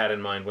like what I had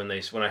in mind when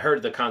I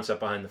heard the concept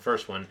behind the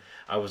first one.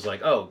 I was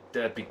like, oh,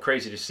 that'd be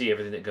crazy to see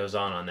everything that goes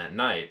on that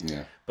night.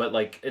 Yeah. But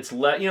like, you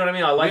know what I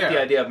mean? I like the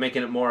idea of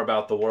making it more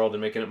about the world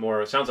and making it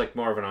more. It sounds like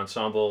more of an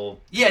ensemble.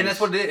 Yeah, and that's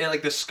what it is.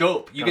 Like the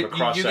scope, you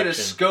get a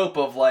scope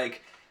of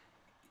like,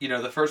 you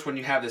know, the first one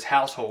you have this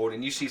household,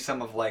 and you see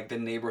some of like the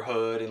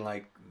neighborhood and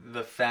like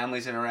the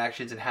family's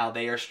interactions and how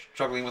they are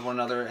struggling with one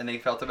another and they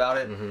felt about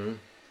it. Mm-hmm.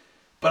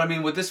 But I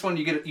mean, with this one,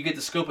 you get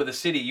the scope of the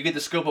city. You get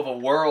the scope of a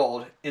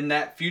world in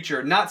that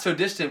future, not so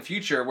distant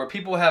future, where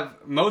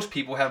most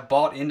people have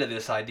bought into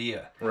this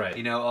idea, right?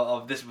 You know,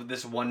 of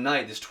this one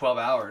night, this 12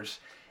 hours,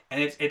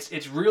 and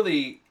it's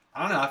really,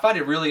 I don't know. I find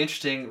it really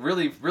interesting,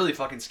 really really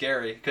fucking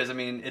scary, because I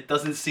mean, it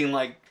doesn't seem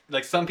like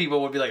some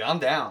people would be like, I'm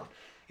down.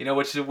 You know,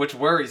 which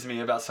worries me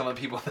about some of the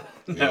people that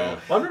know. Yeah.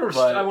 Well, I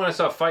remember when I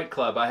saw Fight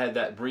Club, I had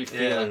that brief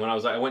feeling when I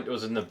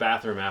was in the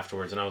bathroom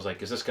afterwards, and I was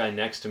like, is this guy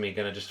next to me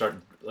gonna just start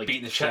like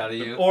beating the shit out of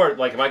you? Or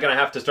like, am I gonna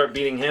have to start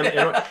beating him?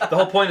 The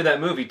whole point of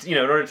that movie, you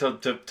know, in order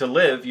to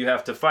live, you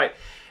have to fight.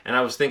 And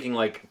I was thinking,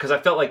 like, because I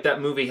felt like that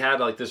movie had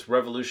like this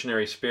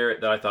revolutionary spirit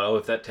that I thought, oh,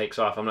 if that takes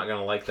off, I'm not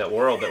gonna like that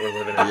world that we're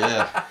living in.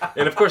 Yeah.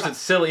 And of course, it's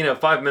silly. You know,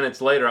 5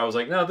 minutes later, I was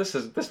like, no, this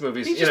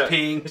movie's just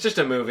peeing. It's just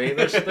a movie.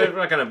 There's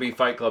not gonna be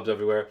fight clubs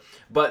everywhere.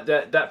 But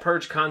that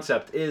Purge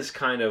concept is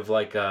kind of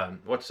like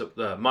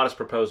Modest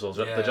Proposals,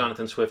 the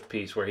Jonathan Swift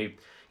piece where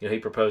he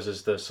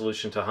proposes the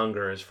solution to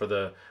hunger is for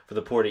the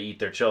poor to eat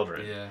their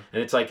children. Yeah.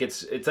 And it's like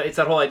it's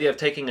that whole idea of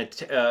taking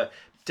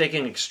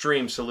an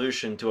extreme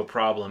solution to a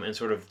problem and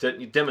sort of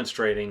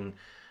demonstrating.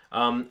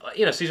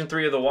 Season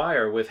 3 of The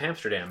Wire with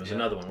Amsterdam is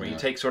another one where you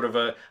take sort of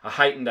a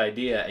heightened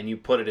idea and you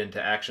put it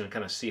into action and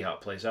kind of see how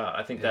it plays out.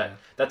 I think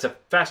that's a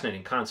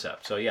fascinating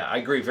concept. So yeah, I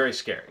agree. Very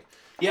scary.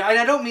 Yeah, and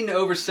I don't mean to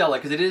oversell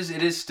it, because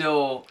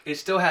it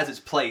still has its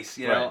place,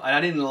 you know. Right. And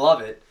I didn't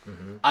love it.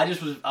 Mm-hmm.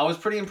 I was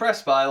pretty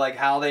impressed by like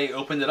how they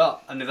opened it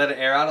up and they let it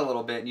air out a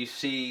little bit, and you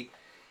see,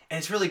 and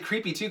it's really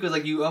creepy too, because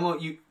like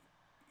you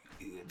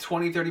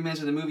 20, 30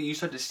 minutes of the movie, you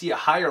start to see a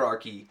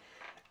hierarchy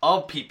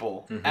of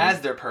people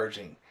as they're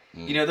purging.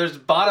 You know, there's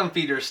bottom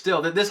feeders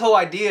still. This whole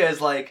idea is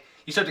like,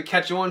 you start to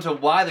catch on to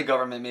why the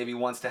government maybe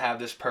wants to have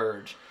this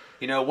purge.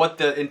 You know, what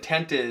the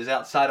intent is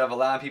outside of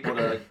allowing people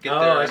to get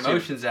their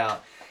emotions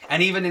out.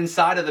 And even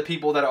inside of the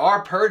people that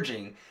are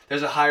purging,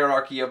 there's a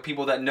hierarchy of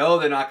people that know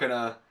they're not going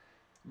to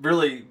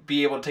really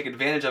be able to take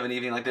advantage of an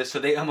evening like this. So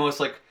they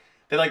almost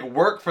they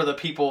work for the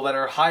people that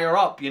are higher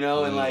up, you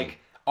know, and like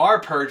are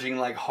purging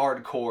like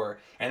hardcore,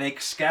 and they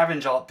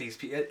scavenge off these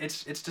people.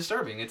 It's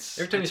disturbing.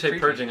 Every time you say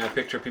creepy. purging, I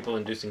picture people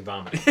inducing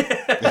vomit.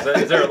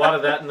 Is there a lot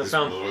of that in the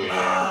film?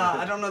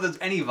 I don't know if there's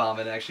any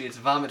vomit, actually. It's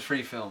a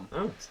vomit-free film.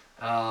 Oh.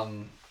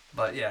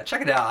 But yeah,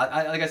 check it out.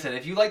 Like I said,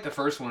 if you like the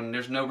first one,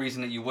 there's no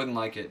reason that you wouldn't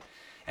like it.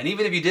 And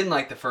even if you didn't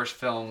like the first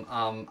film,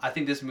 I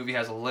think this movie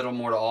has a little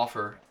more to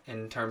offer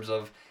in terms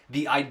of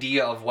the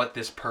idea of what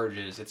this purge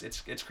is.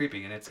 It's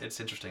creepy and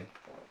it's interesting.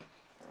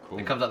 Cool.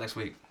 It comes out next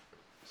week.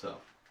 So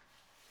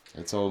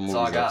That's all movies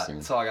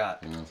That's all I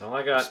got. Yeah. That's all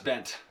I got.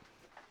 Spent.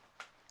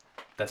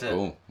 That's it.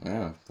 Cool.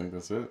 Yeah, I think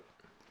that's it.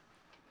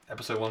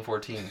 Episode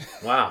 114.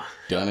 Wow.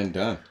 Done and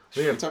done.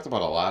 We talked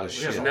about a lot of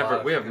shit.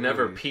 We have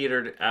never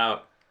petered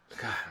out.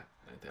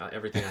 God,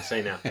 everything I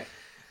say now.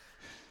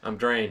 I'm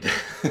drained.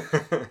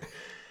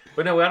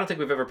 But no, I don't think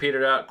we've ever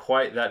petered out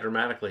quite that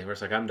dramatically. Where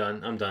it's like, I'm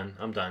done.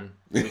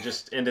 Do we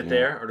just end it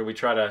there, or do we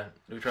try to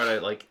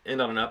like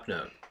end on an up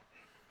note?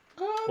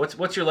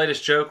 What's your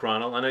latest joke,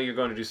 Ronald? I know you're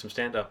going to do some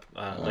stand up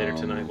later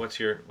tonight. What's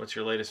your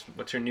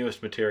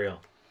newest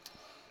material?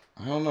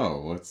 I don't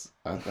know.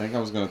 I think I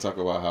was going to talk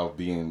about how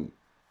being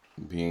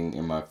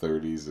in my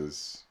 30s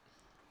is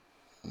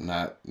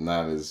not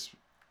as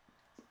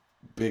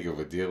big of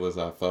a deal as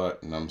I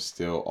thought, and I'm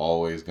still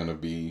always going to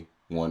be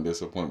one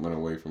disappointment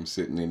away from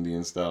sitting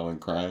Indian style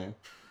and crying.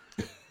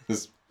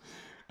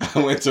 I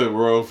went to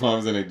Royal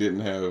Farms and they didn't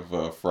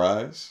have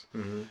fries.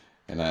 Mm-hmm.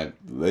 And I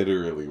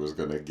literally was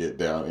going to get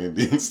down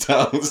Indian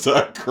style and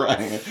start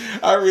crying.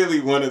 I really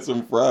wanted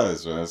some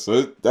fries, man.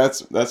 So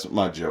that's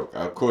my joke.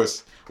 Of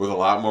course, with a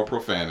lot more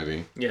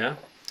profanity. Yeah.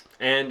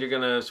 And you're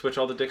going to switch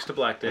all the dicks to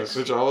black dicks.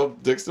 Switch all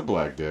dicks to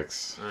black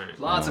dicks. All right.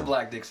 Lots of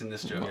black dicks in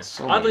this joke. Yeah.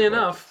 So oddly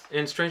enough,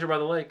 in Stranger by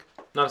the Lake,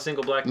 not a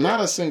single black dick. Not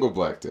a single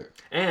black dick.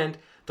 And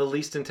the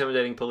least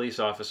intimidating police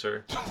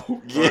officer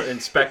or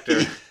inspector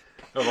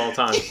of all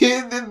time.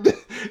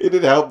 It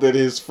didn't help that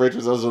his French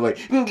was also like,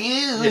 like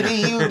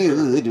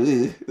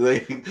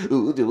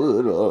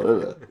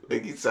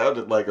he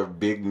sounded like a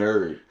big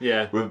nerd.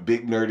 Yeah. With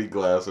big nerdy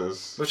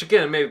glasses. Which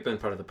again may have been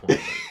part of the point.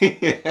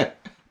 Yeah.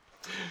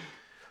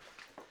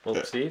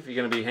 Well, Steve, you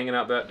gonna be hanging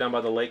out down by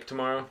the lake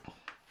tomorrow?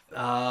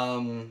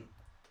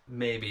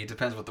 Maybe. It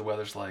depends what the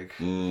weather's like.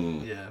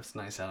 Yeah, if it's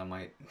nice out, I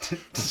might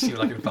see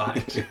what I can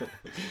find.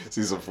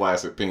 See some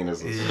flaccid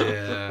penises.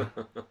 Yeah.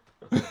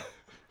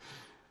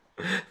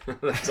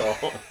 That's all.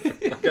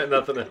 I got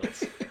nothing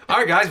else. All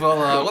right, guys.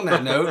 Well, on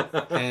that note,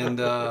 and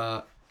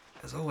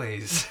as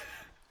always,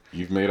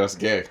 You've made us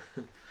gay.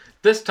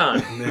 This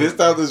time. This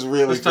time is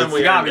really This time good.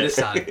 we got me this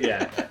time.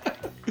 Yeah.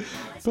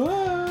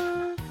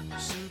 Bye.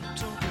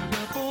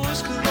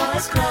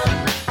 Boys Club.